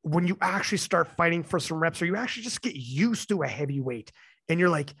when you actually start fighting for some reps, or you actually just get used to a heavy weight, and you're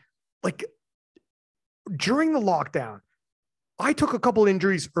like during the lockdown, I took a couple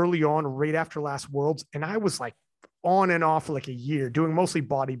injuries early on, right after last Worlds, and I was like on and off for like a year doing mostly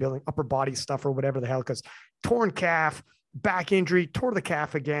bodybuilding, upper body stuff or whatever the hell, because torn calf, back injury, tore the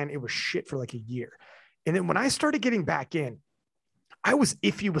calf again. It was shit for like a year. And then when I started getting back in, I was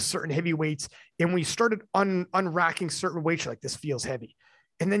iffy with certain heavy weights. And when you started unracking certain weights, you're like, this feels heavy.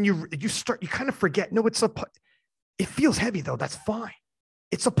 And then you kind of forget, no, it feels heavy though. That's fine.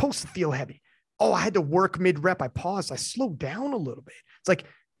 It's supposed to feel heavy. Oh, I had to work mid-rep. I paused. I slowed down a little bit. It's like,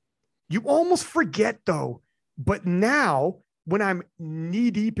 you almost forget though. But now when I'm knee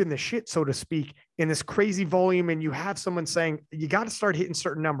deep in the shit, so to speak, in this crazy volume, and you have someone saying, you got to start hitting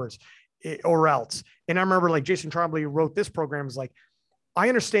certain numbers or else. And I remember like Jason Trombley, who wrote this program, is like, I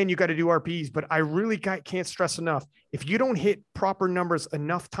understand you got to do RPs, but I really can't stress enough. If you don't hit proper numbers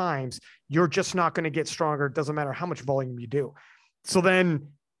enough times, you're just not going to get stronger. It doesn't matter how much volume you do. So then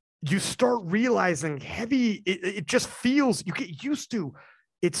you start realizing heavy, it just feels, you get used to,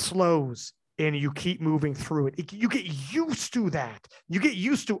 it slows and you keep moving through it. You get used to that. You get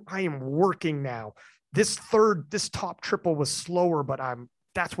used to, I am working now. This top triple was slower, but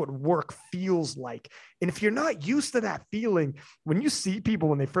that's what work feels like. And if you're not used to that feeling, when you see people,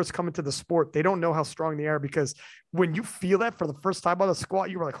 when they first come into the sport, they don't know how strong they are, because when you feel that for the first time on the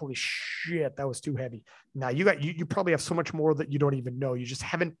squat, you were like, holy shit, that was too heavy. Now you probably have so much more that you don't even know. You just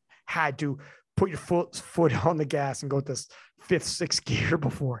haven't had to put your foot on the gas and go this 5th, 6th gear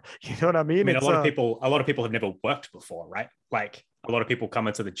before. You know what I mean? I mean, a lot of people have never worked before, right? Like a lot of people come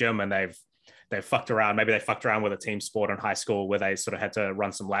into the gym and they've fucked around. Maybe they fucked around with a team sport in high school where they sort of had to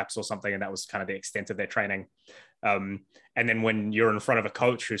run some laps or something, and that was kind of the extent of their training. And then when you're in front of a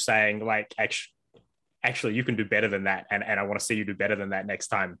coach who's saying like, actually you can do better than that, and I want to see you do better than that next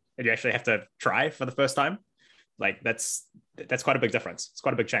time, and you actually have to try for the first time, like that's quite a big difference. It's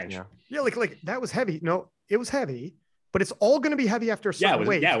quite a big change. Yeah, like that was heavy. No, it was heavy, but it's all going to be heavy after a certain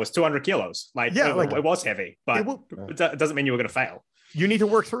weight. Yeah, it was 200 kilos. Like, yeah, it was heavy, but it doesn't mean you were going to fail. You need to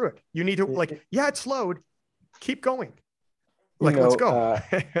work through it. You need to it slowed. Keep going. Like, let's go.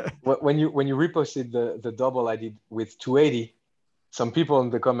 when you reposted the double I did with 280, some people in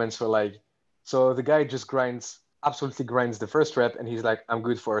the comments were like, so the guy just absolutely grinds the first rep, and he's like, I'm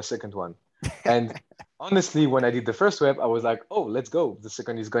good for a second one. And honestly, when I did the first rep, I was like, oh, let's go. The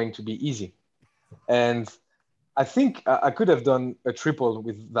second is going to be easy. And I think I could have done a triple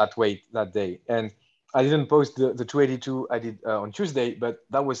with that weight that day. And I didn't post the 282 I did on Tuesday, but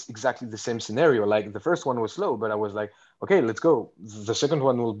that was exactly the same scenario. Like the first one was slow, but I was like, okay, let's go. The second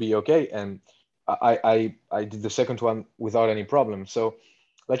one will be okay. And I did the second one without any problem. So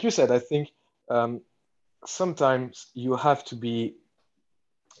like you said, I think sometimes you have to be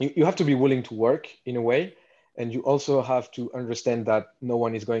willing to work in a way. And you also have to understand that no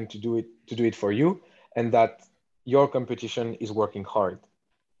one is going to do it for you, and that your competition is working hard.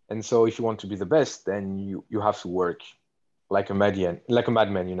 And so if you want to be the best, then you have to work like a madman, like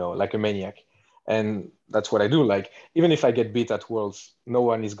a maniac. And that's what I do. Like, even if I get beat at Worlds, no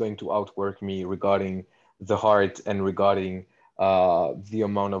one is going to outwork me regarding the heart and regarding the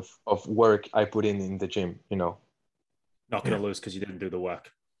amount of work I put in the gym, Not going to lose because you didn't do the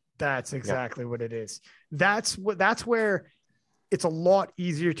work. That's exactly what it is. That's where it's a lot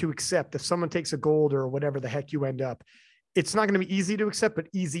easier to accept if someone takes a gold or whatever the heck you end up. It's not going to be easy to accept, but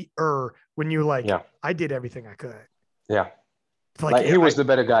easier when you're like, I did everything I could. Yeah. Like he was the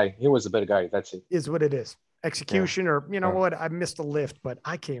better guy. He was the better guy. That's it. Is what it is. Execution or, what? I missed a lift, but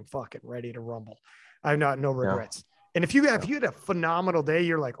I came fucking ready to rumble. I've no regrets. And if you had a phenomenal day,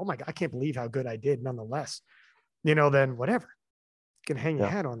 you're like, oh my God, I can't believe how good I did nonetheless. Then whatever. You can hang your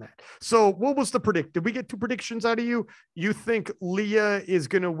hat on that. So what was the predict? Did we get 2 predictions out of you? You think Leah is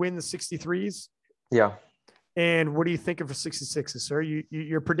going to win the 63s? Yeah. And what are you thinking for 66s, sir?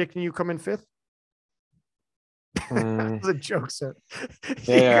 You're predicting you come in 5th? That was a joke, sir.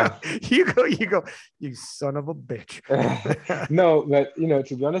 Yeah. You go, you son of a bitch. No, but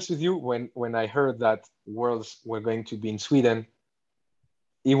to be honest with you, when I heard that Worlds were going to be in Sweden,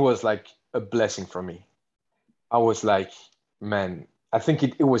 it was like a blessing for me. I was like, man, I think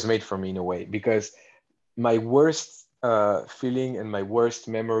it was made for me in a way, because my worst feeling and my worst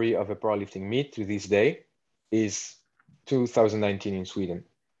memory of a powerlifting meet to this day is 2019 in Sweden.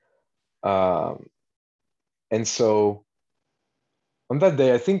 And so on that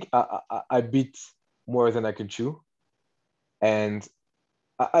day, I think I beat more than I could chew. And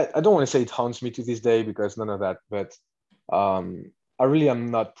I don't want to say it haunts me to this day, because none of that, but I really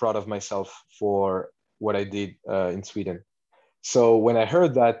am not proud of myself for what I did in Sweden. So when I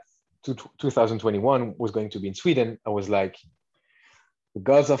heard that 2021 was going to be in Sweden, I was like, the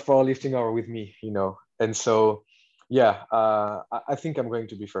gods of powerlifting are with me, And so, I think I'm going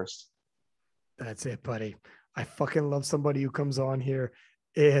to be first. That's it, buddy. I fucking love somebody who comes on here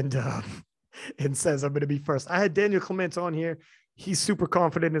and says, I'm going to be first. I had Daniel Clement on here. He's super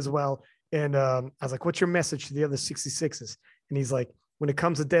confident as well. And I was like, what's your message to the other 66s? And he's like, when it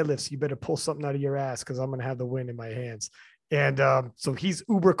comes to deadlifts, you better pull something out of your ass, because I'm going to have the win in my hands. And so he's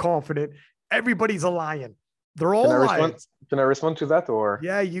uber confident. Everybody's a lion. They're all lions. Can I respond to that, or?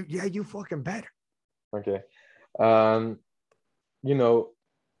 Yeah, you fucking better. Okay.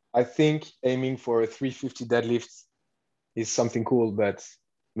 I think aiming for a 350 deadlift is something cool, but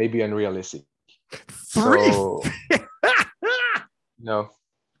maybe unrealistic. Three. So, no,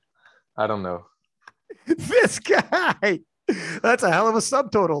 I don't know. This guy. That's a hell of a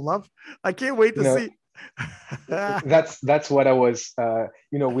subtotal, love. I can't wait to see. That's what I was,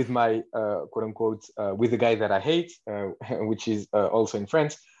 with my quote unquote, with the guy that I hate, which is also in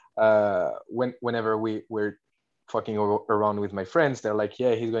France. Whenever we're fucking around with my friends, they're like,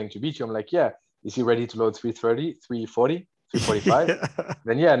 yeah, he's going to beat you. I'm like, yeah, is he ready to load 330, 340, 345? Yeah.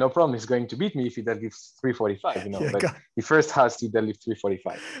 Then yeah, no problem. He's going to beat me if he deadlifts 345, but God. he first has to deadlift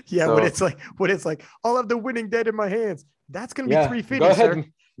 345. Yeah, so, when it's like, I'll have the winning dead in my hands. That's gonna be 350. Go ahead, sir.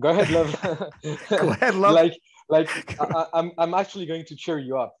 Go ahead, love. Go ahead, love. I'm actually going to cheer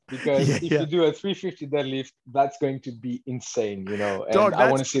you up, because if you do a 350 deadlift, that's going to be insane, and Dog, I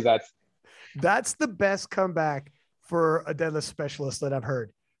want to see that. That's the best comeback for a deadlift specialist that I've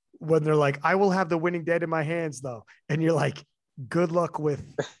heard, when they're like, I will have the winning dead in my hands though. And you're like, good luck with,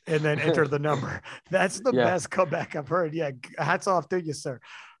 and then enter the number. That's the best comeback I've heard. Yeah. Hats off to you, sir.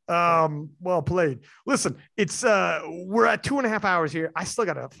 Well played. Listen, it's we're at 2.5 hours here. I still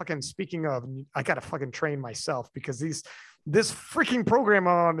gotta speaking of, I gotta train myself, because this freaking program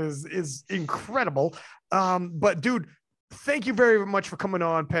on is incredible. But dude, thank you very much for coming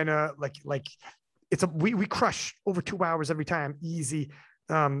on, Penna. Like we crush over 2 hours every time. Easy.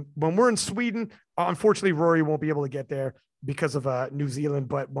 When we're in Sweden, unfortunately Rory won't be able to get there because of New Zealand,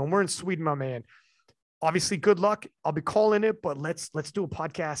 but when we're in Sweden, my man, obviously good luck. I'll be calling it, but let's do a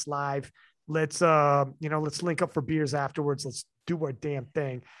podcast live. Let's let's link up for beers afterwards. Let's do our damn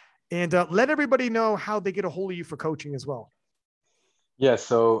thing, and let everybody know how they get a hold of you for coaching as well. Yeah.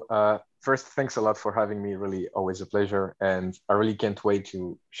 So first, thanks a lot for having me. Really, always a pleasure, and I really can't wait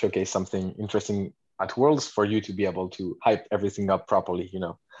to showcase something interesting at Worlds for you to be able to hype everything up properly.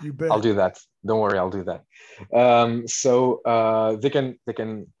 You bet. I'll do that. Don't worry, I'll do that. So they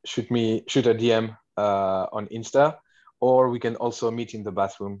can shoot a DM on Insta, or we can also meet in the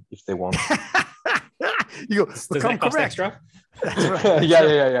bathroom if they want. You go, does that cost extra? That's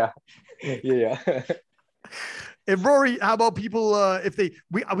right. Yeah. And Rory, how about people if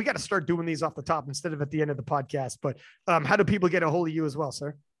we got to start doing these off the top instead of at the end of the podcast, but how do people get a hold of you as well,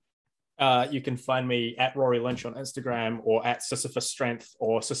 sir? You can find me at Rory Lynch on Instagram, or at Sisyphus Strength,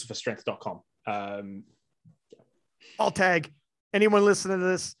 or sisyphusstrength.com. I'll tag anyone listening to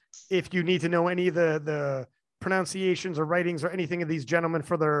this. If you need to know any of the pronunciations or writings or anything of these gentlemen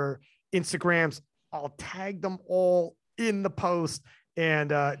for their Instagrams, I'll tag them all in the post,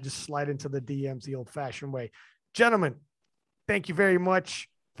 and just slide into the DMs the old-fashioned way. Gentlemen, thank you very much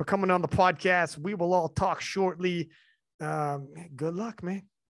for coming on the podcast. We will all talk shortly. Good luck, man.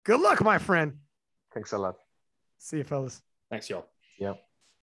 Good luck, my friend. Thanks a lot. See you, fellas. Thanks, y'all. Yep.